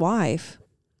Bieber's wife.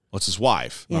 What's his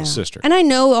wife? Yeah. Not his sister. And I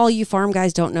know all you farm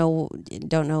guys don't know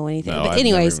anything. No, but I've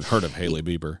anyways, never even heard of Hailey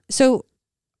Bieber. So,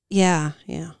 yeah.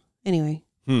 Anyway.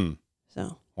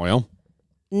 So. Well.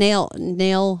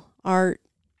 Nail art.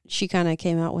 She kind of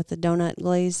came out with the donut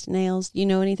glazed nails. You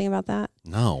know anything about that?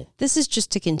 No. This is just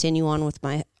to continue on with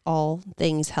my all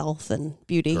things health and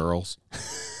beauty. Girls.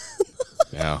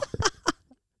 Yeah.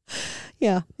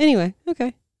 Yeah. Anyway,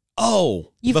 okay.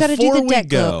 Oh, you've got to do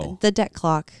the debt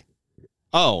clock.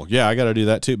 Oh, yeah, I got to do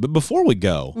that too. But before we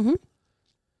go,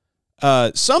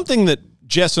 something that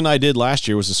Jess and I did last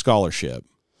year was a scholarship.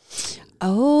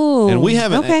 Oh, and we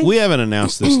haven't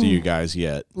announced this to you guys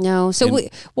yet. No, so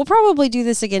we'll probably do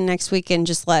this again next week and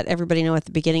just let everybody know at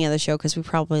the beginning of the show, because we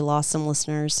probably lost some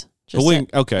listeners. At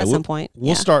some point,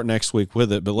 we'll start next week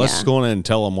with it. But let's go in and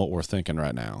tell them what we're thinking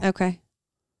right now. Okay.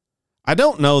 I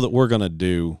don't know that we're going to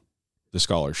do the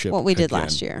scholarship. What we did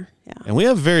last year. Yeah. And we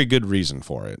have a very good reason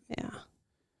for it. Yeah.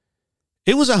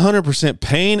 It was 100%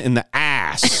 pain in the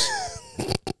ass.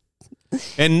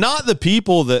 And not the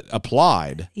people that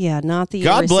applied. Yeah, not the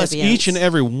God bless recipients. each and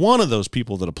every one of those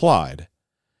people that applied.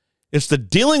 It's the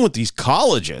dealing with these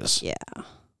colleges. Yeah.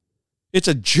 It's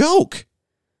a joke.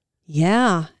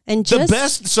 Yeah. And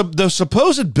the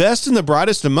supposed best and the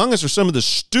brightest among us are some of the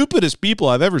stupidest people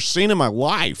I've ever seen in my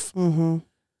life. Mm-hmm.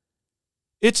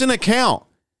 It's an account.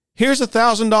 Here's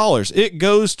 $1,000. It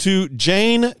goes to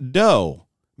Jane Doe.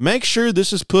 Make sure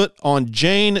this is put on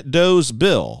Jane Doe's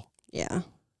bill. Yeah.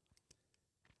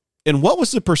 And what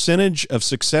was the percentage of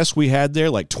success we had there?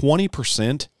 Like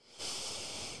 20%?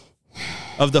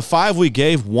 Of the 5 we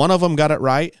gave, one of them got it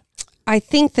right? I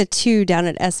think the 2 down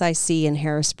at SIC in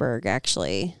Harrisburg,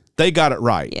 actually. They got it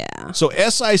right. Yeah. So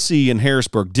SIC in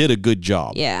Harrisburg did a good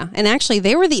job. Yeah. And actually,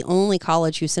 they were the only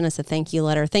college who sent us a thank you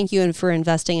letter. Thank you for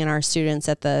investing in our students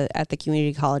at the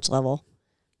community college level.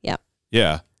 Yep.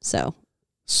 Yeah. So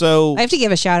I have to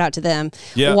give a shout out to them.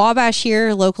 Yeah. Wabash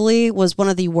here locally was one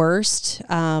of the worst.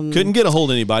 Couldn't get a hold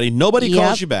of anybody. Nobody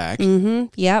calls you back. Mm-hmm.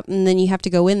 Yep. And then you have to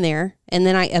go in there. And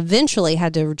then I eventually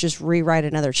had to just rewrite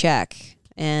another check.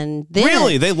 And then,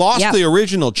 really? They lost the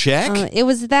original check? It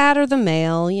was that or the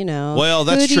mail, you know. Well,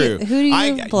 that's true. Who do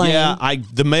you blame? Yeah,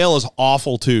 the mail is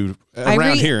awful too,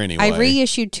 around here anyway. I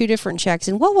reissued 2 different checks.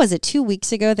 And what was it, 2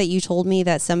 weeks ago that you told me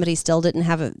that somebody still didn't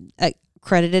have it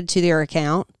credited to their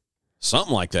account?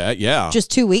 Something like that, yeah.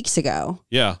 Just 2 weeks ago.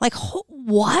 Yeah. Like,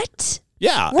 what?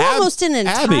 Yeah. We're almost an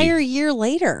entire year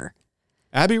later.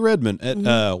 Abby Redmond at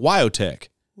Wyotech.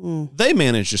 They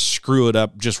managed to screw it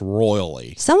up just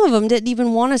royally. Some of them didn't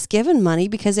even want us giving money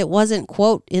because it wasn't,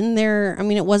 quote, in there. I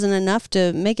mean, it wasn't enough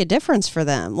to make a difference for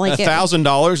them. Like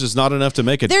 $1,000 is not enough to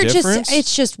make a difference?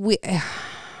 It's just,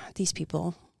 these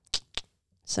people.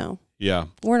 So. Yeah.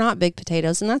 We're not big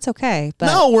potatoes, and that's okay. But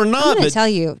no, we're not. I'm going to tell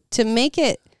you, to make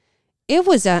it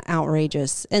was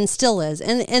outrageous and still is.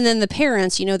 And then the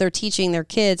parents, you know, they're teaching their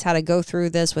kids how to go through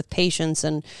this with patience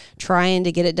and trying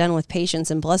to get it done with patience.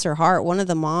 And bless her heart, one of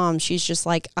the moms, she's just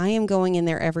like, I am going in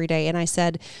there every day. And I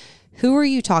said, who are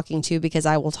you talking to? Because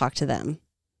I will talk to them.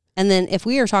 And then if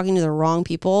we are talking to the wrong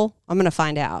people, I'm going to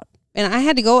find out. And I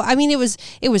had to go. I mean, it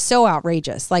was so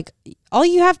outrageous. Like, all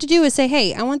you have to do is say,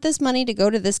 hey, I want this money to go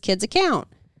to this kid's account.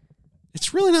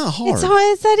 It's really not hard.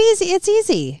 It's that easy. It's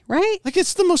easy, right? Like,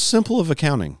 it's the most simple of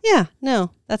accounting. Yeah.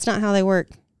 No, that's not how they work.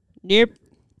 Yep.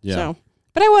 Yeah. So,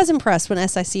 but I was impressed when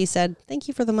SIC said, thank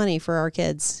you for the money for our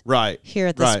kids. Right. Here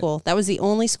at the school. That was the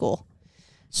only school.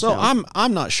 So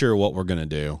I'm not sure what we're going to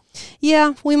do.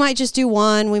 Yeah. We might just do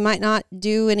one. We might not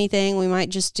do anything. We might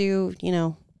just do,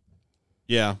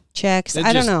 Yeah. checks.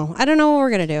 I don't know. I don't know what we're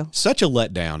going to do. Such a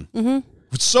letdown. Mm-hmm.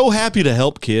 We're so happy to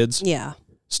help kids. Yeah.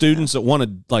 Students that want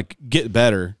to like get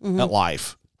better at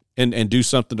life and do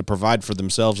something to provide for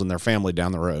themselves and their family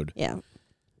down the road. Yeah.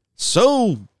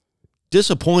 So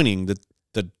disappointing that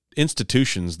the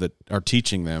institutions that are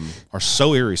teaching them are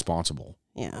so irresponsible.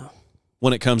 Yeah.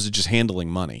 When it comes to just handling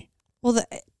money. Well,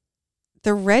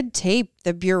 the red tape,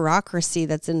 the bureaucracy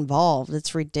that's involved,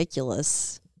 it's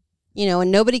ridiculous.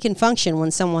 And nobody can function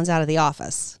when someone's out of the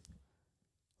office.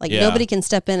 Like, nobody can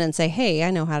step in and say, hey,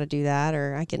 I know how to do that,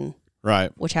 or I can.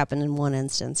 Right. Which happened in one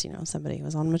instance, somebody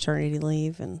was on maternity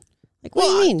leave and like, what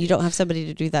do you mean you don't have somebody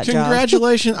to do that job?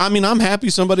 Congratulations. I mean, I'm happy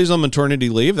somebody's on maternity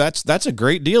leave. That's a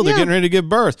great deal. They're getting ready to give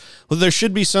birth. Well, there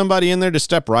should be somebody in there to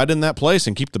step right in that place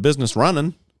and keep the business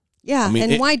running. Yeah. I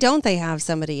mean, why don't they have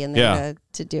somebody in there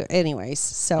to do it? Anyways,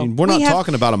 so I mean, we're not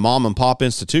talking about a mom and pop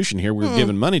institution here we're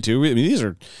giving money to. I mean, these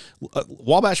are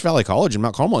Wabash Valley College in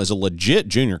Mount Carmel is a legit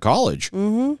junior college.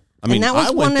 Mm-hmm. I mean, and that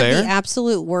was one of the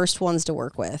absolute worst ones to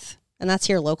work with. And that's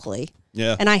here locally.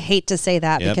 Yeah. And I hate to say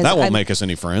that because that won't make us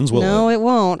any friends, will it? No, it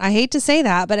won't. I hate to say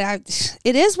that, but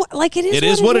it is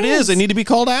what it is. They need to be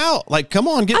called out. Like, come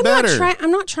on, get better.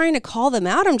 I'm not trying to call them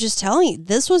out. I'm just telling you,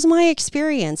 this was my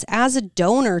experience as a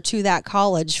donor to that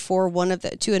college for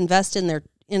to invest in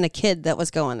a kid that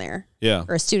was going there. Yeah.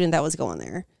 Or a student that was going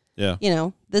there. Yeah.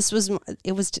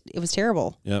 It was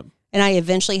terrible. Yep. And I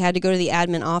eventually had to go to the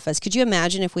admin office. Could you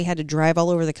imagine if we had to drive all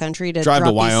over the country to drive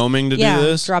to Wyoming to do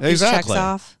this? Drop these checks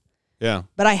off. Yeah.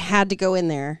 But I had to go in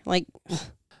there. Like,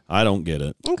 I don't get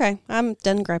it. Okay. I'm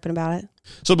done griping about it.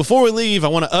 So before we leave, I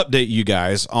want to update you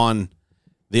guys on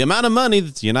the amount of money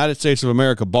that the United States of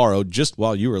America borrowed just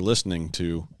while you were listening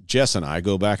to Jess and I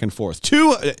go back and forth.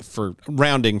 For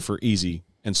rounding for easy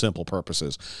and simple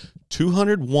purposes,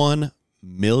 $201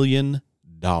 million.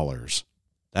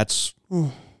 That's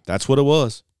what it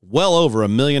was. Well over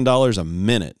 $1 million a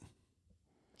minute.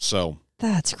 So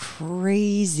that's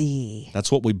crazy.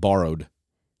 That's what we borrowed.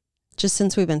 Just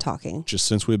since we've been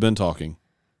talking.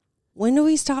 When do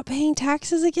we stop paying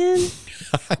taxes again?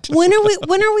 When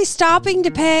are we stopping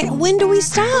to pay? When do we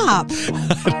stop?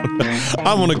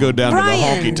 I want to go down to the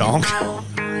honky tonk.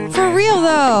 For real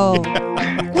though.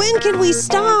 When can we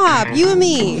stop? You and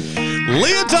me.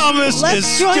 Leah Thomas is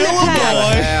still a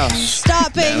boy.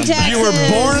 Stop paying taxes. You were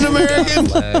born an American.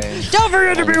 Don't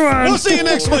forget to be one. We'll see you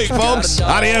next week, folks.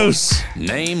 Adios.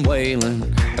 Name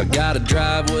Waylon. I got a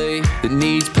driveway that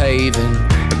needs paving.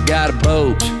 I got a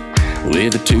boat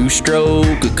with a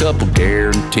 2-stroke, a couple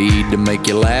guaranteed to make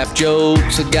you laugh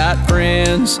jokes. I got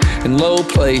friends in low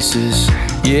places.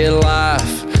 Yeah,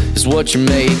 life is what you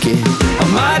make it. I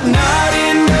might not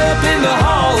end up in the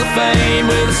Hall of Fame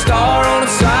with a star on a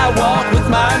sidewalk with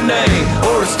my name,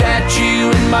 or a statue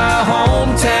in my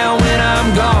hometown when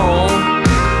I'm gone.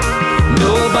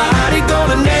 Nobody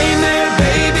gonna name their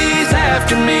babies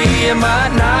after me. I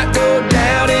might not go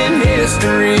down in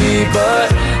history,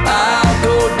 but I'll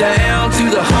go down to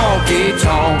the honky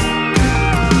tonk.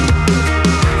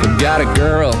 Got a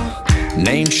girl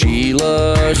named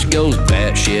Sheila, she goes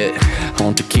batshit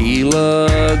on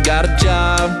tequila. Got a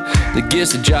job that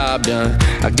gets the job done.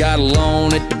 I got a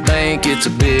loan at the bank, it's a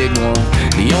big one.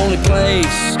 The only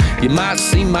place you might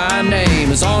see my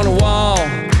name is on the wall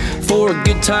for a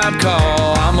good time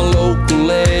call. I'm a local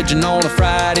legend on a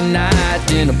Friday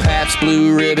night in a Pabst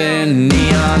Blue Ribbon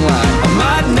neon light. I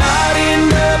might not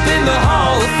end up in the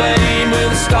Hall of Fame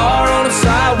with a star on a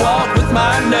sidewalk with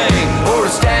my name, or a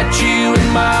statue in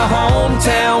my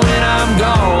hometown when I'm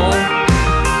gone.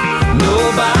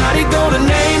 Nobody gonna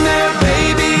name their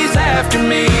babies after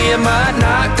me. I might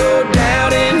not go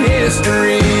down in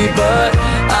history, but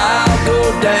I'll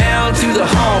go down to the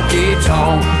honky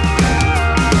tonk.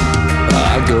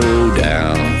 I go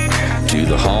down to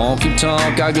the honky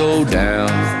tonk. I go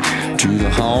down to the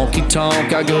honky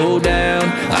tonk. I go down.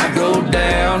 I go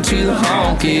down to the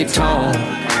honky tonk.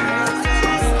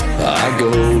 I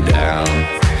go down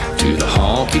to the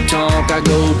honky tonk. I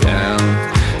go down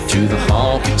to the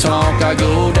honky tonk. I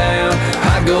go down.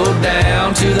 I go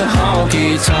down to the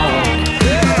honky tonk.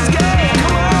 Let's go.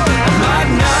 Come on. I might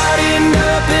not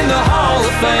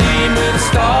fame with a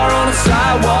star on a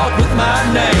sidewalk with my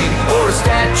name, or a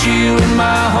statue in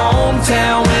my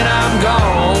hometown when I'm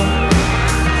gone.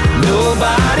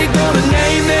 Nobody gonna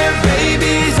name their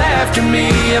babies after me.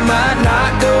 I might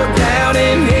not go down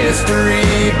in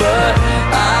history, but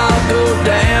I'll go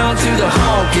down to the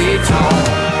honky tonk.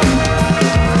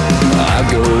 I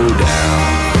go down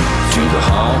to the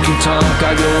honky tonk.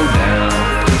 I go down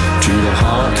to the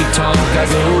honky tonk. I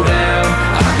go down.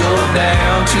 I go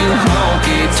down to the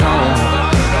honky tonk.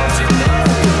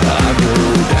 I go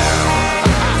down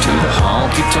to the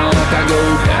honky tonk. I go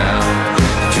down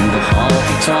to the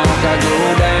honky tonk. I go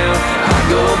down. I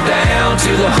go down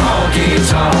to the honky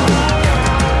tonk.